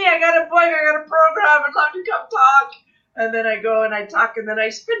is me. I got a book. I got a program. I'd love to come talk. And then I go and I talk, and then I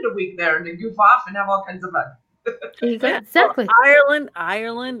spend a week there and I goof off and have all kinds of fun. There you go. Yeah. Exactly. Well,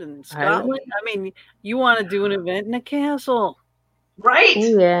 Ireland and Scotland. I mean, you want to do an event in a castle. Right.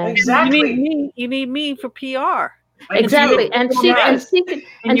 Ooh, yeah. Exactly. You need me for PR. I Exactly. do. And Yes. she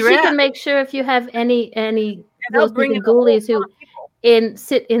you're can make sure if you have any I'll those bring big in a whole ghoulies who ton of people.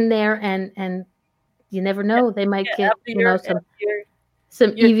 sit in there and you never know, they might get After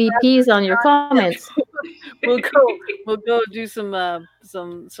some your EVPs on your comments. We'll go do some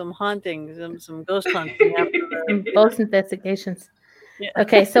haunting, some ghost hunting after Some ghost investigations. Yeah.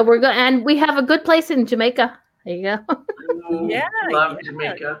 Okay, so we're going, and we have a good place in Jamaica. There you go. Ooh, Yeah, love yeah,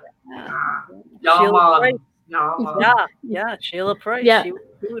 Jamaica. yeah. Y'all Sheila Price. mom. Yeah, Sheila Price. Yeah. She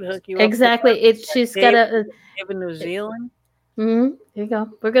would hook you up. Exactly. She's got a. Even New Zealand. There you go.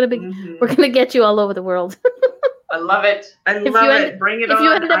 We're gonna get you all over the world. I love it. Bring it on. If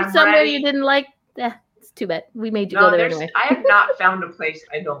you end up I'm somewhere ready. you didn't like, it's too bad. We made you go there anyway. I have not found a place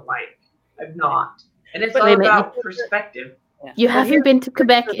I don't like. I've not. And it's But all wait a minute. about perspective. Yeah. You haven't been to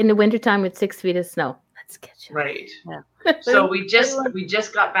Quebec in the wintertime with 6 feet of snow. Let's get you. Right. Yeah. So we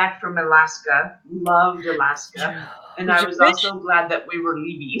just got back from Alaska. Loved Alaska. And I was also glad that we were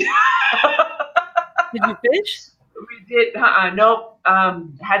leaving. Did you fish? We did. Nope.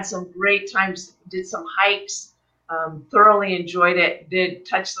 Had some great times. Did some hikes. Thoroughly enjoyed it. Did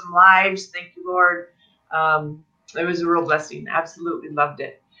touch some lives. Thank you, Lord. It was a real blessing. Absolutely loved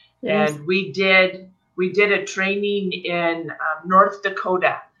it. Yes. And we did a training in North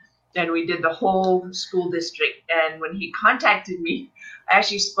Dakota, and we did the whole school district. And when he contacted me, I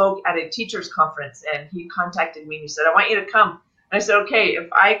actually spoke at a teachers conference, and he contacted me and he said, "I want you to come." And I said, "Okay, if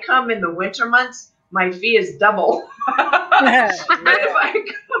I come in the winter months, my fee is double." But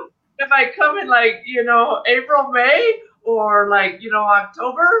if I come in April, May, or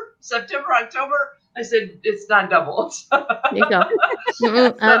September, October, I said it's not double. There you go.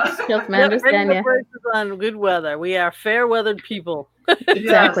 I understand. Yeah. On good weather. We are fair weathered people.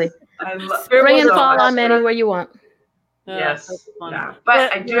 Exactly. Yes, spring and fall, I'm anywhere you want. Yes. Yeah.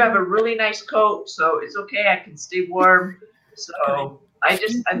 But I do have a really nice coat, so it's okay. I can stay warm. So I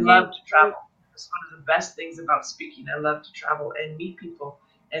love to travel. It's one of the best things about speaking. I love to travel and meet people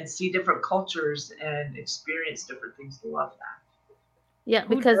and see different cultures and experience different things. I love that. Yeah,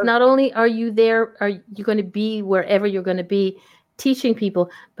 because not only are you going to be wherever you're going to be teaching people,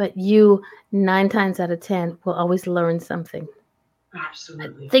 but you 9 times out of 10 will always learn something.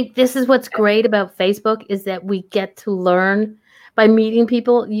 Absolutely. I think this is what's great about Facebook is that we get to learn by meeting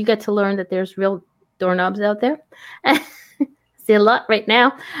people. You get to learn that there's real doorknobs out there. See a lot right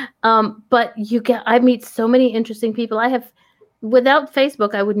now. But I meet so many interesting people. Without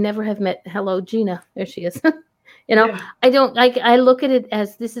Facebook, I would never have met, hello, Gina. There she is. Yeah. I look at it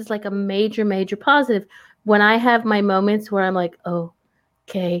as this is like a major, major positive. When I have my moments where I'm like, oh,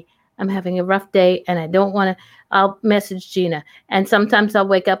 okay, I'm having a rough day and I don't want to, I'll message Gina. And sometimes I'll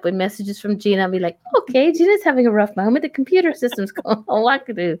wake up with messages from Gina. I'll be like, okay, Gina's having a rough moment. The computer system's going, what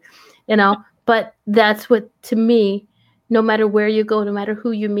to do, but that's what, to me, no matter where you go, no matter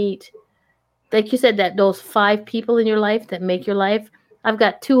who you meet, like you said, that those 5 people in your life that make your life, I've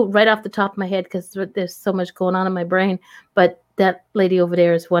got 2 right off the top of my head because there's so much going on in my brain. But that lady over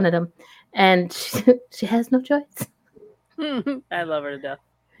there is one of them. And she has no choice. I love her to death.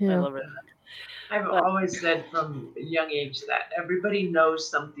 Yeah. I love her to death. I've always said from a young age that everybody knows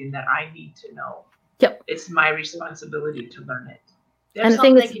something that I need to know. Yep. It's my responsibility to learn it. And the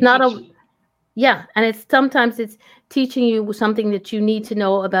thing is, and sometimes it's teaching you something that you need to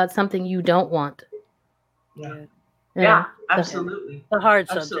know about something you don't want. Yeah, absolutely. The hard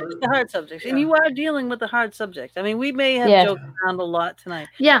subjects. And you are dealing with the hard subjects. I mean, we may have joked around a lot tonight.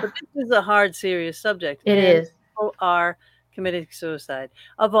 Yeah. But this is a hard, serious subject. It is. People are committing suicide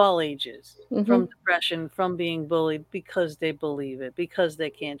of all ages, from depression, from being bullied because they believe it, because they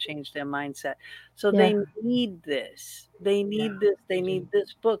can't change their mindset. So they need this. They need this. They need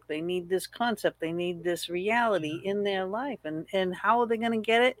this book. They need this concept. They need this reality in their life. And how are they going to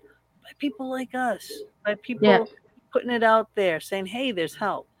get it? By people like us. By people putting it out there, saying, hey, there's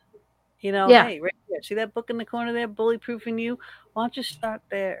help. Hey, right there. See that book in the corner there, Bully Proofing You? Why don't you start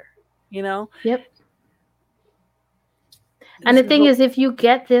there? Yep. And the thing is, if you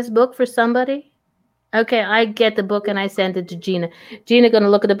get this book for somebody, okay, I get the book and I send it to Gina. Gina going to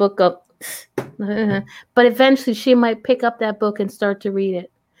look at the book, go, but eventually she might pick up that book and start to read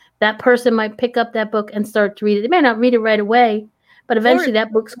it. That person might pick up that book and start to read it. They may not read it right away, but eventually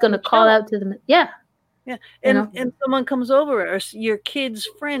that book's going to call out to them. Yeah. Yeah. And someone comes over, or your kid's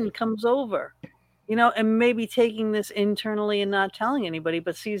friend comes over, and maybe taking this internally and not telling anybody,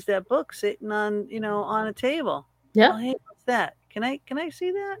 but sees that book sitting on, on a table. Yeah. Oh, hey, what's that? Can I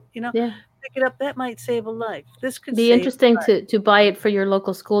see that? Pick it up. That might save a life. This could be interesting to buy it for your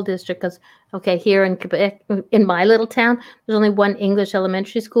local school district because, here in Quebec, in my little town, there's only one English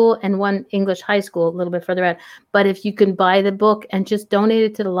elementary school and one English high school a little bit further out. But if you can buy the book and just donate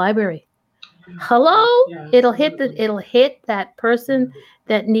it to the library, it'll hit that person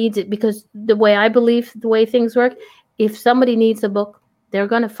that needs it, because the way things work, if somebody needs a book, they're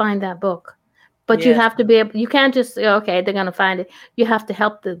going to find that book. But you have to be able, you can't just say, okay, they're going to find it. You have to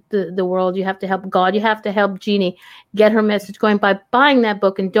help the world. You have to help God. You have to help Jeanie get her message going by buying that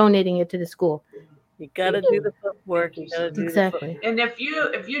book and donating it to the school. You got to do the footwork. You got to do exactly. And if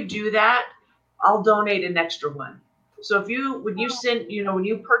you do that, I'll donate an extra one. So when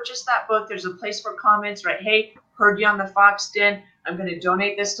you purchase that book, there's a place for comments, right? Hey, heard you on the Fox Den. I'm going to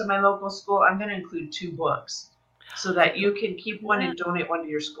donate this to my local school. I'm going to include 2 books so that you can keep one and donate one to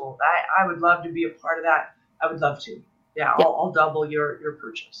your school. I would love to be a part of that. I would love to. Yeah, yep. I'll double your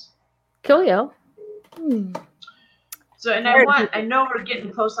purchase. Cool. So, and I know we're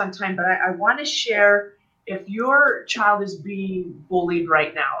getting close on time, but I want to share, if your child is being bullied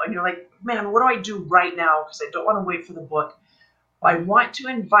right now and you're like, man, what do I do right now? Because I don't want to wait for the book. I want to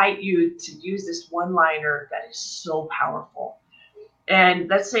invite you to use this one-liner that is so powerful. And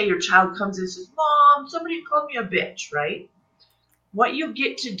let's say your child comes in and says, Mom, somebody called me a bitch, right? What you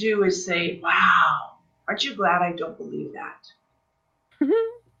get to do is say, wow, aren't you glad I don't believe that?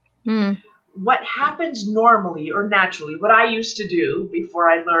 What happens normally or naturally, what I used to do before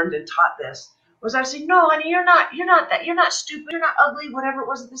I learned and taught this, was I say, no, honey, you're not that, you're not stupid, you're not ugly, whatever it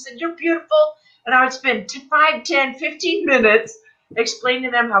was that they said, you're beautiful. And I would spend 5, 10, 15 minutes explaining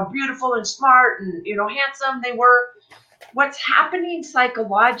to them how beautiful and smart and, handsome they were. What's happening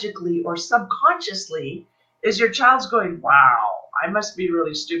psychologically or subconsciously is your child's going, wow, I must be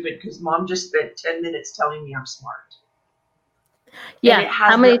really stupid because Mom just spent 10 minutes telling me I'm smart. Yeah. And it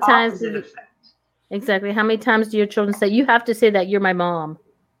has how many the times opposite effect. Exactly. How many times do your children say, you have to say that you're my mom?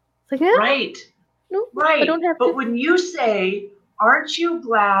 It's like, yeah. Right. No, right. I don't have but when you say, aren't you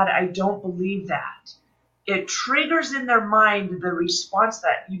glad I don't believe that? It triggers in their mind the response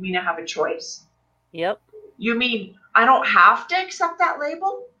that, you mean I have a choice? Yep. You mean I don't have to accept that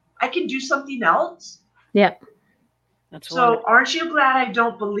label? I can do something else? Yep. That's so wonderful. Aren't you glad I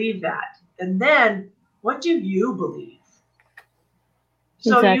don't believe that? And then what do you believe?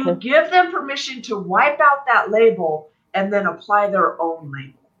 So exactly. You give them permission to wipe out that label and then apply their own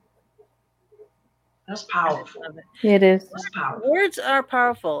label. That's powerful. It is. That's powerful. Words are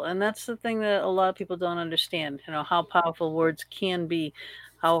powerful, and that's the thing that a lot of people don't understand. How powerful words can be,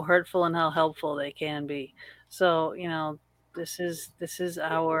 how hurtful and how helpful they can be. So, this is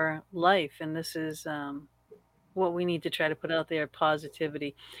our life, and this is what we need to try to put out there: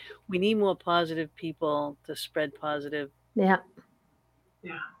 positivity. We need more positive people to spread positive. Yeah.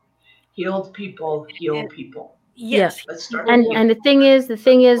 Healed people heal people. Yes. Let's start. And the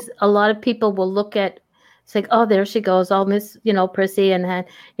thing is, a lot of people will look at, it's like, oh, there she goes, all Miss, prissy and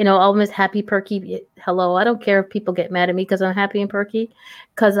all Miss happy perky. Hello, I don't care if people get mad at me because I'm happy and perky,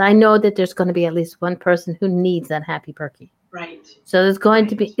 because I know that there's going to be at least one person who needs that happy perky. Right. So there's going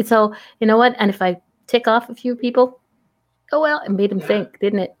to be. So you know what? And if I tick off a few people, oh well, it made them think,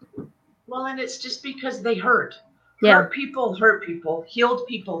 didn't it? Well, and it's just because they hurt. Yeah. Hurt people hurt people. Healed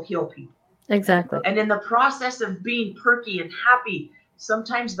people heal people. Exactly. And in the process of being perky and happy,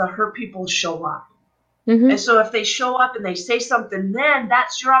 sometimes the hurt people show up. And so if they show up and they say something, then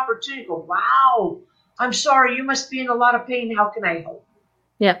that's your opportunity to go, wow, I'm sorry, you must be in a lot of pain. How can I help?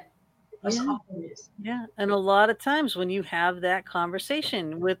 Yeah. That's all it is. Yeah. And a lot of times when you have that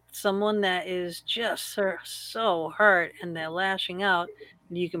conversation with someone that is just so hurt and they're lashing out,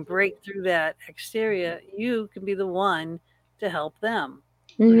 and you can break through that exterior, you can be the one to help them.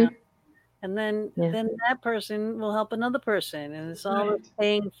 And then that person will help another person, and it's all a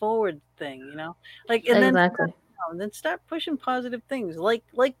paying forward thing, Like, and then start pushing positive things, like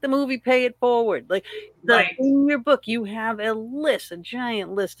the movie Pay It Forward. Like in your book, you have a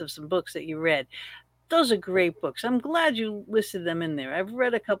giant list of some books that you read. Those are great books. I'm glad you listed them in there. I've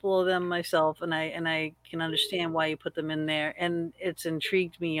read a couple of them myself, and I can understand why you put them in there. And it's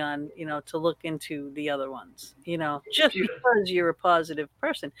intrigued me on, to look into the other ones, just because you're a positive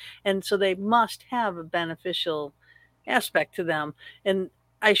person. And so they must have a beneficial aspect to them. And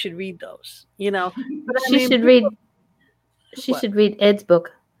I should read those, But she should read Ed's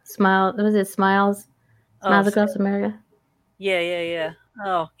book, Smile. Was it Smiles Across America? Yeah.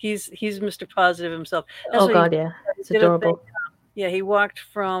 Oh, he's Mr. Positive himself. That's God, yeah, it's adorable. Yeah, he walked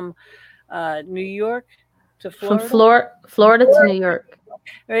from New York to Florida. From Florida to New York.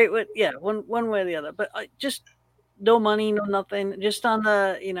 Right. Yeah, one way or the other. But just no money, no nothing. Just on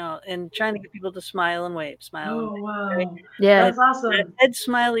the, and trying to get people to smile and wave. Oh, wow. Right? Yeah. That's awesome. Ed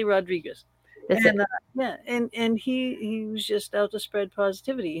Smiley Rodriguez. And and he was just out to spread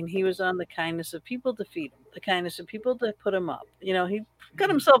positivity, and he was on the kindness of people to feed him, the kindness of people to put him up. He got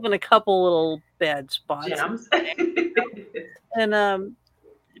himself in a couple little bad spots.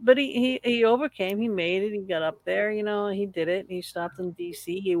 but he overcame. He made it. He got up there. You know, he did it. He stopped in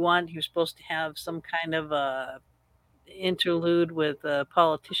D.C. He was supposed to have some kind of interlude with a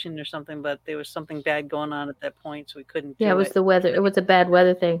politician or something, but there was something bad going on at that point, so we couldn't Yeah, it do was it. the weather. It was a bad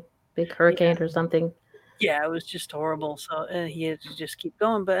weather thing, big hurricane or something. Yeah, it was just horrible. So he had to just keep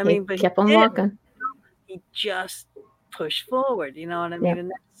going. But I He mean, but kept on walking. He just pushed forward. You know what I mean? Yeah.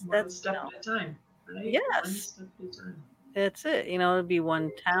 And One that's step at a time, right? Yes. One step at a time. That's it. You know, it'd be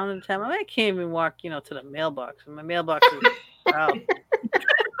one town at a time. I can't even walk, you know, to the mailbox. And my mailbox is wow.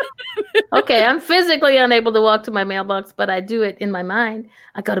 Okay, I'm physically unable to walk to my mailbox, but I do it in my mind.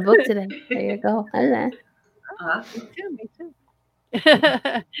 I got a book today. There you go. Hello. Me too.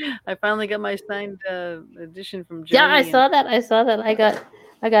 I finally got my signed edition from Joey. Yeah, I saw that. I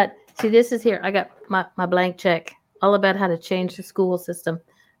got. See, this is here. I got my blank check, all about how to change the school system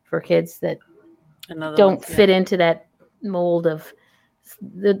for kids that don't fit into that mold of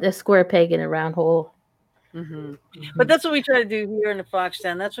the square peg in a round hole. Mm-hmm. But that's what we try to do here in the Fox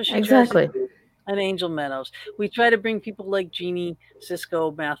Den. That's what she exactly tries to do at Angel Meadows. We try to bring people like Jeanie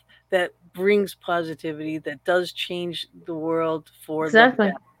Cisco-Meth that brings positivity, that does change the world for the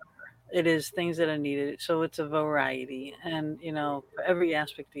better. It is things that are needed. So it's a variety. And, you know, for every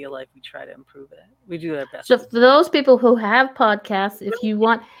aspect of your life, we try to improve it. We do our best. So for those people who have podcasts, if you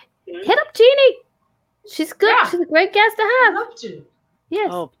want, hit up Jeanie. She's good. Yeah. She's a great guest to have. I'd love to. Yes.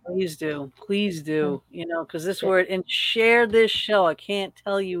 Oh, please do. Please do. You know, because this word, and share this show. I can't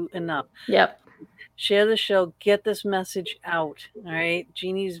tell you enough. Yep. Share the show. Get this message out. All right.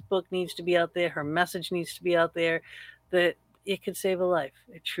 Jeanie's book needs to be out there. Her message needs to be out there. That it could save a life.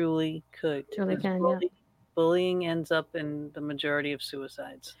 It truly could. Truly can, yeah. Bullying ends up in the majority of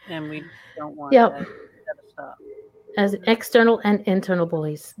suicides. And we don't want that. We gotta stop. As external and internal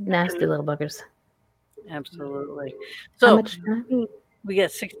bullies. Nasty little buggers. Absolutely. So, how much time? We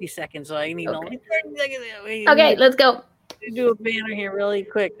got 60 seconds, so I need only 30 seconds. Okay, let's go. Do a banner here really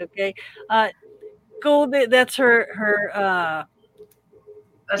quick, okay? Go there. That's her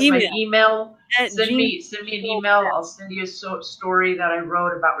that's email. My email. Send me an email. I'll send you a story that I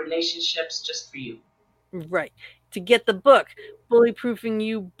wrote about relationships just for you. Right. To get the book,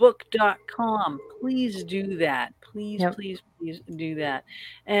 bullyproofingyoubook.com. Please do that. Please do that.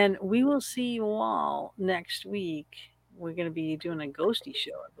 And we will see you all next week. We're going to be doing a ghosty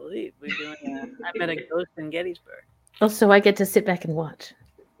show, I believe. We're doing I met a ghost in Gettysburg. Oh, so I get to sit back and watch.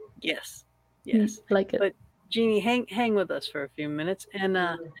 Yes. Like it. But Jeanie, hang with us for a few minutes. And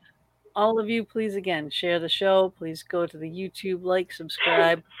all of you, please, again, share the show. Please go to the YouTube, like,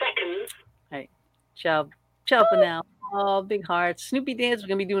 subscribe. 10 seconds. All right. Ciao for now. Oh, big hearts. Snoopy dance. We're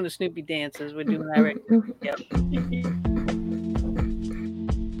going to be doing the Snoopy dances. We're doing that right now. Yep.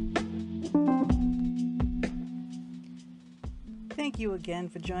 Thank you again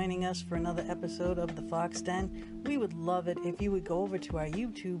for joining us for another episode of The Fox Den. We would love it if you would go over to our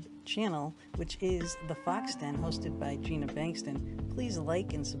YouTube channel, which is The Fox Den, hosted by Gina Bankston. Please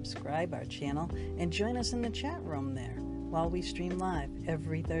like and subscribe our channel and join us in the chat room there while we stream live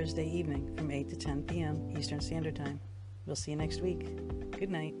every Thursday evening from 8 to 10 p.m. Eastern Standard Time. We'll see you next week.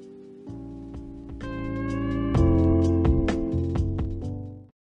 Good night.